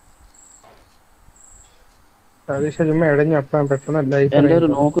 ചുമ്മാ ഇടഞ്ഞപ്പം പെട്ടെന്ന്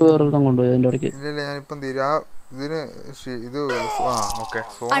ഇല്ല ഞാനിപ്പം ഇതിന് ഇത്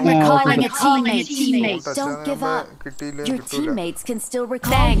കിട്ടിയില്ല.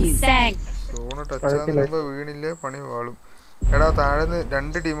 സോണ് ടച്ചാകുമ്പോ വീണില്ല, പണി വാളും. എടാ താഴെന്ന്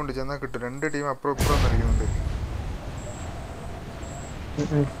 2 ടീമുണ്ട്. ചെന്നാ കിട്ടും. 2 ടീം അപ്പുറം ഇപ്പുറം കളിക്കുന്നുണ്ട്.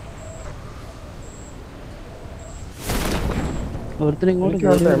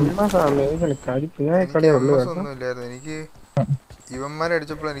 ഒന്നുമില്ലായിരുന്നു എനിക്ക്. ഇവന്മാരെ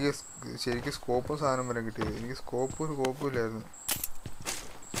അടിച്ചപ്പോൾ എനിക്ക് ശരിക്കും സ്കോപ്പും സാധനം വരെ കിട്ടിയത്. എനിക്ക് സ്കോപ്പും ഇല്ലായിരുന്നു,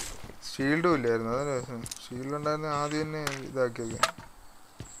 ഷീൽഡും ഇല്ലായിരുന്നു. അതാണ് പ്രശ്നം. ഷീൽഡ് ഉണ്ടായിരുന്ന ആദ്യം തന്നെ ഇതാക്കിയത്.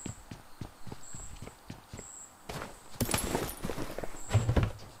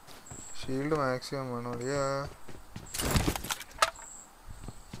 ഷീൽഡ് മാക്സിമം വേണം. അറിയാ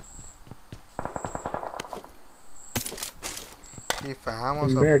ഈ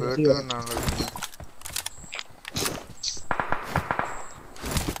ഫാമോസ് കേട്ടുന്നാണല്ലോ.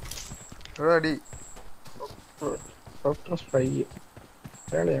 അടി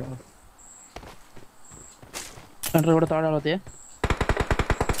ഇവിടെ താഴെ വളർത്തിയേ.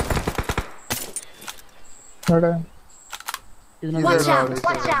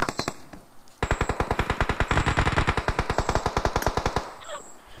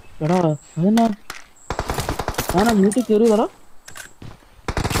 എടാ അതെന്നാ ഞാനാ വീട്ടിൽ കയറിയതാ.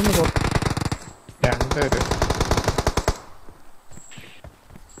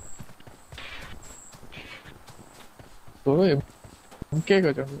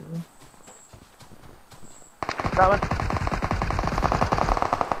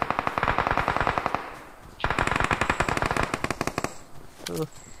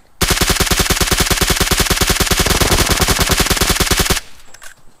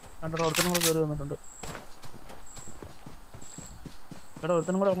 ഒരുത്തനും കൂടെ കയറി വന്നിട്ടുണ്ട്. എടാ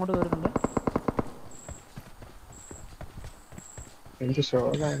ഒരുത്തനും കൂടെ അങ്ങോട്ട് കയറിയിട്ടുണ്ട്. എന്ത്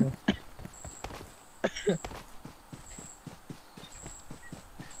ഷോകാണ്.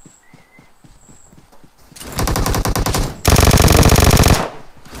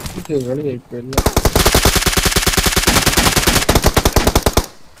 കളി കഴിക്കില്ല.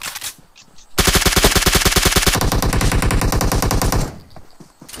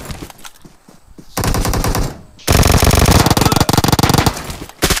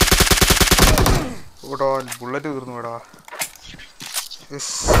 എടാ ബുള്ളറ്റ് തീർന്നു എടാ.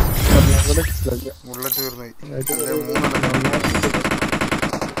 ബുള്ളറ്റ് തീർന്നു.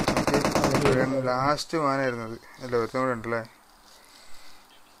 ലാസ്റ്റ് മാനായിരുന്നത് അല്ല, ഒരുത്തം കൂടെ ഉണ്ടല്ലേ.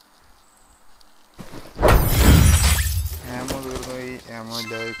 ആമോ തീർന്നു പോയി, ആമോ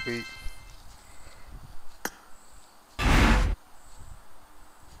ഇല്ലാതായിപ്പോയി.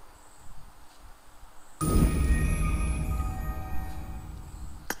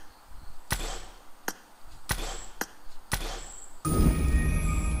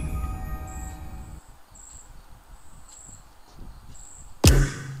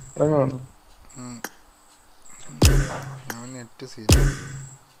 നെറ്റ്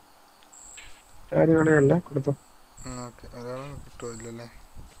കാര്യങ്ങളെയല്ല കൊടുത്തു. ഓക്കെ, ഒരാളും കിട്ടുമോ? ഇല്ലല്ലേ,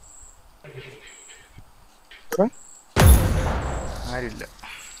 ആരില്ല.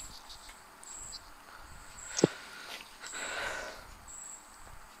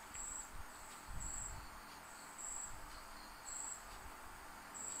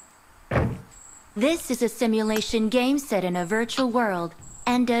 This is a simulation game set in a virtual world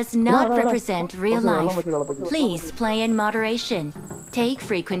and does not represent real life. Please play in moderation, take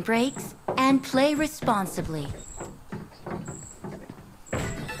frequent breaks, and play responsibly.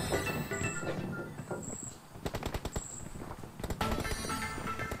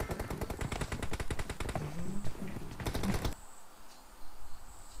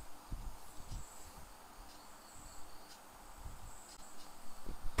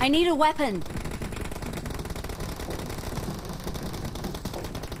 I need a weapon.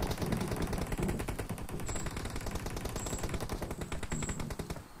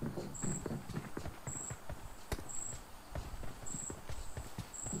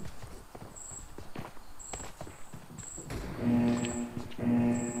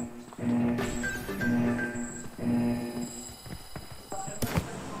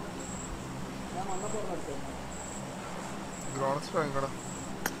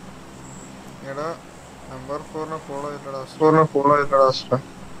 എടാ number 4 follow ചെയ്തിട്ടടാ.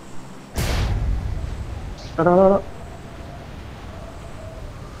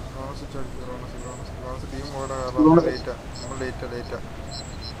 Team ഓടാ. ലേറ്റാ, നമ്മൾ ലേറ്റാ.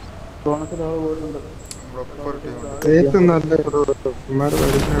 നമ്മളൊപ്പം ടീമുണ്ട്.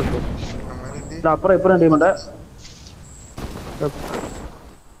 അപ്പുറം ഇപ്പുറം ടീമുണ്ട്.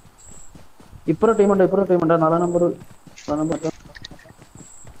 ഇപ്പുറം ടീമുണ്ട്. 4 number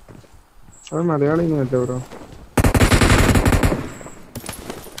Malayali bro.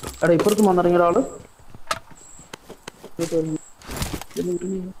 എടാ ഇപ്പുറത്തും വന്നിറങ്ങിയ ഒരാള്.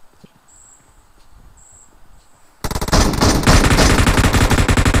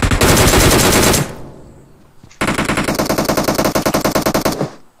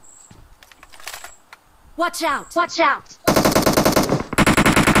 Watch out!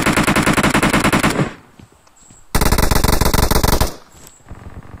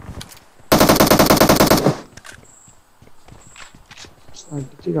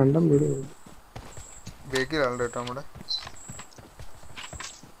 അടിച്ച് കണ്ടം വീട്. ബേക്കിലാളുണ്ട് കേട്ടോ നമ്മുടെ.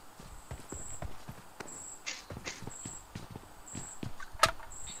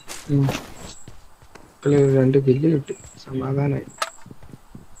 മക്കളെ 2 ബില്ല് കിട്ടി, സമാധാനായി.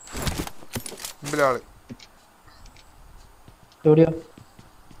 മുമ്പിലാള് എവിടെയാ?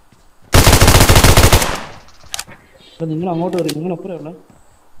 നിങ്ങൾ അങ്ങോട്ട് കയറി, നിങ്ങൾ എപ്പോഴാണ്?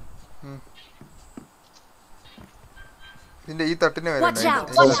 ഇതിന്റെ ഈ തട്ടിന് വരണ്ട,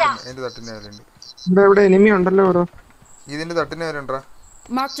 എന്റെ തട്ടിന് വരണ്ട്. ഇവിടെ എനിമി ഉണ്ടല്ലോ ബ്രോ. ഇതിന്റെ തട്ടിന് വരണ്ടാ.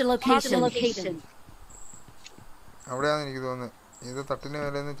 അവിടെയാന്ന് എനിക്ക് തോന്നുന്നത്. ഇത് തട്ടിന്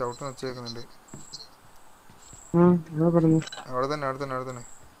വരന്ന് ചവിട്ട് വെച്ചേക്കുന്നുണ്ട്. അവിടെ തന്നെ.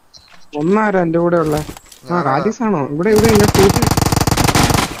 ഒന്നാരാ എന്റെ കൂടെ ഉള്ള ആണോ? ഇവിടെ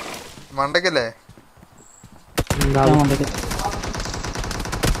മണ്ടക്കല്ലേ?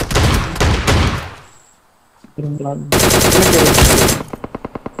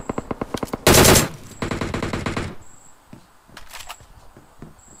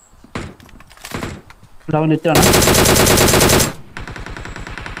 നെറ്റാണ്.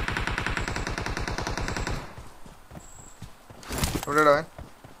 എവിടെയാ?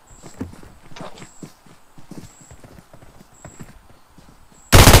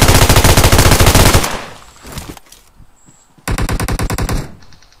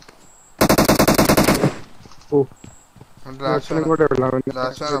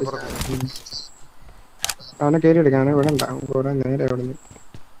 അവനെ കയറി എടുക്കാൻ വിടണ്ട. നേരെ അവിടെ നിന്ന്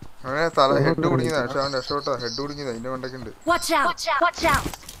അവനെ തല ഹെഡ് കുടുങ്ങിയതാ. പക്ഷെ അവൻ രക്ഷപ്പെട്ടാ. ഹെഡ് കുടുങ്ങിയതാ. അതിന്റെ മണ്ടക്കുണ്ട്.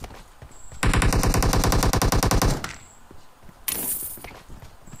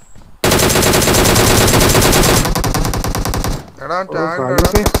 എടാ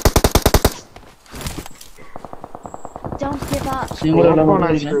ടാങ്ക് Don't give up. നിങ്ങൾ എല്ലാം Open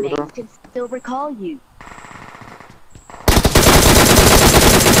നോക്കി ആയിട്ട് bro. Can still recall you.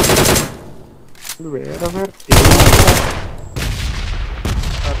 ഇത് വേറെ വേറെ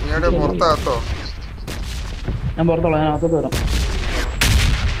നീടെ പുറത്താകത്തോ? ഞാൻ പുറത്തോളാം, ഞാൻ അകത്തോട്ട് വരാം.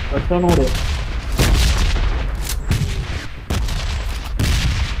 ഒറ്റ കൂടെ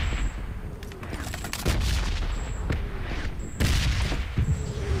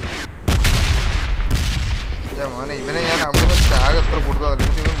മോനെ ഇവനെ ഞാൻ അവിടുന്ന് ടാഗ് എത്ര കൊടുത്താൽ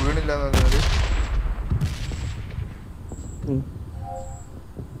അല്ലെങ്കിൽ ഇവൻ വീണില്ല എന്ന് പറഞ്ഞാല്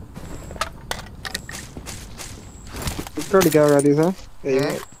അടിക്കാവോ ആദീസ?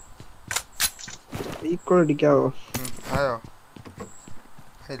 ഈക്വൽ അടിക്കാവോ? ആയോ?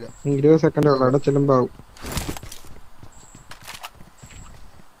 ഇല്ല 20 സെക്കൻഡേ ഉള്ളു. അവിടെ ചെല്ലുമ്പോ ആവും.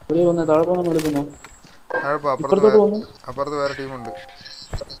 വന്ന് താഴെ പോകുന്ന എടുക്കുന്നു. അപ്പുറത്ത് വേറെ ടീമുണ്ട്.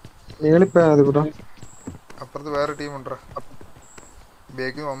 നിങ്ങളിപ്പോ അത് ബ്രോ അപ്പുറത്ത് വേറെ ടീമുണ്ടാ.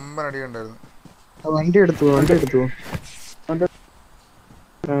 ബേക്കിൽ 9 അടി ഉണ്ടായിരുന്നു. വണ്ടി എടുത്തു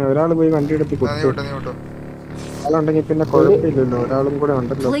ഒരാള് പോയി വണ്ടി എടുത്ത് നീ വിട്ടോ ആളുണ്ടെങ്കിൽ പിന്നെ കുഴപ്പമില്ലല്ലോ. ഒരാളും കൂടെ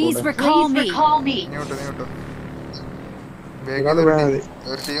ഉണ്ടല്ലോ Please കൂടെ. recall me. നീ വിട്ടോ ബേക്കിൽ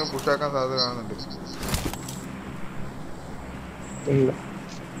ഒരു ടീം പുഷാക്കാൻ സാധ്യത കാണുന്നുണ്ട്. ഇല്ല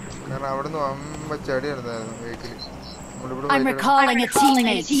കാരണം അവിടുന്ന് 5 അടി നടന്നായിരുന്നു ബേക്കിൽ. I'm recalling a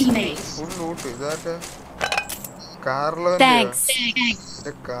teammate. Full loot. ഇതാട്ടെ Carlo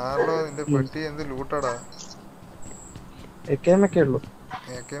നിന്റെ പെട്ടി എന്ത് ലൂട്ടാടാ. എക്കെ ഉള്ളു.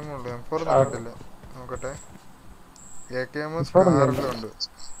 AKM ഉള്ളു. M4 കണ്ടില്ല. നോക്കട്ടെ. AKM സ്കാറിലും ഉണ്ട്.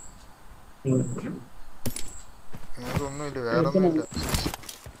 അതൊന്നുമില്ല, വേറെ ഒന്നുമില്ല.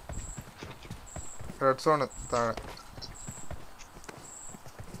 റെഡ് സോണ് താഴെ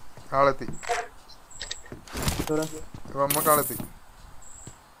ആളെത്തി. നമ്മക്കാളെത്തി.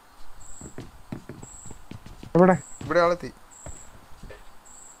 ഇവിടെ ആളെത്തി.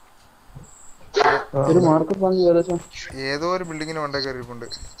 ഏതോ ഒരു ബിൽഡിങ്ങിന് വണ്ടേ കയറിയിട്ടുണ്ട്.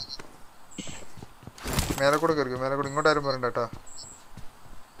 മേലെ കൂടെ കയറി. ഇങ്ങോട്ടാരും പറയണ്ട കേട്ടാ.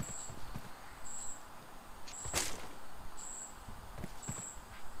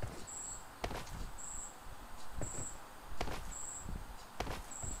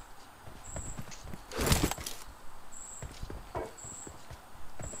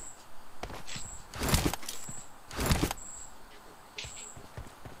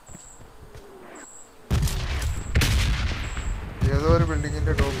 ഏതോ ഒരു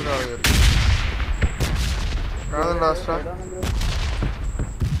ബിൽഡിങ്ങിന്റെ ടോപ്പിലാണ് കയറി. കാണുന്നുണ്ടോ ആസ്ട്ര?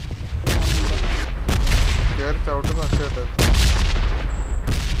 കയറി ചവിട്ടുന്ന ഒച്ചയായിട്ട്.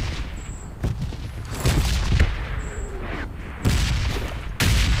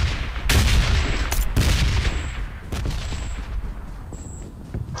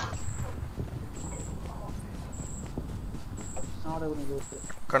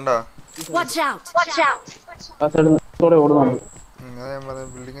 കണ്ടാ? അതാ ഞാൻ പറഞ്ഞ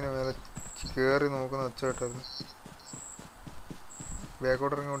ബിൽഡിങ്ങിന് മേലെ കേറി നോക്കുന്ന ഒച്ച കേട്ടത്.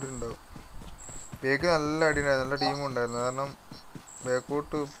 ബാക്കോട്ട് ഇറങ്ങിക്കൊണ്ടിട്ടുണ്ടാവും. ബേക്ക് നല്ല അടിയുണ്ടായിരുന്നു, നല്ല ടീമും ഉണ്ടായിരുന്നു. കാരണം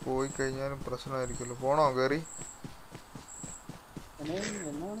ബാക്കോട്ട് പോയി കഴിഞ്ഞാലും പ്രശ്നമായിരിക്കുമല്ലോ. പോണോ കയറി?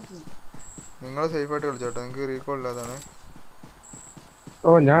 നിങ്ങൾ സേഫായിട്ട് കളിച്ചോട്ടെ, നിങ്ങൾക്ക് റീകോൾ ഇല്ലാതാണ്.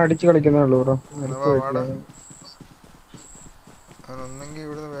 ഞാൻ അടിച്ചു കളിക്കുന്നേ ഉള്ളൂ ബ്രോ. ഒന്നെങ്കിൽ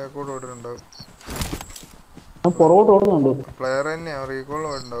ഇവിടുന്ന് ബാക്കോട്ട് ഓടിട്ടുണ്ടാവും. പ്ലെയർ തന്നെയാ, റീകോൾ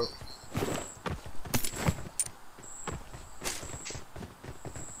പോയിട്ടുണ്ടാവും.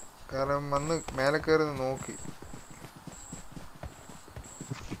 കാരണം വന്ന് മേലെ കയറി നോക്കി.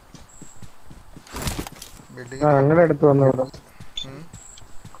 ഞങ്ങളുടെ അടുത്ത് വന്നു.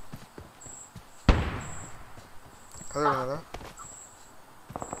 അതെവിടുന്നതാ?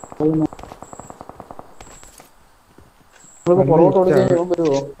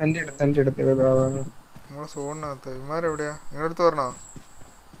 എന്റെ അടുത്ത് നമ്മളെ സോണിനകത്ത്. ഇമാരെവിടെയാ? നിങ്ങളുടെ അടുത്ത് പറഞ്ഞോ?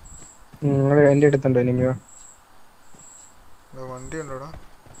 എന്റെ അടുത്തുണ്ടോ ഇനിമയോ? വണ്ടി ഉണ്ടോടാ?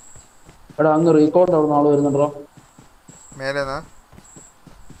 മേലേന്നാ?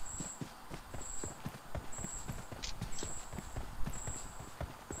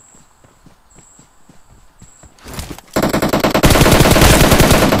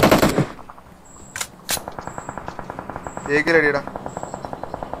 ബേക്കിലടിയടാ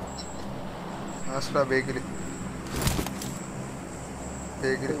ആസ്ട്രാ. ബേക്കില്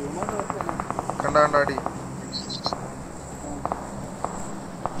കണ്ടാടി.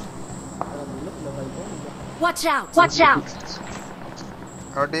 Watch out!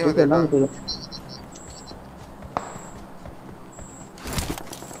 ആ ടീം എത്തിട്ടാ.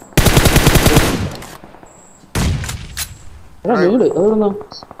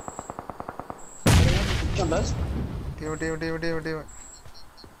 Team team.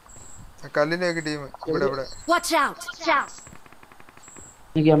 കല്ലിന്റെ ഒക്കെ ടീം ഇവിടെ ഇവിടെ. Watch out!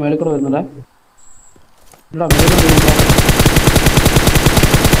 എനിക്ക് ആ മേളിൽ കൂടെ വരുന്നുണ്ടേ. ഇല്ല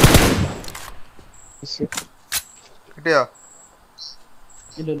കിട്ടിയോ?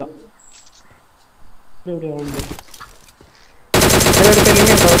 ഇല്ല എവിടെയാ ഉണ്ട്?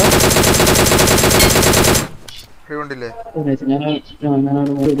 കൊണ്ടില്ലേ?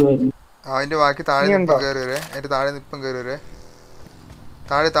 ഇതുമായിരുന്നു. അതിന്റെ ബാക്കി താഴെ നിപ്പം കയറി വരെ. അതിന്റെ താഴെ നിപ്പം കയറി വരെ.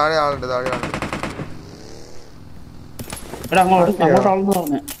 താഴെ ആളുണ്ട്. എടാ അങ്ങോട്ട് ആളെന്ന്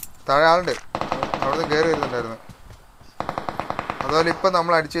പറഞ്ഞേ. താഴെ ആളുണ്ട്. അവിടുന്ന് കയറി വരുന്നുണ്ടായിരുന്നു. അതുപോലെ ഇപ്പൊ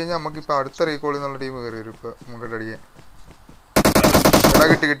നമ്മൾ അടിച്ചു കഴിഞ്ഞാൽ നമുക്ക് ഇപ്പൊ അടുത്ത റീകോളിൽ നിന്നുള്ള ടീം കയറി വരും. ഇപ്പൊ നമുക്ക് അടിക്കാൻ. എടാ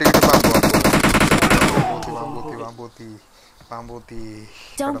കിട്ടി പാമ്പൂത്തി.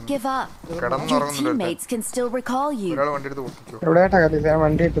 Don't give up. Your teammates can still recall you. ഒരാൾ വണ്ടി എടുത്ത് പൊട്ടിച്ചോ.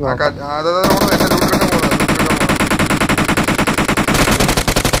 വണ്ടി ഇട്ട്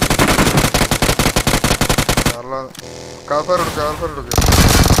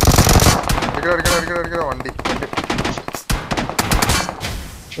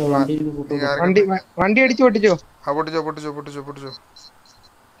വണ്ടി അടിച്ചു പൊട്ടിച്ചോ. പൊട്ടിച്ചോ.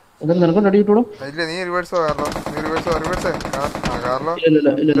 നിനക്കും അടി കിട്ടൂടോ? ഇല്ല, നീ റിവേഴ്സോ കാർലോ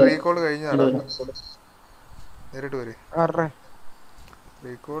റീകോൾ കഴിഞ്ഞാടാ. നേരിട്ട് വരെ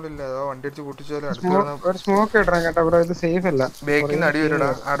റീകോൾ ഇല്ല. അതോ വണ്ടി അടിച്ച് പൊട്ടിച്ചാലും സ്മോക്ക് ഇടണം കേട്ടോ ബ്രോ. ഇത് സേഫ് അല്ല. ബേക്കിന്ന് അടി വരടാ.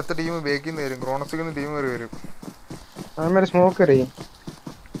 അടുത്ത ടീം ബേക്കിന്ന് വരും. ക്രോണസിന്ന് ടീം വരും. അതുമാതിരി സ്മോക്ക് എറിയും.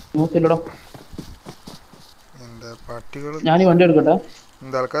 നോക്കില്ലടോ. എന്താ പട്ടികൾ. ഞാൻ ഈ വണ്ടി എടുക്കട്ടെ.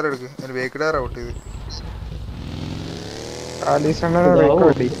 എന്താ ആൾക്കാർ എടുക്ക്. അതിന് ബേക്ക് ഡയർ ഔട്ട് ചെയ്ത്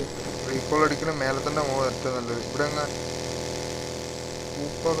റീകോൾ അടിക്കണം. മേലെ തന്നെ പോകുന്നത് ഏറ്റവും നല്ലത്. ഇവിടെ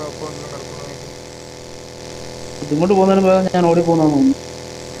ഇങ്ങോട്ട് പോകുന്നതിന് പകരം ഞാൻ ഓടി പോകുന്ന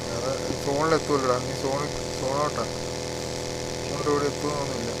സോണിലെത്തൂല്ലടാ. നീ സോണോട്ടാ. ഇവിടെ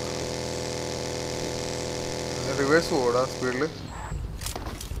എത്തുന്നൊന്നുമില്ല. റിവേഴ്സ് പോടാ സ്പീഡില്.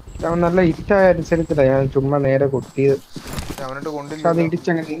 നല്ല ഇറ്റായ അനുസരിച്ചിട്ടാ ഞാൻ ചുമ്മാ നേരെ കൊത്തിയത്. അവനിട്ട് കൊണ്ടില്ല. അത്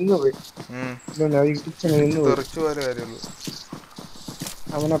ഇടിച്ചങ്ങനെ നിന്ന് പോയി. തെറിച്ചു പോയ കാര്യമുള്ളൂ.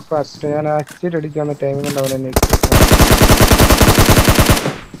 അവനപ്പ ഞാൻ ആക്സിഡന്റ് അടിക്കാവുന്ന ടൈം കൊണ്ട് അവനെന്നെ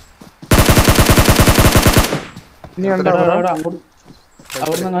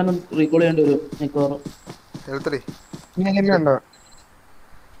അവിടുന്ന് റീകോൾ ചെയ്യേണ്ടി വരും മിക്കവാറും.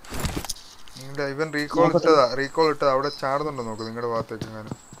 ഇവൻ റീകോൾ ഇട്ടതാ. അവിടെ ചാടുന്നുണ്ടോ നോക്ക് നിങ്ങളുടെ ഭാഗത്തേക്ക്.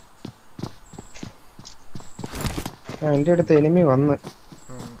 എങ്ങാനും എന്റെ അടുത്ത് എനിമി വന്ന്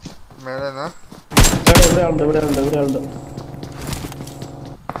മേലെന്നാ ഇവിടെ ആളുണ്ട്.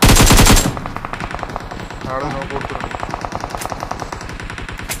 ആള് നോക്കി കൊടുത്തിട്ടുണ്ട്.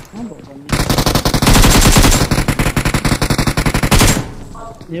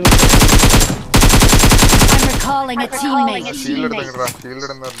 I'm recalling a teammate. Shield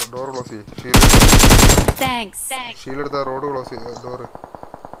എടുത്ത ഡോർ ക്ലോസ് ചെയ്യും. Thanks. ഷീൽഡ് എടുത്ത റോഡ് ക്ലോസ് ചെയ്യും. ഡോറ്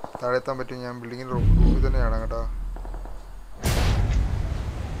താഴെ എത്താൻ പറ്റും. ഞാൻ ബിൽഡിങ്ങിന്റെ റൂമിൽ തന്നെയാണ് കേട്ടോ.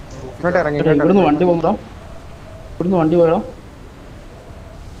 ഇവിടുന്ന് വണ്ടി പോകണം.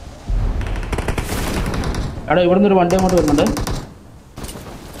 എടാ ഇവിടുന്ന് ഒരു വണ്ടി അങ്ങോട്ട് വരുന്നുണ്ട്.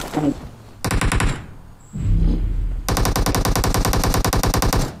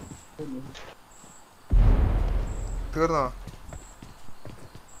 തീർന്നോ?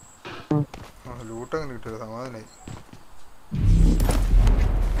 ലൂട്ട് അങ്ങനെ കിട്ടിയത് സമാധാനായി.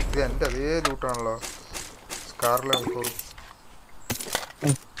 ഇത് എന്റെ അതേ ലൂട്ടാണല്ലോ. സ്കാറിലെ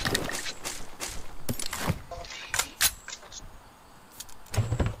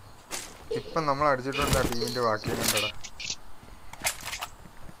ഇപ്പം നമ്മൾ അടിച്ചിട്ടുണ്ട്. ആ ടീമിന്റെ ബാക്കി കണ്ടടാ.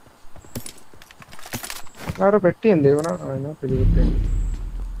 പെട്ടി എന്ത് ഒരു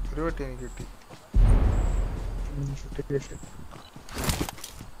പെട്ടി എനിക്ക് കിട്ടി.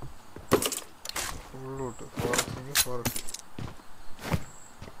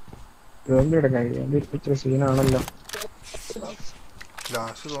 സീനാണല്ലോ.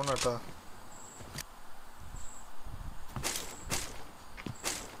 ലാസ്റ്റ് തോന്നട്ടാ.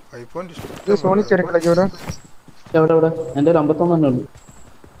 എവിടെ എന്റെ 51 തന്നെ ഉള്ളു.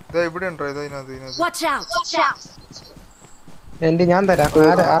 ഇവിടെ ഉണ്ടോ? എന്റെ ഞാൻ തരാം.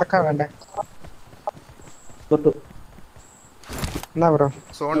 ആർക്കാ വേണ്ടേ? എന്നാ ബ്രോ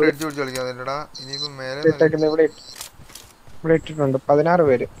സോണിന്റെ എഡ്ജ് പിടിച്ച് കളിക്കാൻ. ഇനിയിപ്പോ മേലെ ഇവിടെ ഇട്ടിട്ടുണ്ട് 16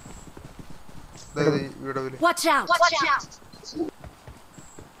 പേര്.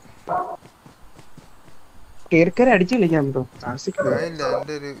 കേറിക്കര അടിച്ചു കളിക്കാൻ ബ്രോ. എന്റെ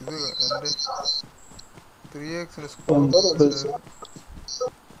ഒരു ഇത് എന്റെ 3x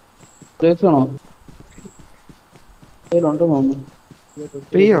ആണോ?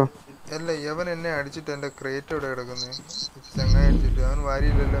 പ്രിയോ അല്ല ഇവൻ എന്നെ അടിച്ചിട്ട് എൻ്റെ ക്രേറ്റ് എവിടെ കിടക്കുന്നത്? ചങ്ങായി അടിച്ചിട്ട് അവൻ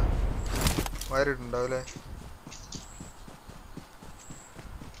വാരിയില്ലല്ലോ. വാരിയിട്ടുണ്ടാവല്ലേ?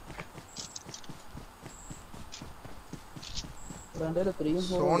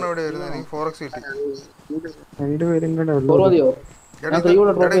 സോൺ എവിടെ വരുന്നത്? എനിക്ക് 4x കിട്ടി. രണ്ടുപേരും കൂടെ ഉള്ളൂ. എടാ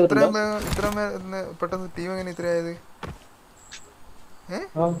ഇത്രയും പെട്ടെന്ന് ടീം എങ്ങനെ ഇത്രയായത്?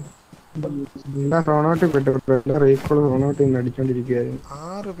 റോണോട്ടിൽ പെട്ടു. റീകോൾ റോണോട്ടിൽ നിന്ന് അടിച്ചോണ്ടിരിക്കുകയായിരുന്നു.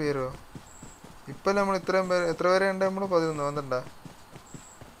 6 പേരോ? ഇപ്പൊ നമ്മൾ ഇത്രയും പേര് എത്ര പേരെ ഉണ്ട്? നമ്മള് 11 വന്നിട്ടാ?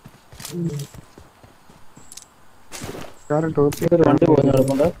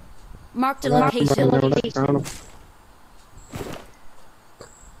 Marked a location. കാണും.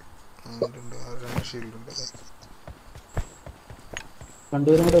 ഷീൽഡ് ഉണ്ട്.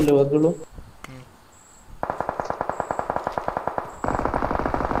 രണ്ടുപേരും കൂടെ അല്ലേ ബാക്കിയുള്ളൂ?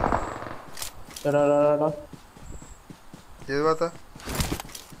 ഏത് ഭാഗത്താ?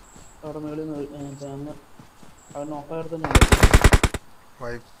 അവിടെ മേളിൽ നിന്ന് അവൻ നോക്കാതെ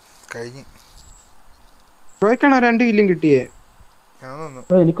കഴിഞ്ഞ് ചോദിക്കണോ 2 കില്ലും കിട്ടിയേ?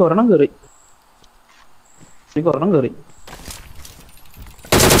 എനിക്ക് ഒരെണ്ണം കയറി.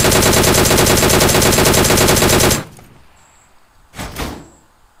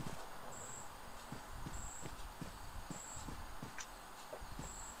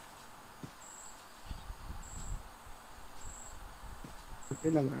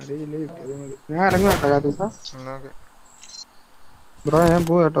 ഞാൻ ഇറങ്ങും കേട്ടോ. ബ്രോ ഞാൻ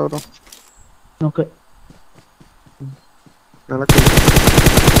പോവാ കേട്ടോ ബ്രോ. ഓക്കെ. നടക്കും.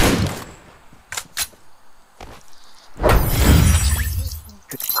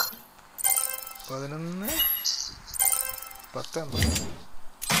 11 10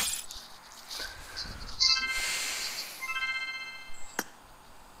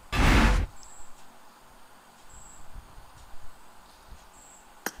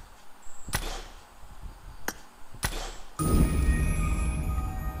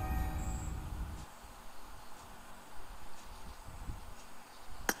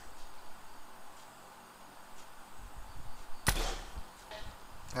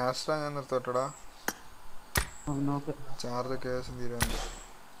 ആസ്ട്ര ഞാൻ നിർത്തോട്ടടാ. ചാർജ് കേസ് തീരാൻ.